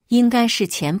下，应该是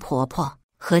前婆婆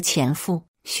和前夫。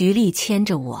徐丽牵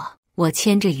着我，我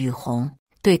牵着雨红，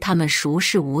对他们熟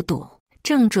视无睹。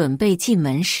正准备进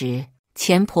门时，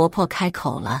前婆婆开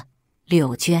口了：“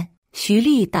柳娟。”徐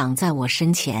丽挡在我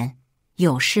身前：“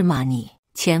有事吗你？”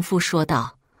前夫说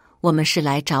道：“我们是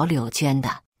来找柳娟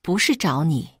的，不是找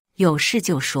你，有事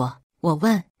就说。”我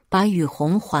问：“把雨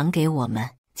红还给我们。”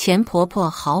前婆婆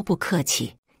毫不客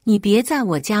气：“你别在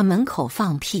我家门口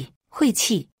放屁，会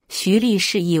气。”徐丽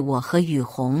示意我和雨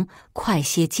红快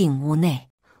些进屋内，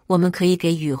我们可以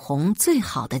给雨红最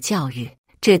好的教育，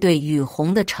这对雨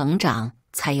红的成长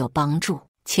才有帮助。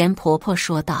前婆婆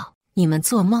说道：“你们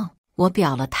做梦。”我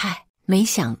表了态，没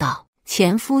想到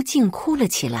前夫竟哭了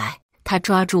起来。他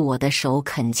抓住我的手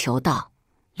恳求道：“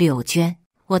柳娟，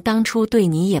我当初对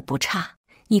你也不差，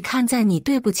你看在你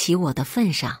对不起我的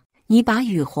份上，你把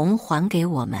雨红还给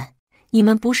我们。你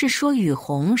们不是说雨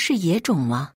红是野种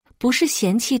吗？不是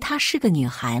嫌弃她是个女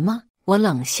孩吗？”我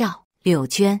冷笑：“柳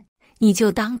娟，你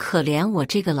就当可怜我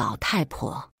这个老太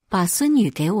婆，把孙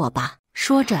女给我吧。”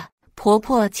说着，婆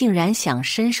婆竟然想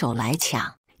伸手来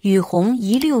抢。雨红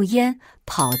一溜烟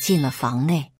跑进了房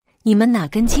内。你们哪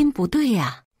根筋不对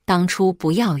呀？当初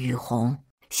不要雨红，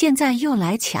现在又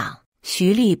来抢。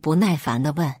徐丽不耐烦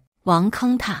地问：“王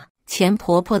坑他？”前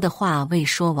婆婆的话未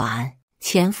说完，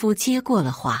前夫接过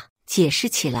了话，解释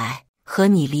起来：“和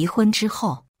你离婚之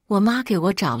后，我妈给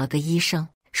我找了个医生，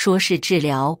说是治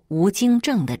疗无精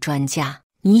症的专家。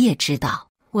你也知道，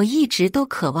我一直都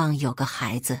渴望有个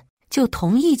孩子，就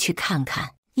同意去看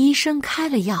看。医生开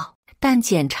了药，但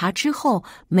检查之后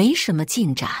没什么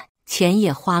进展，钱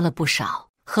也花了不少，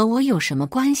和我有什么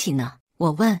关系呢？”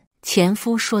我问。前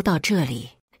夫说到这里，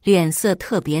脸色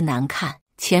特别难看。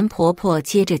前婆婆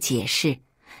接着解释：“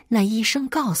那医生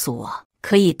告诉我，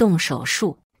可以动手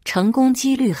术，成功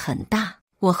几率很大。”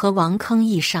我和王坑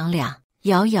一商量，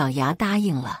咬咬牙答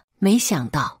应了。没想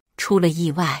到出了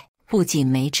意外，不仅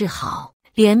没治好，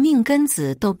连命根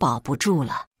子都保不住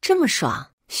了。这么爽！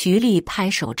徐丽拍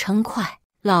手称快。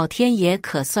老天爷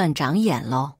可算长眼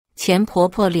喽！前婆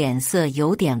婆脸色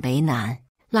有点为难，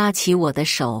拉起我的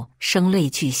手，声泪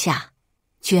俱下：“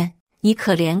娟，你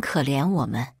可怜可怜我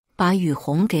们，把雨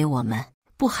红给我们。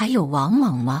不还有王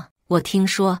猛吗？我听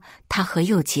说他和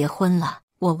又结婚了。”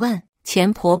我问。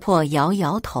前婆婆摇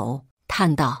摇头，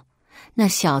叹道：“那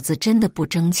小子真的不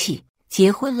争气，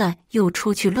结婚了又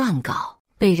出去乱搞，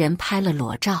被人拍了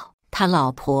裸照，他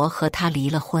老婆和他离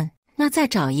了婚，那再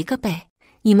找一个呗。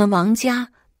你们王家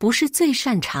不是最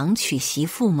擅长娶媳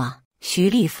妇吗？”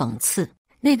徐丽讽刺：“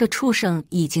那个畜生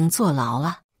已经坐牢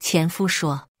了。”前夫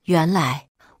说：“原来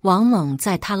王猛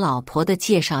在他老婆的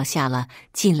介绍下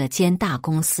进了间大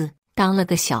公司，当了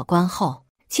个小官后，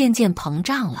渐渐膨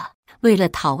胀了。为了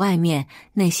讨外面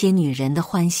那些女人的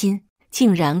欢心，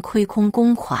竟然亏空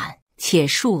公款，且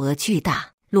数额巨大。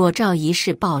裸照一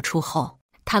事爆出后，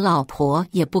他老婆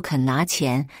也不肯拿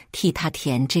钱替他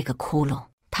填这个窟窿。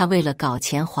他为了搞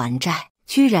钱还债，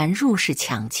居然入室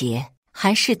抢劫，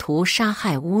还试图杀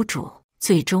害屋主。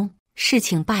最终事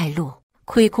情败露，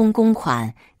亏空公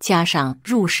款加上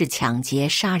入室抢劫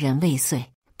杀人未遂，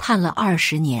判了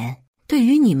20年。对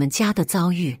于你们家的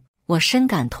遭遇，我深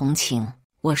感同情。”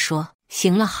我说：“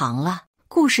行了行了，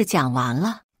故事讲完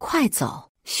了，快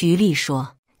走。”徐丽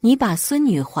说：“你把孙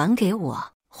女还给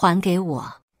我，还给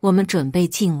我。”我们准备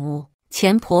进屋，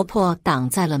前婆婆挡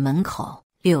在了门口：“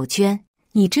柳娟，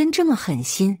你真这么狠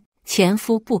心？”前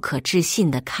夫不可置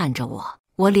信地看着我，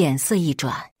我脸色一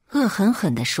转，恶狠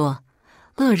狠地说：“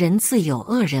恶人自有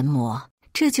恶人磨，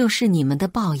这就是你们的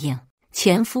报应。”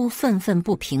前夫愤愤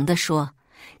不平地说：“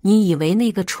你以为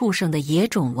那个畜生的野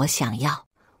种我想要？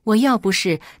我要不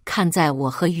是看在我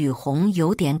和雨红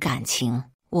有点感情，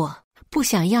我不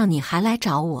想要你还来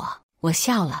找我。”我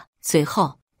笑了。随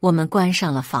后我们关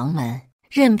上了房门，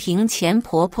任凭前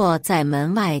婆婆在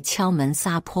门外敲门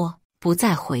撒泼，不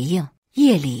再回应。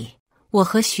夜里我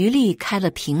和徐丽开了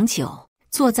瓶酒，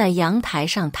坐在阳台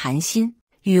上谈心。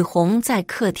雨红在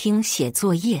客厅写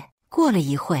作业，过了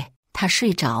一会，她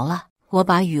睡着了。我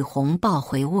把雨红抱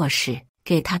回卧室，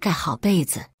给她盖好被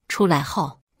子。出来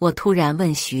后，我突然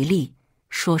问徐丽：“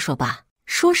说说吧。”“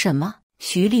说什么？”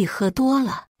徐丽喝多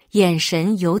了，眼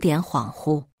神有点恍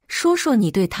惚。“说说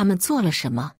你对他们做了什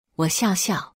么。”我笑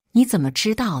笑：“你怎么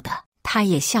知道的？”她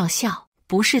也笑笑，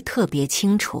不是特别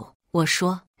清楚。我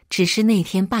说：“只是那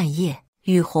天半夜，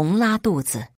雨红拉肚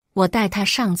子，我带她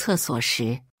上厕所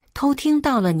时，偷听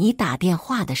到了你打电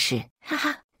话的事。”哈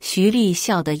哈，徐丽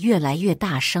笑得越来越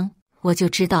大声。我就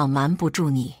知道瞒不住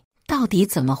你，到底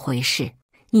怎么回事？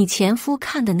你前夫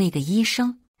看的那个医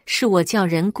生，是我叫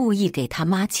人故意给他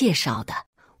妈介绍的。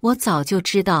我早就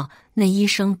知道那医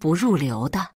生不入流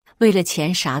的，为了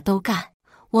钱啥都干。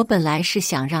我本来是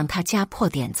想让他家破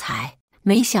点财，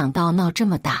没想到闹这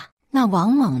么大。那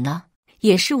王猛呢，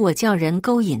也是我叫人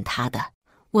勾引他的。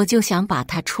我就想把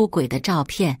他出轨的照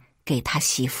片给他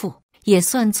媳妇，也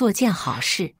算做件好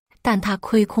事。但他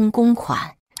亏空公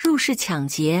款，入室抢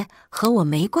劫和我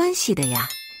没关系的呀。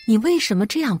你为什么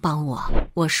这样帮我？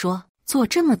我说，做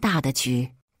这么大的局，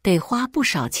得花不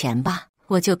少钱吧。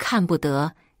我就看不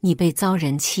得你被遭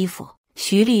人欺负。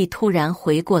徐丽突然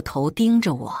回过头盯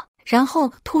着我，然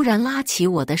后突然拉起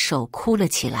我的手哭了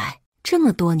起来。这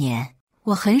么多年，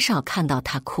我很少看到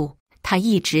她哭，她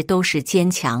一直都是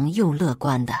坚强又乐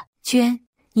观的。娟，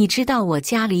你知道我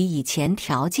家里以前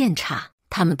条件差，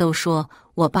他们都说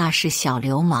我爸是小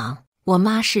流氓，我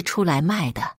妈是出来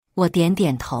卖的。我点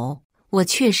点头，我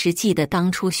确实记得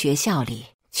当初学校里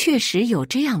确实有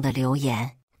这样的流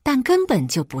言，但根本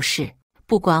就不是。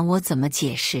不管我怎么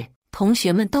解释，同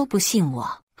学们都不信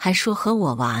我，还说和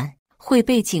我玩会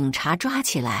被警察抓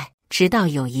起来。直到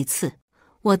有一次，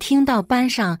我听到班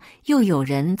上又有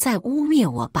人在污蔑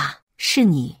我爸。是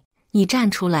你站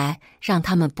出来让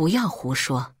他们不要胡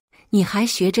说，你还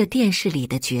学着电视里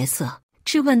的角色，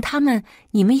质问他们，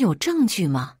你们有证据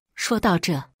吗？说到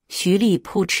这，徐丽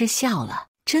扑哧笑了。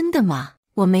真的吗？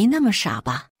我没那么傻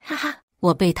吧？哈哈，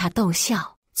我被他逗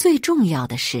笑。最重要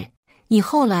的是，你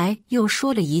后来又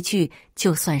说了一句，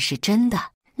就算是真的，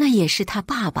那也是他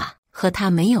爸爸，和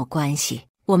他没有关系，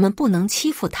我们不能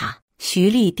欺负他。徐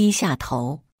丽低下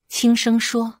头，轻声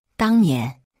说，当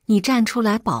年你站出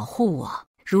来保护我，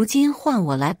如今换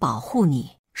我来保护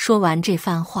你。说完这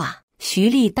番话，徐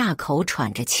丽大口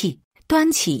喘着气，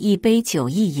端起一杯酒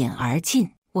一饮而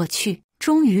尽。我去，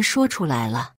终于说出来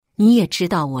了。你也知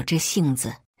道我这性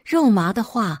子，肉麻的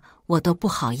话我都不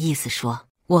好意思说。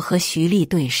我和徐丽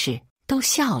对视，都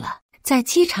笑了。在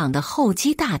机场的候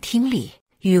机大厅里，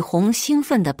雨红兴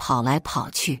奋地跑来跑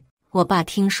去。我爸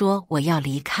听说我要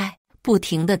离开，不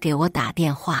停地给我打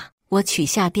电话。我取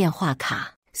下电话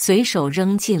卡，随手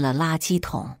扔进了垃圾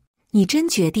桶。你真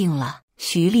决定了？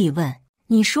徐丽问。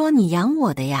你说你养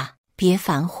我的呀，别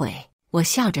反悔。我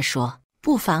笑着说，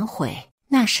不反悔。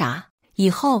那啥，以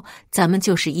后咱们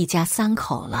就是一家三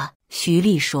口了。徐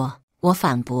丽说。我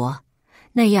反驳，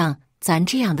那样咱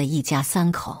这样的一家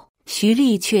三口。徐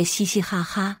丽却嘻嘻哈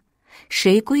哈，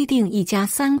谁规定一家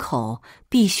三口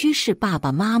必须是爸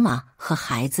爸妈妈和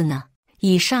孩子呢？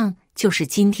以上就是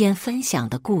今天分享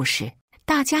的故事，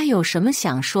大家有什么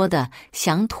想说的、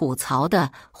想吐槽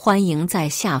的，欢迎在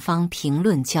下方评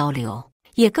论交流，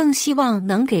也更希望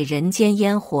能给人间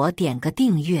烟火点个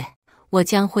订阅，我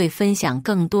将会分享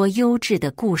更多优质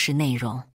的故事内容。